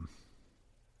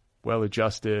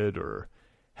well-adjusted or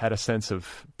had a sense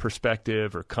of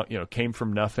perspective or, came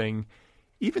from nothing,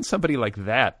 even somebody like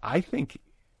that, I think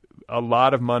a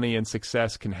lot of money and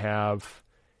success can have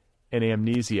an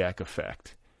amnesiac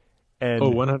effect. And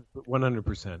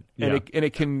 100%. Yeah. And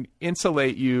it can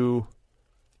insulate you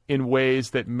in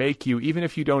ways that make you, even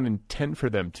if you don't intend for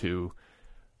them to,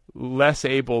 less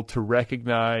able to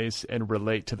recognize and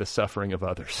relate to the suffering of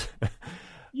others.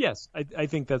 Yes, I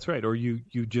think that's right. Or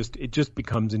it just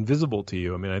becomes invisible to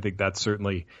you. I mean, I think that's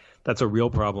a real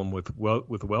problem with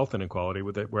wealth inequality,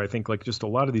 where I think like just a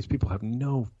lot of these people have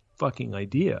no fucking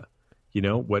idea,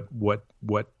 what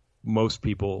most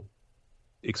people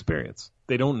experience.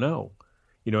 They don't know.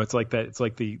 It's like that. It's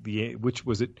like the which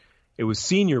was it? It was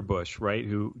Senior Bush, right?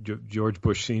 George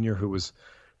Bush Senior, who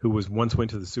once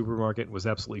went to the supermarket and was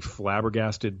absolutely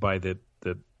flabbergasted by the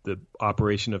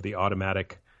operation of the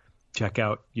automatic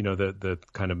checkout, the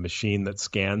kind of machine that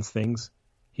scans things.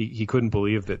 He couldn't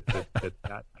believe that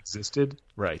existed.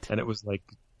 Right. And it was like,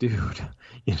 dude,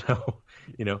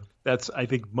 that's, I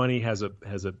think money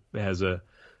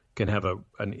can have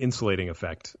an insulating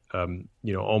effect.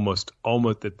 Almost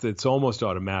it's almost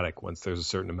automatic once there's a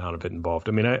certain amount of it involved.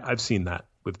 I mean, I've seen that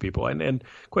with people, and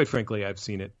quite frankly, I've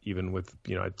seen it even with,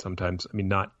 sometimes, I mean,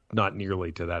 not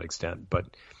nearly to that extent, but,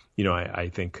 I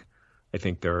think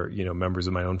there are, members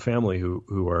of my own family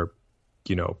who are,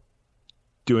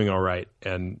 doing all right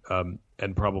and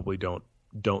probably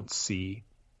don't see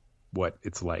what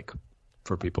it's like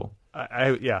for people.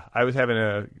 I was having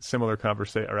a similar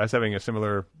conversation, or I was having a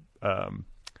similar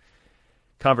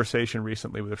conversation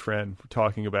recently with a friend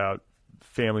talking about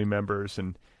family members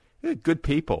and good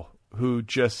people who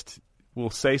just will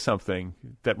say something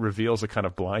that reveals a kind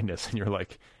of blindness, and you're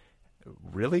like,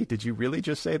 really? Did you really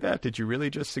just say that? Did you really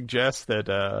just suggest that,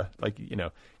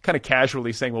 kind of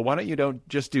casually saying, well, why don't you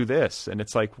just do this? And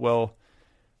it's like, well,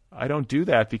 I don't do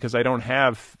that because I don't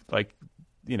have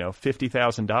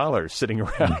 $50,000 sitting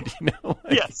around,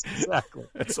 Yes, exactly.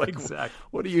 It's like, exactly.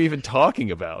 What are you even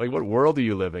talking about? Like, what world are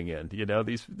you living in?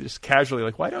 These just casually,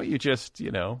 like, why don't you just,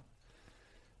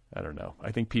 I don't know.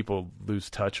 I think people lose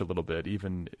touch a little bit,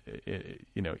 even,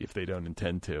 if they don't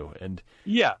intend to. And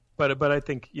yeah, but I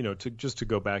think, to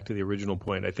go back to the original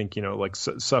point, I think, like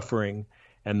suffering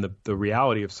and the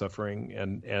reality of suffering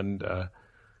and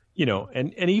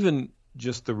even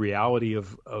just the reality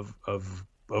of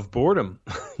boredom,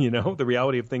 the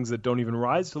reality of things that don't even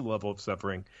rise to the level of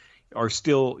suffering are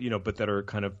still, but that are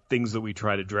kind of things that we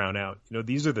try to drown out.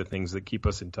 These are the things that keep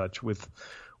us in touch with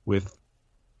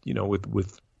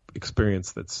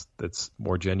experience that's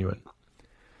more genuine.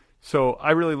 So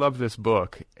I really love this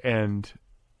book, and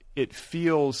it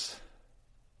feels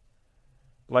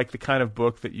like the kind of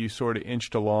book that you sort of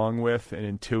inched along with and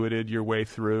intuited your way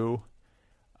through.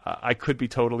 I could be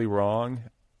totally wrong.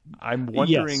 I'm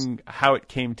wondering how it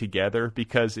came together,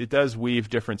 because it does weave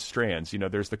different strands.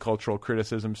 There's the cultural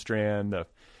criticism strand, the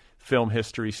film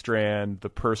history strand, the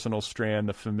personal strand,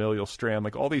 the familial strand,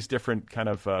 like all these different kind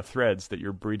of threads that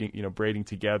you're braiding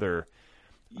together.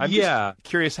 I'm just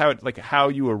curious how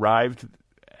you arrived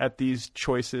at these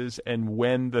choices and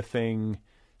when the thing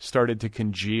started to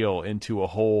congeal into a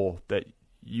whole that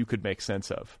you could make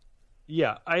sense of.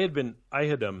 Yeah, I had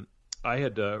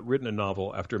written a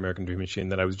novel after American Dream Machine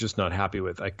that I was just not happy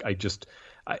with.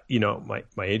 my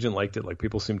agent liked it. Like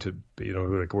people seemed to,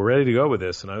 like, we're ready to go with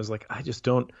this. And I was like,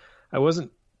 I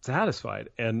wasn't satisfied.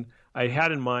 And I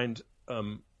had in mind,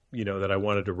 that I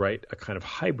wanted to write a kind of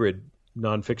hybrid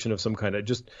nonfiction of some kind.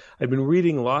 I'd been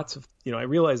reading lots of, I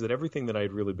realized that everything that I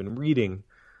had really been reading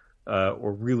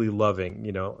or really loving,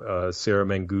 Sarah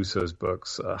Manguso's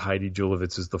books, Heidi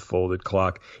Julowitz's The Folded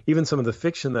Clock, even some of the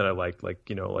fiction that I liked, like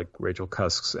Rachel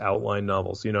Cusk's outline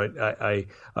novels.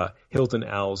 Hilton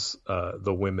Al's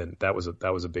The Women, that was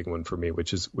a big one for me,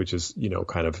 which is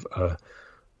kind of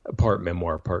part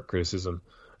memoir, part criticism.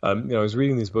 I was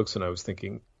reading these books and I was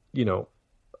thinking,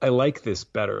 I like this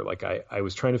better. Like I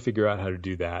was trying to figure out how to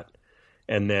do that,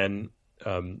 and then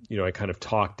I kind of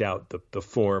talked out the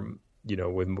form.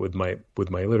 With my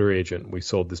literary agent, we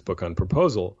sold this book on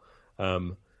proposal.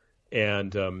 So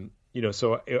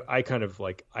I kind of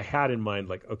like, I had in mind,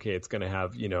 like, okay, it's going to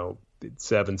have,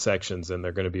 7 sections and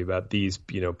they're going to be about these,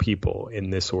 people in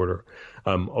this order.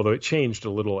 Although it changed a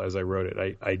little as I wrote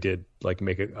it, I did like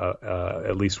make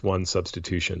at least one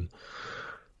substitution.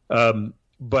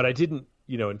 But I didn't,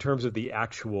 in terms of the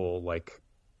actual,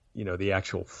 the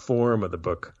actual form of the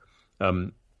book,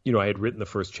 I had written the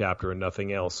first chapter and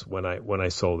nothing else when I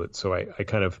sold it. So I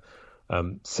kind of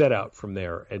set out from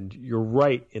there. And you're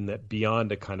right in that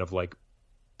beyond a kind of like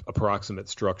approximate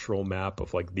structural map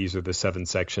of like, these are the 7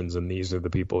 sections and these are the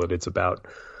people that it's about,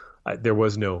 there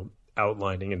was no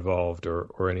outlining involved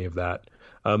or any of that.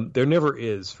 There never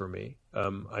is for me.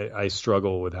 I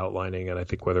struggle with outlining, and I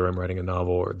think whether I'm writing a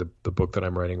novel or the book that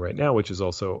I'm writing right now, which is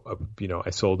also, I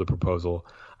sold a proposal,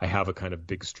 I have a kind of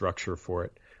big structure for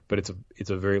it. But it's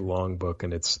a very long book,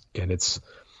 and it's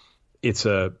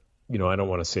a, I don't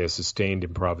want to say a sustained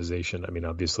improvisation. I mean,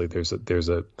 obviously there's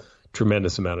a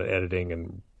tremendous amount of editing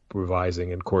and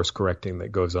revising and course correcting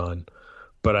that goes on.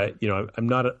 But I'm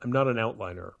not an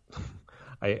outliner.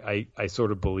 I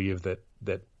sort of believe that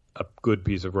a good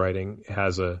piece of writing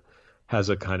has a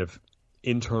kind of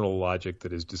internal logic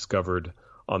that is discovered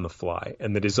on the fly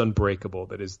and that is unbreakable.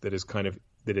 That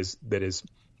is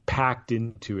packed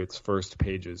into its first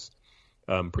pages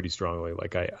pretty strongly.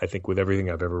 Like I think with everything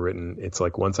I've ever written, it's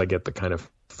like once I get the kind of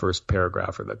first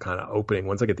paragraph or the kind of opening,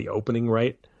 once I get the opening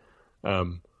right,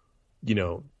 the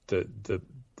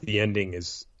ending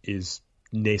is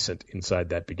nascent inside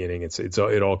that beginning.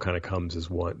 It all kind of comes as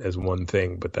one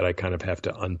thing, but that I kind of have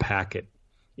to unpack it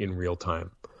in real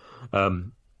time.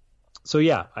 So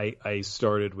yeah, I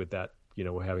started with that,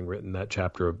 having written that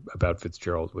chapter about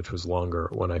Fitzgerald, which was longer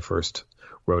when I first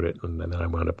wrote it, and then I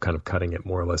wound up kind of cutting it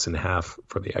more or less in half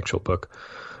for the actual book,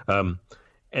 and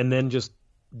then just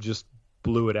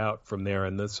blew it out from there.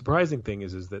 And the surprising thing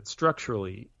is that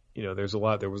structurally, there was a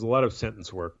lot of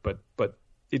sentence work, but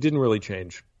it didn't really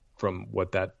change from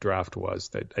what that draft was.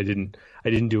 That I didn't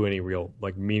do any real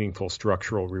like meaningful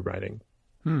structural rewriting.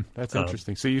 That's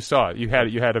interesting. So you saw it. You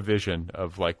had a vision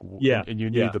of like, and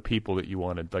you knew the people that you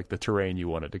wanted, like the terrain you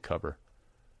wanted to cover.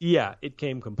 Yeah, it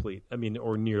came complete. I mean,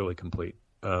 or nearly complete.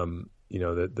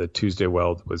 The Tuesday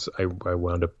Weld was, I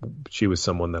wound up, she was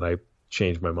someone that I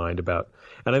changed my mind about.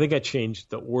 And I think I changed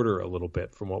the order a little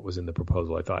bit from what was in the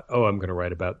proposal. I thought, I'm going to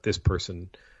write about this person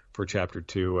for chapter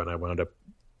 2. And I wound up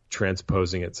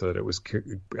transposing it so that it was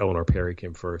Eleanor Perry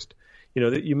came first.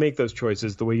 That you make those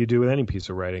choices the way you do with any piece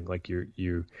of writing. Like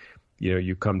you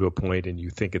come to a point and you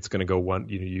think it's going to go one,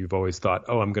 you've always thought,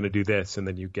 I'm going to do this. And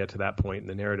then you get to that point in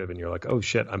the narrative and you're like, oh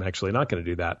shit, I'm actually not going to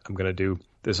do that. I'm going to do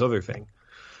this other thing.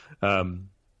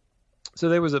 So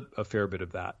there was a fair bit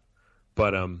of that,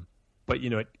 but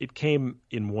it came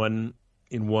in one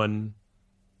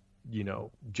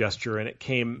gesture, and it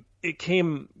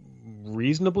came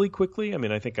reasonably quickly. I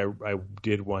mean, I think I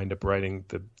did wind up writing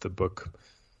the book.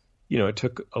 It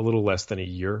took a little less than a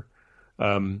year.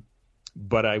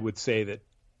 But I would say that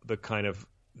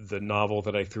the novel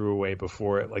that I threw away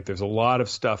before it, like there's a lot of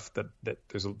stuff that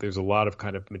there's a lot of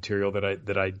kind of material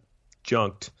that I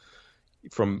junked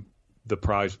from the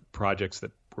projects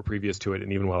that were previous to it.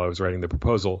 And even while I was writing the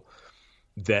proposal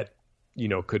that,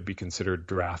 could be considered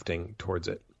drafting towards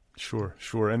it. Sure.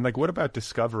 And like, what about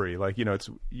discovery? Like,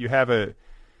 you have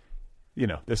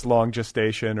this long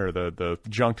gestation or the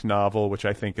junk novel, which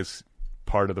I think is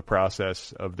part of the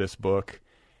process of this book.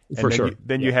 And for sure.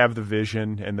 You have the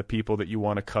vision and the people that you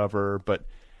want to cover. But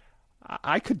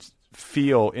I could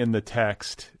feel in the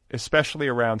text, especially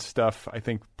around stuff, I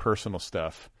think personal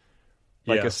stuff,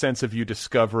 like a sense of you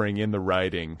discovering in the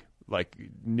writing, like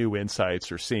new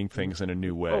insights or seeing things in a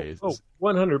new way.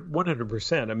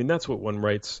 100%. I mean, that's what one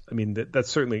writes. I mean, that's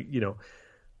certainly,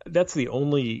 that's the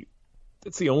only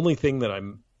thing that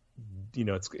I'm,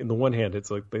 it's in the one hand,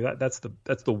 it's like that's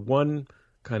the one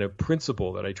kind of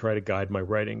principle that I try to guide my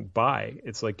writing by.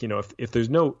 It's like, if there's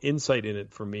no insight in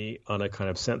it for me on a kind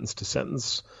of sentence to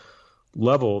sentence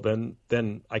level, then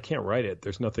I can't write it.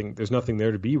 There's nothing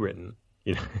there to be written,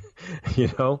 you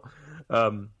know?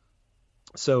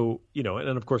 So,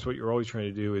 and of course what you're always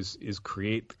trying to do is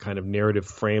create the kind of narrative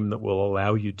frame that will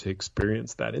allow you to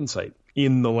experience that insight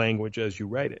in the language as you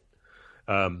write it.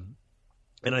 And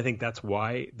I think that's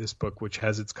why this book, which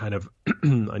has its kind of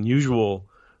unusual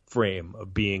frame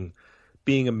of being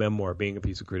a memoir, being a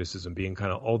piece of criticism, being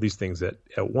kind of all these things at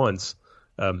once,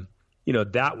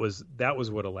 that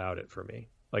was what allowed it for me.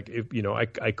 Like, if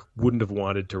I wouldn't have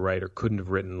wanted to write or couldn't have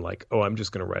written like, oh, I'm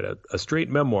just going to write a straight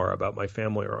memoir about my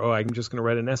family, or oh, I'm just going to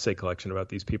write an essay collection about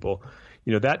these people.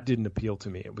 That didn't appeal to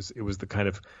me. It was the kind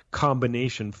of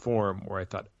combination form where I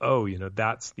thought, oh,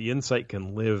 that's the insight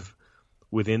can live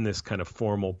within this kind of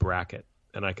formal bracket,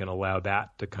 and I can allow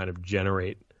that to kind of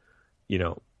generate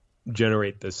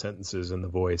the sentences and the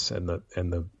voice and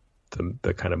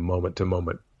the kind of moment to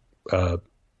moment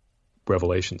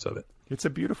revelations of it. It's a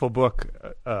beautiful book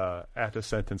at a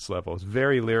sentence level. It's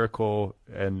very lyrical,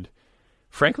 and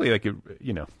frankly, like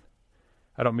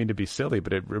I don't mean to be silly,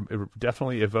 but it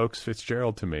captures evokes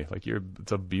Fitzgerald to me. Like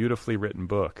it's a beautifully written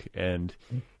book, and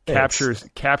captures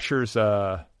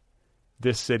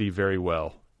this city very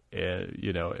well.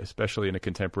 Especially in a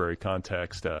contemporary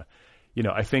context.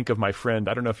 I think of my friend.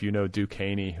 I don't know if you know Duke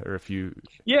Haney, or if you.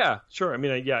 Yeah, sure. I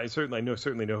mean, I certainly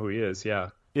know who he is. Yeah.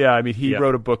 Yeah, I mean, he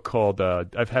wrote a book called,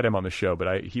 I've had him on the show,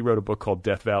 but he wrote a book called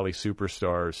Death Valley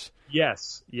Superstars.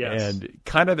 Yes. And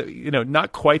kind of,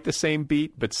 not quite the same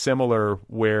beat, but similar,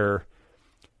 where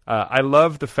I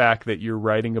love the fact that you're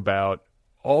writing about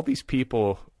all these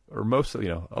people, or mostly,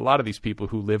 a lot of these people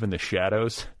who live in the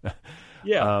shadows.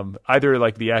 Yeah. Either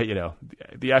like the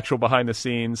actual behind the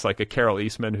scenes, like a Carol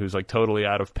Eastman who's like totally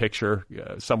out of picture,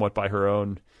 somewhat by her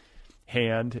own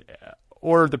hand,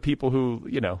 or the people who,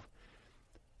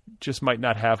 just might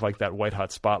not have like that white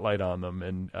hot spotlight on them.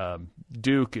 And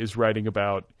Duke is writing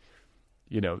about,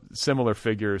 similar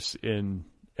figures in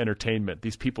entertainment.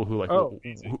 These people who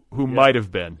who might have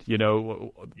been,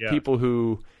 people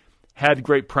who had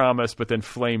great promise but then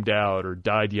flamed out or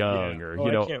died young,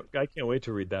 I can't wait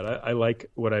to read that. I like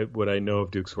what I know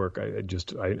of Duke's work.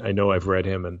 I know I've read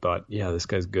him and thought, yeah, this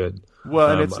guy's good.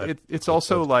 Well, and it's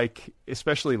also like,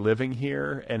 especially living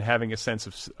here and having a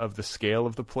sense of the scale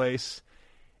of the place,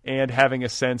 and having a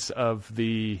sense of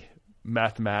the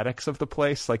mathematics of the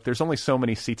place. Like, there's only so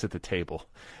many seats at the table.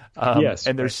 Yes.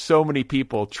 And there's so many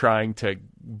people trying to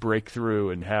break through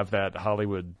and have that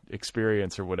Hollywood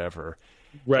experience or whatever.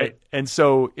 Right. And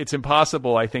so it's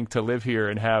impossible, I think, to live here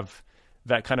and have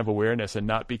that kind of awareness and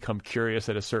not become curious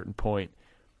at a certain point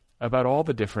about all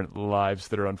the different lives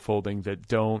that are unfolding that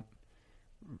don't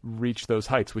reach those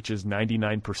heights, which is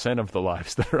 99% of the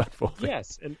lives that are unfolding.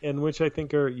 Yes, and which I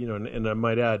think are, and I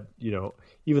might add,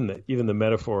 even the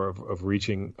metaphor of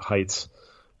reaching heights,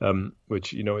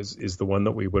 which is the one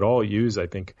that we would all use, I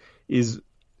think, it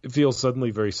feels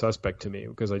suddenly very suspect to me,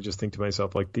 because I just think to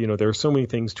myself, like, there are so many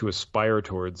things to aspire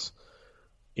towards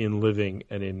in living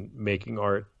and in making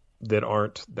art that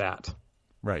aren't that.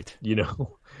 Right.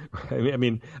 I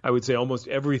mean, I would say almost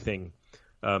everything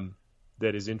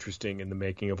that is interesting in the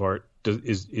making of art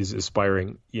is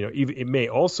aspiring. Even it may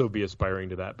also be aspiring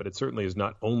to that, but it certainly is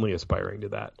not only aspiring to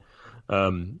that.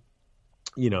 I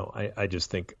just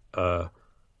think,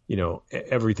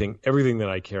 everything that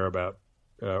I care about,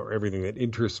 or everything that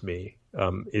interests me,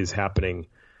 is happening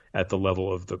at the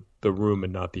level of the room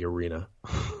and not the arena,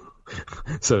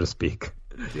 so to speak.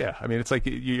 Yeah, I mean, it's like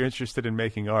you're interested in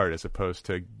making art as opposed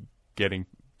to getting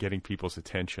people's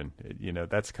attention.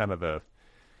 That's kind of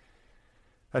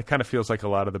that kind of feels like a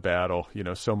lot of the battle.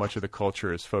 So much of the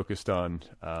culture is focused on,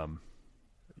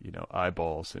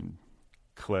 eyeballs and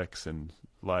clicks and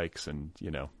likes, and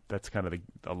that's kind of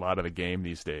a lot of the game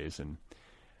these days. And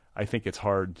I think it's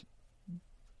hard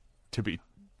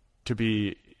to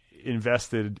be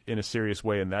invested in a serious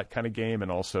way in that kind of game,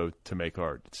 and also to make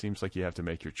art. It seems like you have to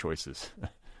make your choices.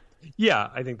 Yeah,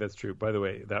 I think that's true. By the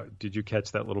way, did you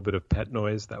catch that little bit of pet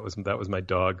noise? That was my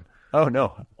dog. Oh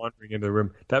no, wandering into the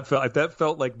room. That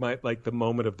felt like the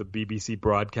moment of the BBC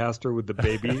broadcaster with the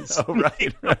babies. Oh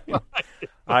right.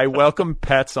 I welcome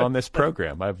pets on this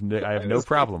program. I have no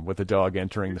problem with the dog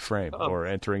entering the frame or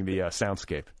entering the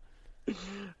soundscape.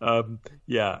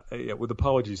 Yeah. With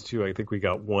apologies too. I think we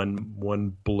got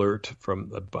one blurt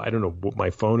from I don't know. My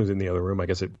phone is in the other room. I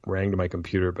guess it rang to my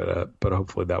computer, but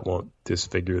hopefully that won't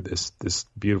disfigure this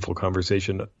beautiful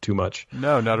conversation too much.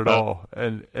 No, not at all.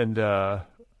 And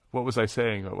what was I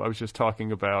saying? I was just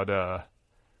talking about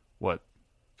what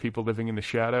people living in the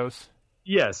shadows.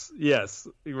 Yes, yes,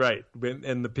 right.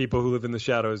 And the people who live in the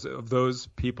shadows of those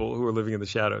people who are living in the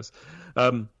shadows.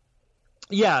 Um,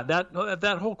 yeah,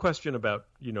 that whole question about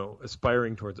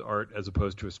aspiring towards art as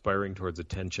opposed to aspiring towards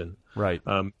attention. Right.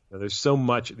 There's so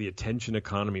much the attention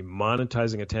economy,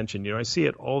 monetizing attention. I see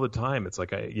it all the time. It's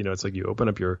like it's like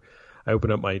I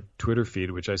open up my Twitter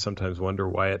feed, which I sometimes wonder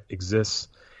why it exists,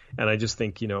 and I just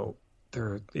think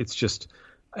it's just,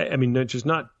 I mean, it's just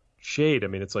not shade. I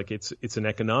mean, it's like it's an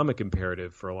economic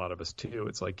imperative for a lot of us too.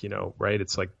 It's like right.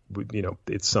 It's like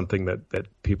it's something that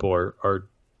people are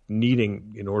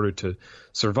needing in order to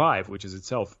survive, which is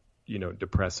itself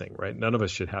depressing, right? None of us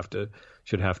should have to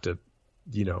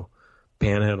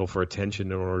panhandle for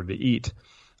attention in order to eat.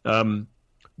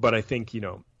 But I think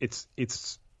it's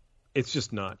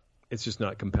just not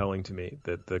compelling to me,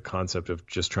 that the concept of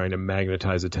just trying to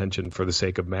magnetize attention for the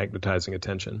sake of magnetizing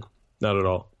attention. Not at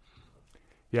all.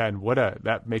 Yeah, and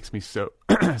that makes me so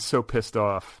so pissed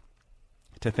off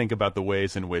to think about the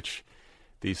ways in which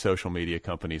these social media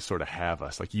companies sort of have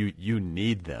us. Like you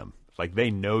need them. Like they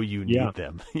know you need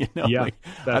them. Yeah, like,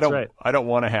 that's right. I don't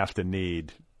want to have to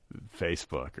need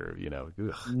Facebook or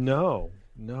Ugh.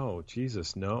 No,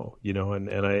 Jesus, no.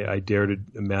 And I dare to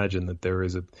imagine that there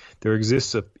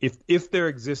exists if there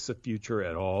exists a future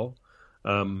at all,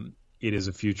 it is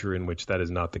a future in which that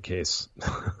is not the case.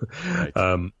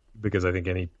 Right. Because I think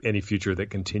any future that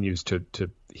continues to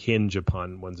hinge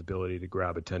upon one's ability to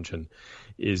grab attention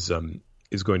is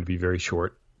going to be very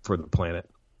short for the planet.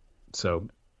 So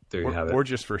there you have it. Or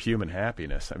just for human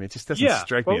happiness. I mean, it just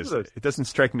doesn't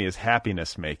strike me as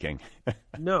happiness making.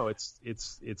 No, it's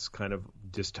kind of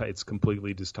it's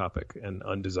completely dystopic and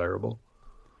undesirable.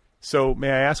 So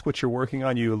may I ask what you're working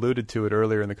on? You alluded to it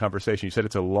earlier in the conversation. You said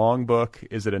it's a long book.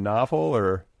 Is it a novel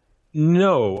or?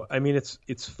 No, I mean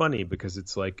it's funny because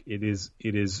it's like it is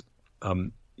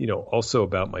also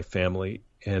about my family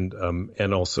and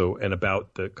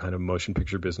about the kind of motion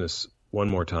picture business one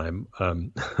more time.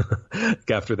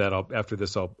 After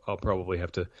this I'll probably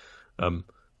have to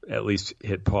at least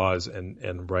hit pause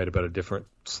and write about a different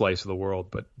slice of the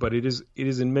world. But it is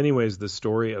in many ways the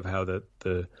story of how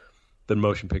the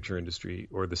motion picture industry,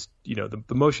 or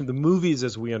the movies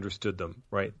as we understood them,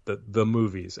 right? The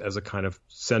movies as a kind of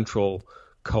central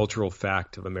cultural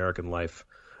fact of American life,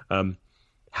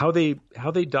 how they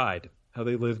died, how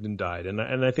they lived and died. And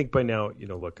I think by now,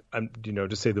 look,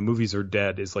 to say the movies are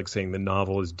dead is like saying the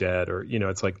novel is dead, or,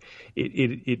 it's like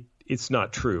it's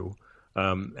not true.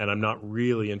 And I'm not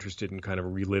really interested in kind of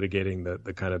relitigating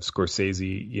the kind of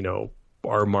Scorsese,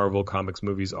 are Marvel Comics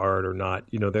movies art or not?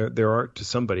 They're art to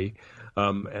somebody,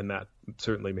 and that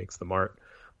certainly makes them art.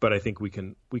 But I think we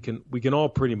can all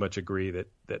pretty much agree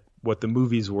that what the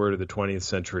movies were to the 20th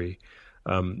century,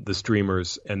 the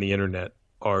streamers and the internet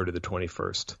are to the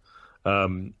 21st.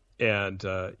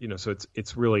 So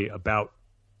it's really about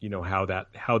how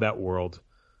that world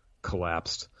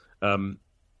collapsed. But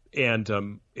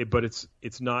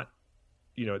it's not.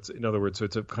 It's, in other words, so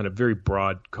it's a kind of very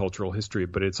broad cultural history,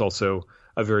 but it's also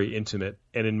a very intimate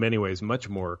and in many ways much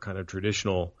more kind of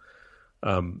traditional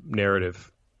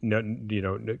narrative,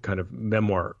 kind of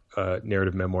memoir,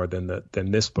 narrative memoir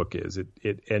than this book is.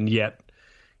 And yet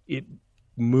it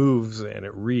moves and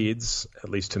it reads, at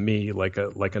least to me, like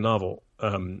a novel.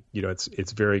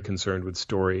 It's very concerned with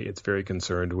story. It's very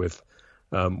concerned with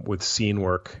scene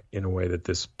work in a way that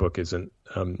this book isn't.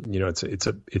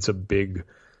 It's a big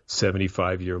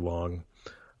 75-year-long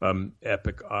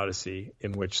epic odyssey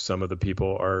in which some of the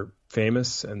people are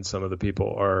famous and some of the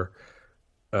people are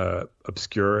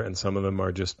obscure, and some of them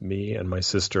are just me and my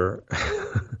sister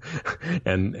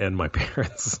and my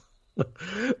parents.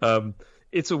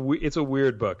 It's a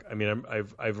weird book. I mean,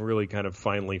 I've really kind of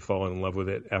finally fallen in love with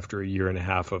it after a year and a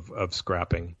half of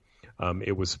scrapping.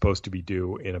 It was supposed to be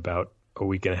due in about a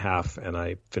week and a half, and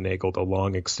I finagled a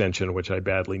long extension, which I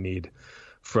badly need,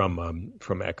 from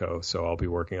Echo. So I'll be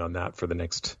working on that for the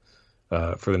next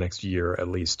year at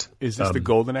least. Is this the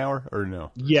Golden Hour or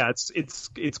no? Yeah, it's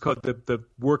called, the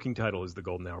working title is the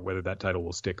Golden Hour. Whether that title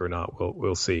will stick or not,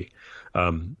 we'll see.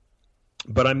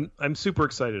 But I'm super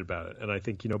excited about it, and I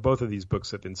think both of these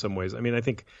books have, in some ways. I mean, I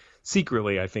think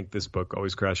secretly, this book,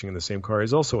 Always Crashing in the Same Car,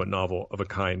 is also a novel of a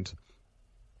kind.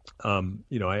 I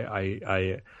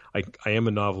am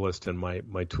a novelist, and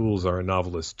my tools are a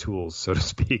novelist's tools, so to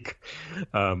speak.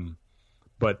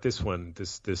 But this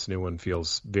new one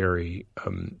feels very,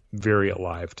 very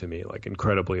alive to me, like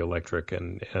incredibly electric,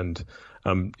 and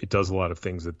it does a lot of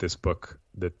things that this book,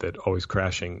 that Always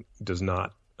Crashing, does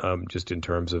not. Just in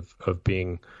terms of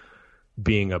being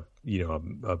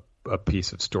a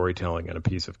piece of storytelling and a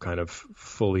piece of kind of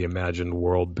fully imagined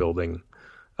world building.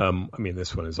 I mean,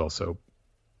 this one is also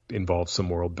involves some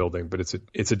world building, but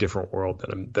it's a different world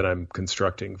that I'm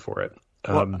constructing for it.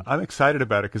 Well, I'm excited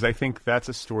about it because I think that's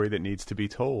a story that needs to be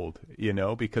told,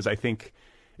 because I think,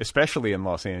 especially in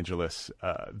Los Angeles,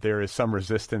 there is some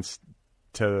resistance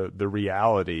to the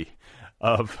reality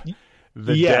of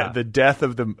the death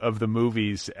of the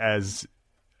movies as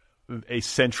a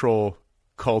central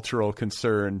cultural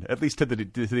concern, at least to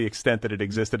the extent that it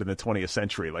existed in the 20th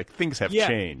century. Like, things have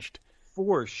changed.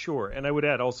 For sure. And I would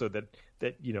add also that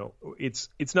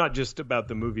it's not just about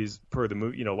the movies per the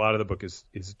movie. A lot of the book is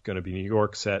going to be New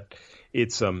York set.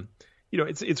 It's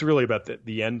it's really about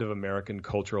the end of American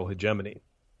cultural hegemony,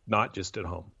 not just at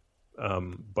home,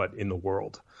 but in the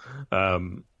world.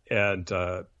 Because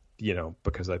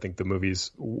I think the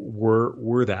movies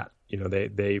were that.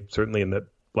 They certainly in the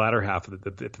latter half of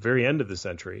at the very end of the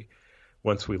century,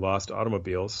 once we lost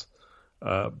automobiles,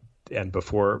 and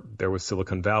before there was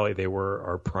Silicon Valley, they were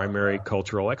our primary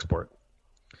cultural export.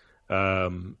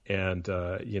 And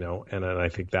I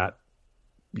think that,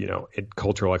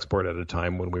 cultural export at a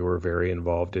time when we were very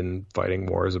involved in fighting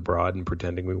wars abroad and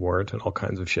pretending we weren't and all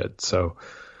kinds of shit. So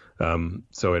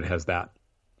it has that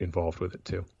involved with it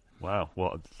too. Wow.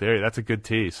 Well, that's a good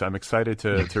tease. I'm excited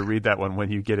to read that one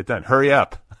when you get it done. Hurry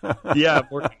up. Yeah, I'm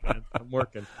working, man. I'm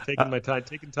working.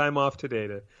 Taking time off today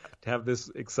to have this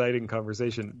exciting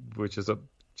conversation, which has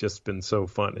just been so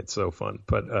fun. It's so fun.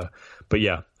 But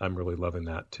yeah, I'm really loving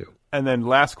that too. And then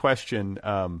last question,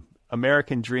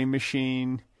 American Dream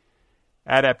Machine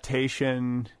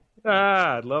adaptation.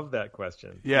 I love that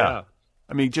question. Yeah.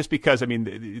 I mean, just because,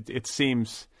 it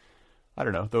seems, I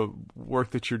don't know, the work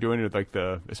that you're doing,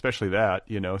 especially that,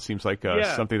 seems like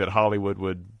something that Hollywood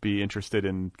would be interested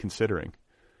in considering.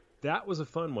 That was a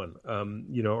fun one,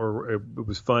 or it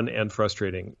was fun and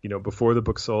frustrating. Before the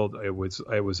book sold, I was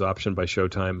optioned by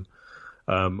Showtime.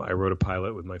 I wrote a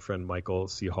pilot with my friend Michael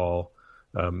C. Hall,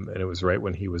 and it was right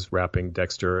when he was wrapping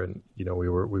Dexter, and we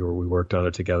worked on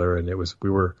it together, and we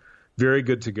were very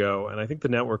good to go. And I think the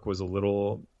network was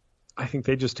I think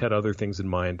they just had other things in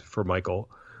mind for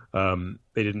Michael.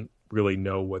 They didn't really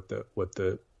know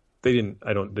they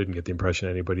didn't get the impression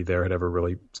anybody there had ever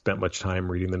really spent much time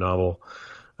reading the novel.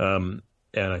 And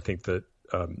I think that,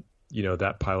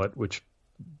 that pilot, which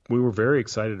we were very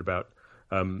excited about,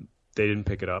 they didn't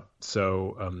pick it up.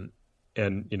 So,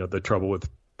 the trouble with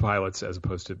pilots as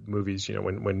opposed to movies,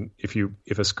 if you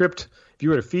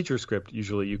write a feature script,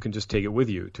 usually you can just take it with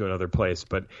you to another place,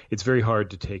 but it's very hard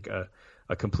to take a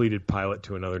completed pilot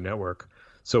to another network.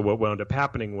 So what wound up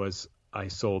happening was I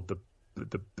sold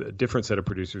the different set of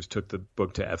producers took the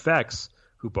book to FX,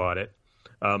 who bought it.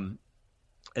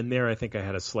 And there, I think I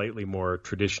had a slightly more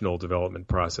traditional development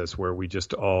process where we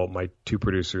just my two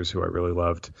producers who I really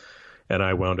loved, and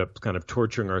I wound up kind of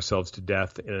torturing ourselves to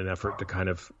death in an effort to kind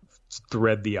of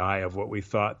thread the eye of what we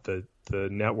thought the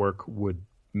network would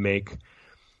make.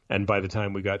 And by the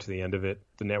time we got to the end of it,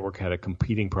 the network had a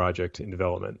competing project in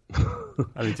development.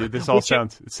 Dude, this all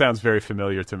sounds very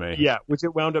familiar to me. Yeah, which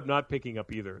it wound up not picking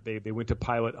up either. They went to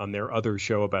pilot on their other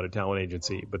show about a talent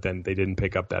agency, but then they didn't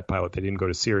pick up that pilot. They didn't go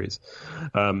to series.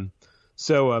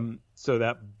 So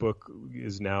that book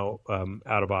is now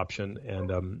out of option,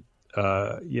 and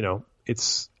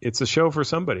it's a show for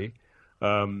somebody.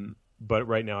 But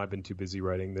right now I've been too busy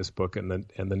writing this book and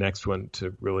the next one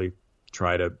to really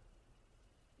try to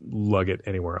lug it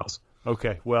anywhere else.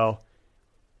 Okay, well,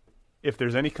 if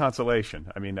there's any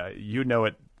consolation, you know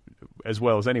it as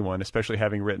well as anyone, especially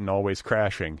having written Always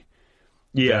Crashing.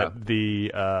 Yeah.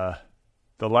 That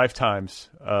the lifetimes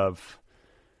of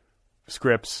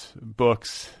scripts,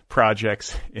 books,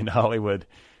 projects in Hollywood,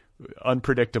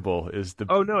 unpredictable is the.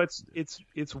 Oh no,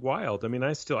 it's wild.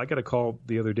 I got a call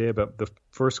the other day about the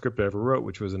first script I ever wrote,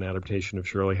 which was an adaptation of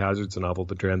Shirley Hazard's novel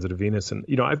The Transit of Venus, and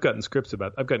I've gotten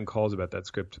calls about that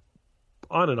script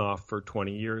on and off for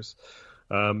 20 years.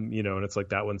 And it's like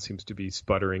that one seems to be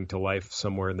sputtering to life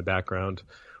somewhere in the background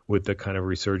with the kind of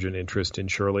resurgent interest in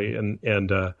Shirley, and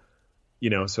so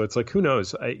it's like, who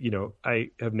knows? I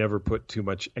have never put too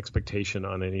much expectation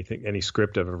on any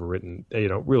script I've ever written.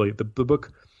 Really, the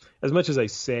book. As much as I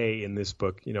say in this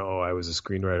book, I was a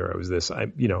screenwriter, I was this,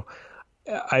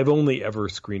 I've only ever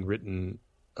screenwritten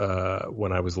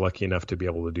when I was lucky enough to be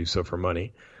able to do so for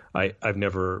money. I've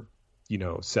never,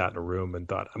 sat in a room and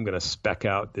thought, I'm going to spec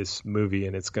out this movie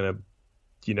and it's going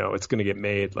to get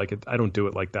made. I don't do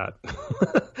it like that.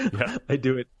 Yeah. I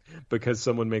do it because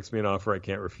someone makes me an offer I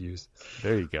can't refuse.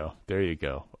 There you go.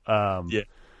 Yeah.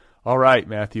 All right,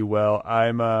 Matthew. Well,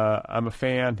 I'm a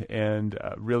fan and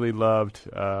really loved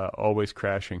Always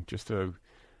Crashing. Just a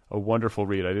wonderful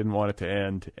read. I didn't want it to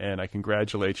end, and I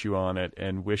congratulate you on it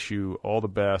and wish you all the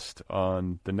best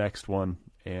on the next one.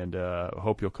 and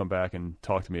hope you'll come back and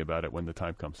talk to me about it when the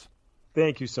time comes.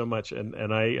 Thank you so much,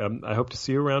 and I hope to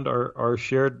see you around our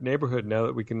shared neighborhood now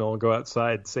that we can all go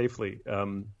outside safely.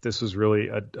 This was really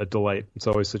a delight. It's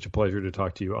always such a pleasure to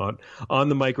talk to you on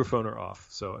the microphone or off.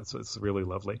 So it's really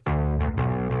lovely.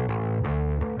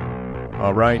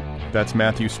 All right, that's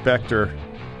Matthew Specktor.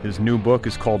 His new book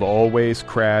is called Always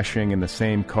Crashing in the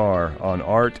Same Car on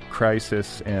Art,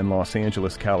 Crisis, and Los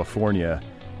Angeles, California.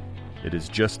 It is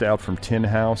just out from Tin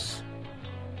House,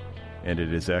 and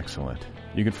it is excellent.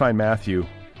 You can find Matthew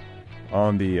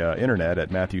on the internet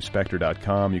at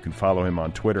MatthewSpecktor.com. You can follow him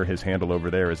on Twitter. His handle over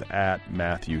there is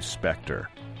 @MatthewSpecktor.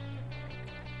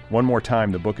 One more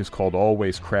time, the book is called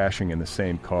Always Crashing in the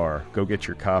Same Car. Go get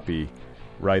your copy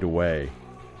right away.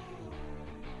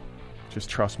 Just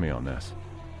trust me on this.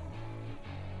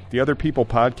 The Other People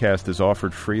podcast is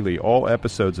offered freely. All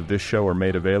episodes of this show are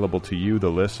made available to you,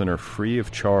 the listener, free of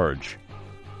charge.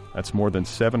 That's more than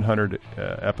 700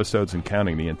 episodes and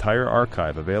counting. The entire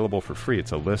archive available for free.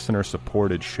 It's a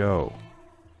listener-supported show.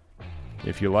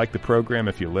 If you like the program,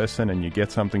 if you listen and you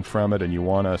get something from it and you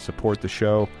want to support the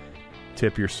show,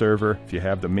 tip your server. If you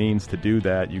have the means to do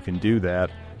that, you can do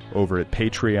that over at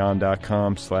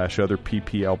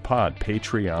patreon.com/otherpplpod.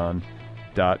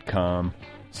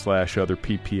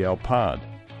 Patreon.com/otherpplpod.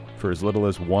 For as little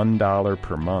as $1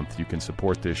 per month, you can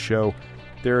support this show.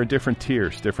 There are different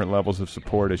tiers, different levels of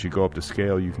support. As you go up the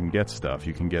scale, you can get stuff.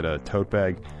 You can get a tote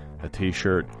bag, a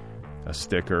t-shirt, a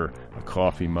sticker, a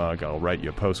coffee mug. I'll write you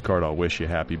a postcard. I'll wish you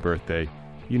happy birthday.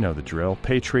 You know the drill.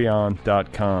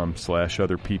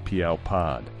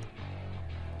 Patreon.com/otherpplpod.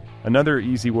 Another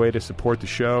easy way to support the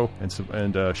show and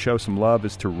show some love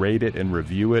is to rate it and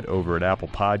review it over at Apple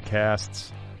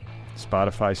Podcasts,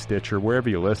 Spotify, Stitcher, wherever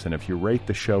you listen. If you rate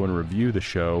the show and review the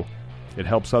show, it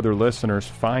helps other listeners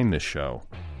find the show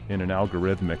in an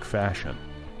algorithmic fashion.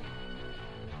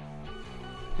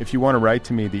 If you want to write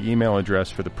to me, the email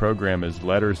address for the program is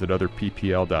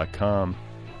letters@otherppl.com.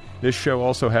 This show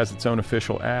also has its own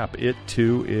official app. It,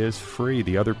 too, is free.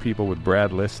 The Other People with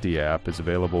Brad Listy app is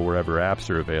available wherever apps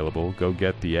are available. Go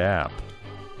get the app.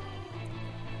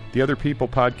 The Other People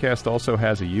podcast also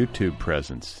has a YouTube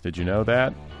presence. Did you know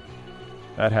that?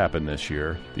 That happened this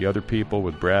year. The Other People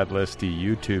with Brad Listy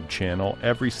YouTube channel.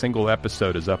 Every single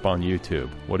episode is up on YouTube.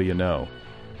 What do you know?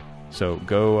 So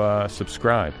go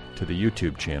subscribe to the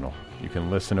YouTube channel. You can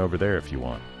listen over there if you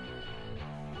want.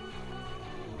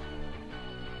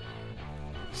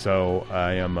 So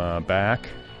I am back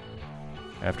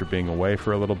after being away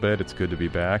for a little bit. It's good to be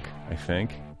back, I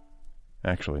think.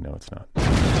 Actually, no, it's not.